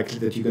not likely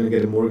that you're going to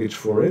get a mortgage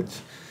for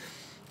it.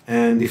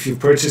 And if you've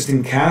purchased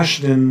in cash,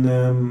 then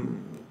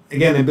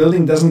again, a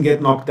building doesn't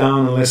get knocked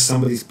down unless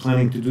somebody's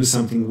planning to do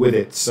something with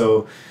it.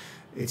 So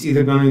it's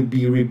either going to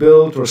be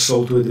rebuilt or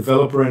sold to a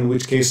developer, in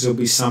which case there'll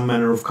be some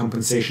manner of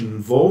compensation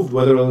involved.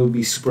 Whether it'll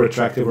be super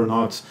attractive or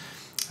not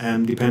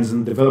depends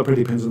on the developer,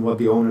 depends on what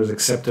the owners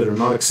accepted or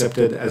not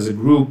accepted as a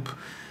group.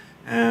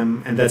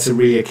 And that's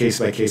really a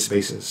case-by-case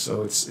basis,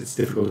 so it's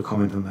difficult to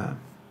comment on that.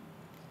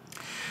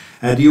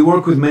 Do you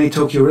work with many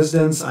Tokyo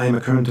residents? I am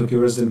a current Tokyo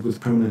resident with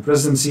permanent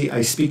residency.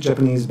 I speak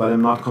Japanese, but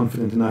I'm not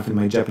confident enough in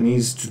my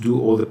Japanese to do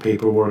all the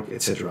paperwork,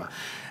 etc.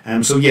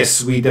 So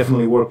yes, we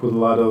definitely work with a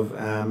lot of,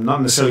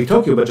 not necessarily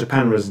Tokyo, but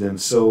Japan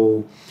residents.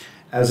 So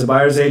as a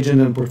buyer's agent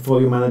and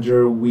portfolio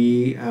manager,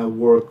 we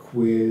work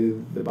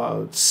with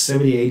about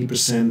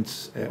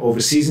 70-80%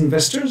 overseas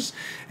investors,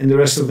 and the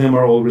rest of them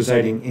are all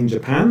residing in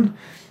Japan.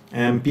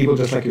 People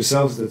just like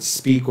yourselves that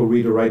speak or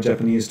read or write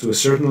Japanese to a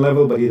certain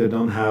level, but either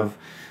don't have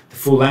the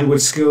full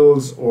language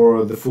skills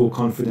or the full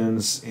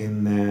confidence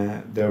in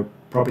their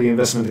property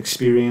investment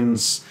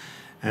experience,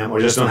 or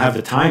just don't have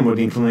the time or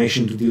the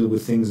inclination to deal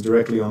with things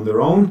directly on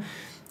their own,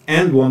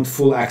 and want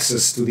full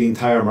access to the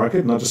entire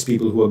market, not just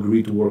people who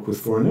agree to work with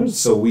foreigners.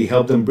 So we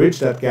help them bridge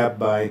that gap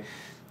by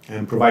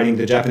providing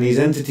the Japanese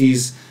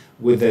entities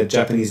with a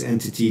Japanese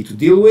entity to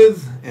deal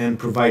with, and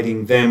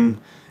providing them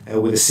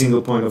with a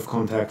single point of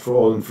contact for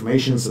all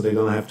information, so they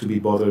don't have to be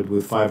bothered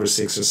with 5 or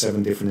 6 or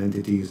 7 different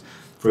entities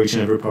for each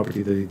and every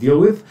property that they deal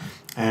with.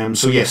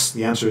 So yes,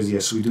 the answer is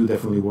yes, we do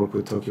definitely work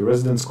with Tokyo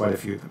residents, quite a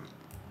few of them.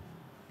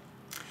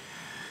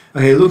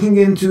 Okay, looking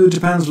into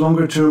Japan's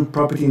longer-term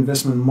property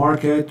investment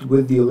market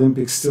with the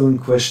Olympics still in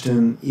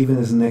question, even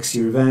as a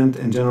next-year event,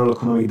 and general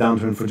economic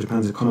downturn for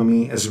Japan's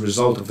economy as a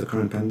result of the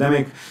current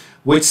pandemic,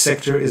 which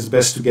sector is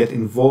best to get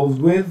involved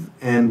with,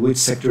 and which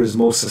sector is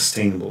most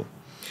sustainable?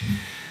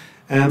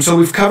 So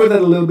we've covered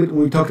that a little bit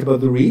when we talked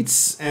about the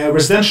REITs.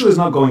 Residential is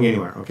not going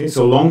anywhere, okay?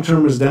 So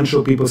long-term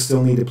residential, people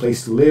still need a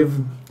place to live.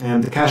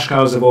 And the cash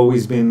cows have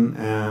always been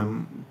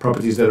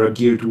properties that are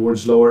geared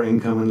towards lower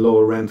income and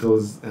lower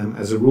rentals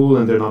as a rule,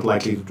 and they're not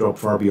likely to drop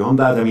far beyond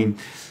that. I mean,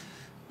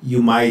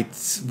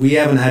 we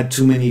haven't had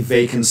too many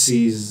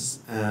vacancies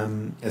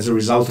as a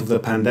result of the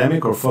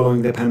pandemic or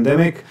following the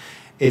pandemic.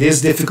 It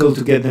is difficult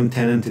to get them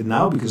tenanted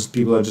now because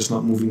people are just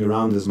not moving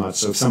around as much.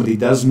 So if somebody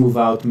does move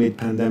out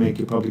mid-pandemic,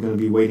 you're probably going to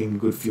be waiting a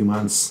good few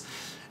months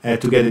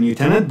to get a new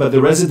tenant. But the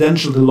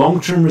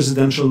long-term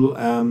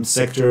residential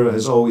sector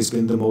has always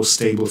been the most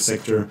stable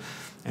sector.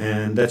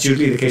 And that's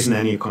usually the case in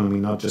any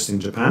economy, not just in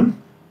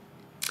Japan.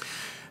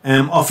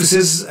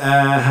 Offices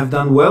have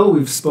done well.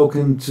 We've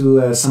spoken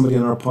to somebody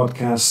on our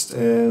podcast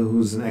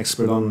who's an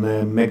expert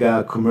on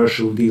mega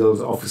commercial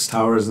deals, office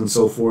towers and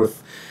so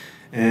forth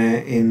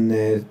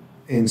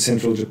in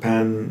central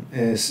Japan,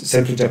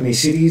 central Japanese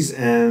cities,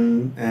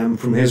 and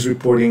from his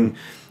reporting,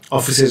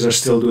 offices are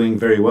still doing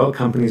very well.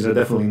 Companies are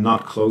definitely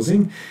not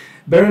closing.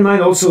 Bear in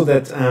mind also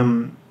that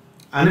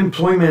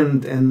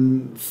unemployment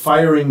and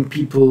firing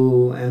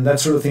people and that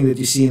sort of thing that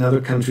you see in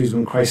other countries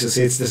when crisis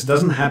hits, this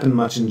doesn't happen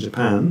much in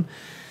Japan.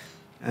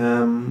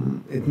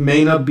 It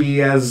may not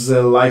be as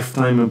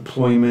lifetime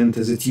employment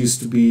as it used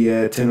to be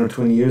 10 or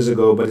 20 years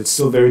ago, but it's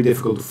still very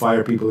difficult to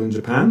fire people in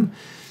Japan.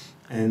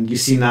 And you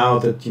see now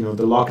that, you know,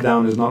 the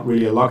lockdown is not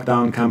really a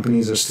lockdown.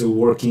 Companies are still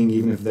working,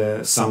 even if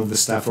some of the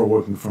staff are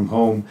working from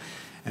home.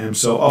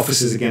 So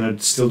offices, again, are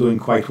still doing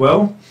quite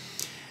well.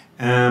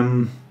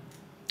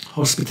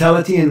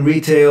 Hospitality and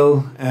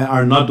retail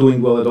are not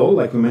doing well at all,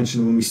 like we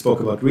mentioned when we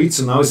spoke about REITs.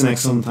 So now is an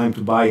excellent time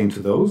to buy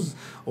into those,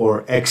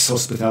 or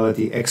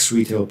ex-hospitality,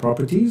 ex-retail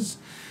properties.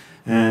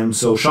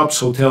 So shops,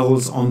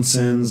 hotels,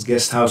 onsens,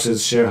 guest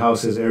houses, share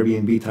houses,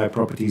 Airbnb type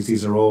properties,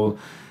 these are all,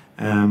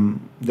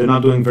 they're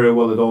not doing very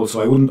well at all. So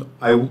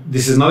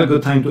this is not a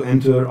good time to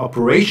enter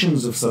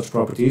operations of such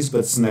properties, but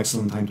it's an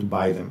excellent time to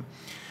buy them.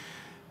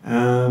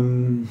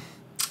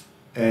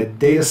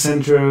 Data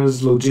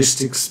centers,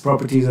 logistics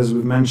properties, as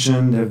we've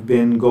mentioned, have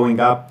been going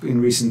up in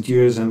recent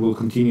years and will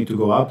continue to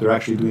go up. They're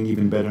actually doing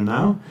even better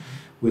now,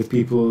 with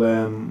people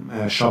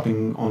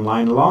shopping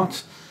online a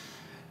lot.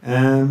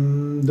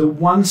 The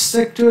one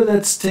sector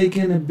that's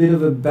taken a bit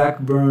of a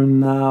backburn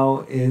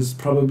now is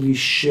probably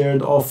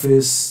shared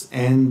office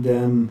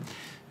and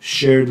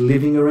shared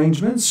living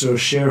arrangements. So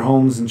share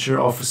homes and share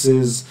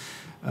offices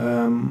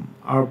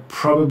are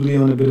probably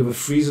on a bit of a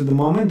freeze at the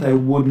moment. I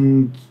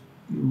wouldn't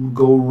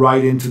go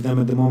right into them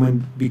at the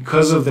moment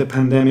because of the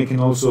pandemic and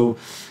also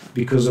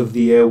because of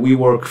the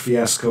WeWork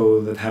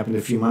fiasco that happened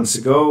a few months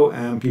ago.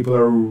 People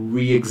are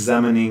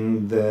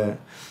re-examining the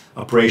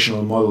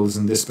operational models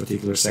in this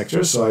particular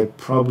sector. So I'd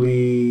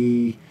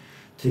probably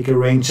take a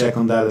rain check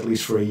on that at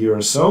least for a year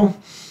or so.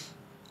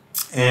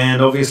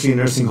 And obviously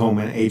nursing home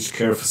and aged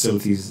care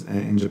facilities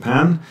in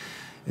Japan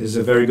is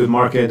a very good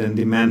market, and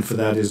demand for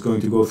that is going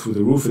to go through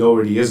the roof. It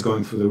already is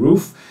going through the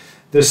roof.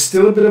 There's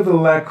still a bit of a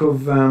lack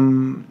of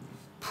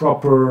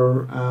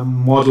proper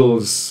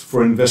models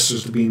for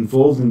investors to be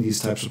involved in these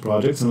types of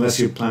projects, unless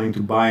you're planning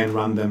to buy and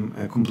run them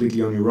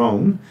completely on your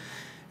own.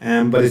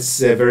 But it's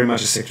very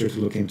much a sector to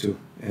look into,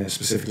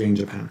 specifically in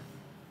Japan.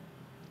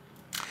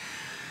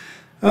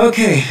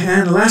 Okay,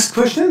 and last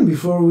question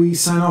before we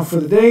sign off for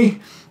the day.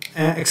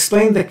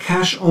 Explain the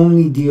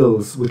cash-only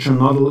deals which are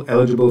not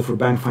eligible for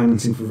bank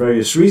financing for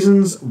various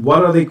reasons.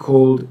 What are they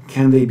called?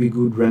 Can they be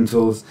good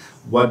rentals?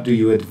 What do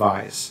you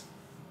advise?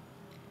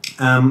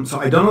 So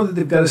I don't know that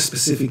they've got a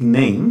specific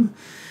name,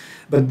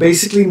 but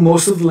basically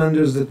most of the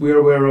lenders that we're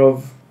aware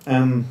of,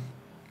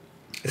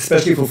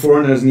 especially for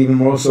foreigners and even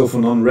more so for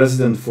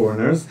non-resident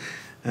foreigners,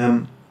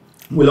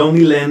 will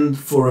only lend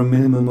for a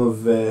minimum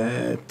of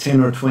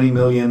 10 or 20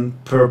 million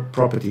per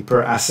property,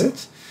 per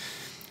asset.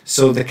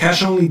 So the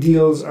cash-only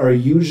deals are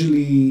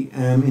usually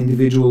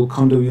individual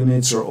condo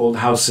units or old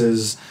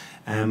houses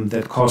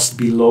that cost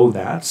below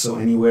that, so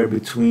anywhere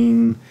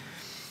between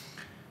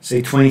say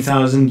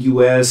 20,000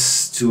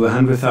 US to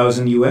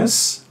 100,000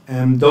 US.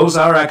 Those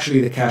are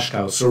actually the cash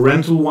cows. So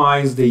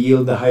rental-wise, they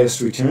yield the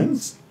highest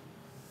returns.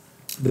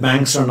 The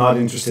banks are not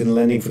interested in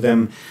lending for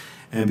them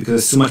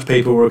because it's too much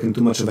paperwork and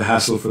too much of a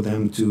hassle for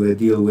them to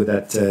deal with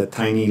that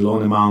tiny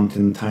loan amount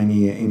and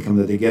tiny income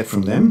that they get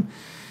from them.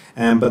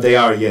 But they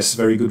are, yes,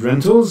 very good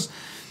rentals.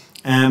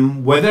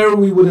 Whether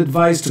we would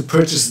advise to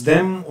purchase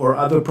them or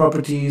other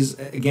properties,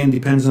 again,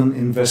 depends on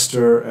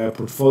investor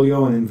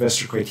portfolio and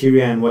investor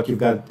criteria and what you've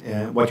got,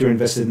 what you're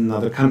invested in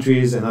other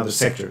countries and other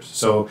sectors.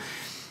 So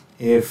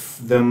if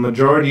the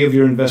majority of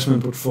your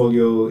investment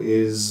portfolio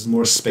is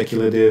more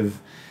speculative,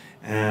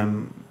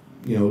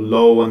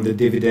 low on the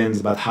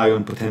dividends but high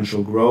on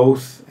potential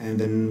growth, and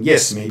then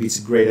yes, maybe it's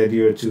a great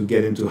idea to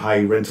get into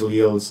high rental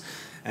yields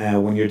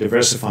when you're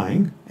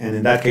diversifying, and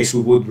in that case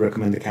we would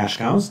recommend the cash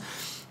cows.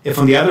 If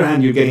on the other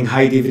hand you're getting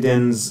high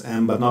dividends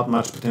but not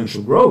much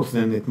potential growth,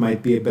 then it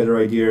might be a better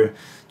idea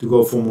to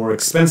go for more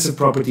expensive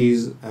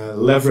properties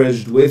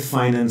leveraged with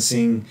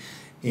financing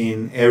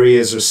in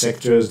areas or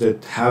sectors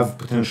that have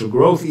potential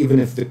growth, even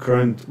if the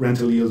current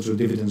rental yields or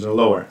dividends are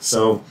lower.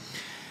 So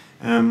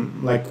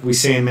like we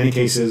say in many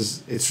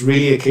cases, it's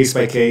really a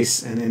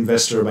case-by-case and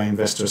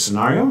investor-by-investor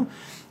scenario.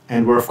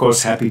 And we're, of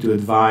course, happy to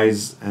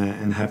advise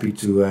and happy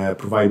to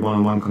provide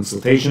one-on-one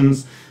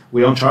consultations.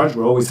 We don't charge.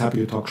 We're always happy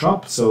to talk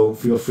shop. So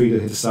feel free to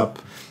hit us up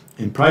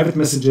in private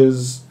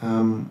messages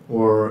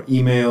or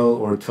email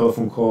or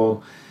telephone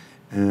call.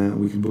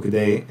 We can book a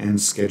day and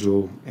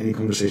schedule any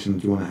conversation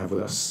that you want to have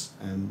with us.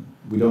 And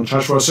we don't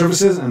charge for our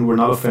services, and we're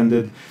not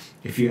offended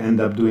if you end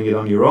up doing it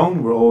on your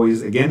own. We're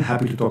always, again,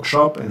 happy to talk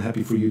shop and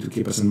happy for you to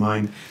keep us in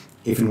mind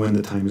if and when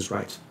the time is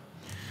right.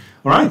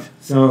 All right,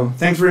 so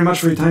thanks very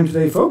much for your time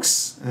today,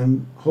 folks,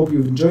 and hope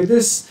you've enjoyed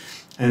this.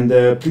 And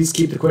please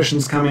keep the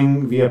questions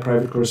coming via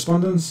private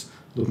correspondence.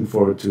 Looking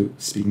forward to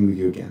speaking with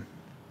you again.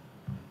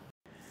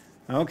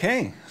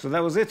 Okay, so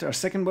that was it, our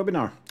second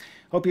webinar.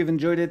 Hope you've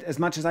enjoyed it as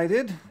much as I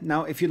did.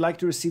 Now, if you'd like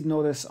to receive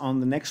notice on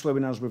the next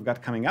webinars we've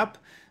got coming up,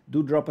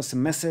 do drop us a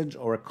message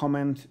or a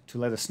comment to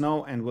let us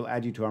know, and we'll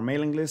add you to our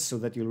mailing list so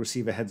that you'll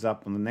receive a heads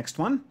up on the next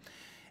one.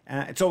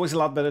 It's always a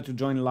lot better to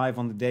join live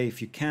on the day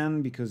if you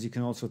can, because you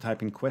can also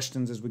type in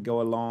questions as we go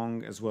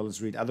along, as well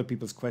as read other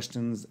people's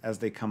questions as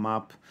they come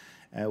up,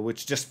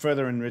 which just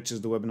further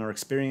enriches the webinar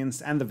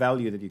experience and the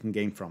value that you can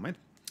gain from it.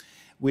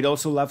 We'd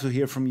also love to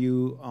hear from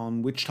you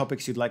on which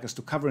topics you'd like us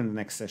to cover in the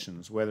next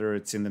sessions, whether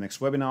it's in the next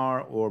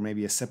webinar or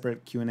maybe a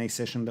separate Q&A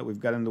session that we've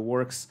got in the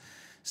works.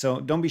 So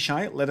don't be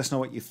shy. Let us know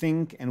what you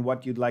think and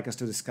what you'd like us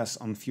to discuss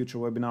on future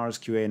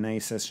webinars, Q&A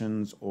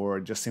sessions,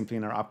 or just simply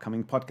in our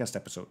upcoming podcast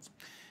episodes.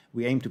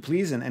 We aim to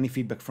please, and any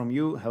feedback from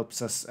you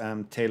helps us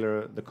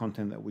tailor the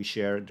content that we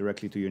share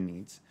directly to your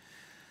needs.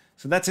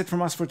 So that's it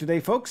from us for today,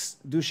 folks.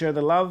 Do share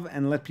the love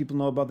and let people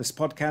know about this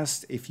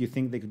podcast if you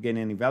think they could gain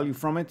any value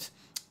from it.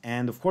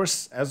 And of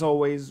course, as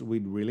always,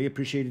 we'd really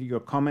appreciate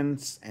your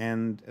comments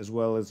and as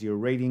well as your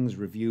ratings,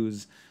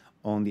 reviews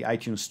on the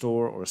iTunes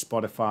Store or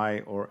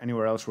Spotify or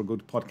anywhere else where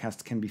good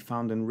podcasts can be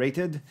found and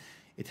rated.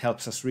 It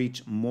helps us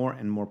reach more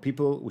and more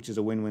people, which is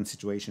a win-win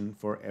situation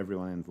for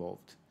everyone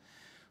involved.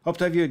 Hope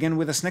to have you again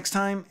with us next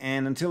time.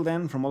 And until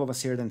then, from all of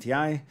us here at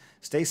NTI,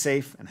 stay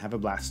safe and have a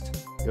blast.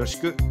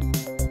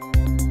 Yoshku.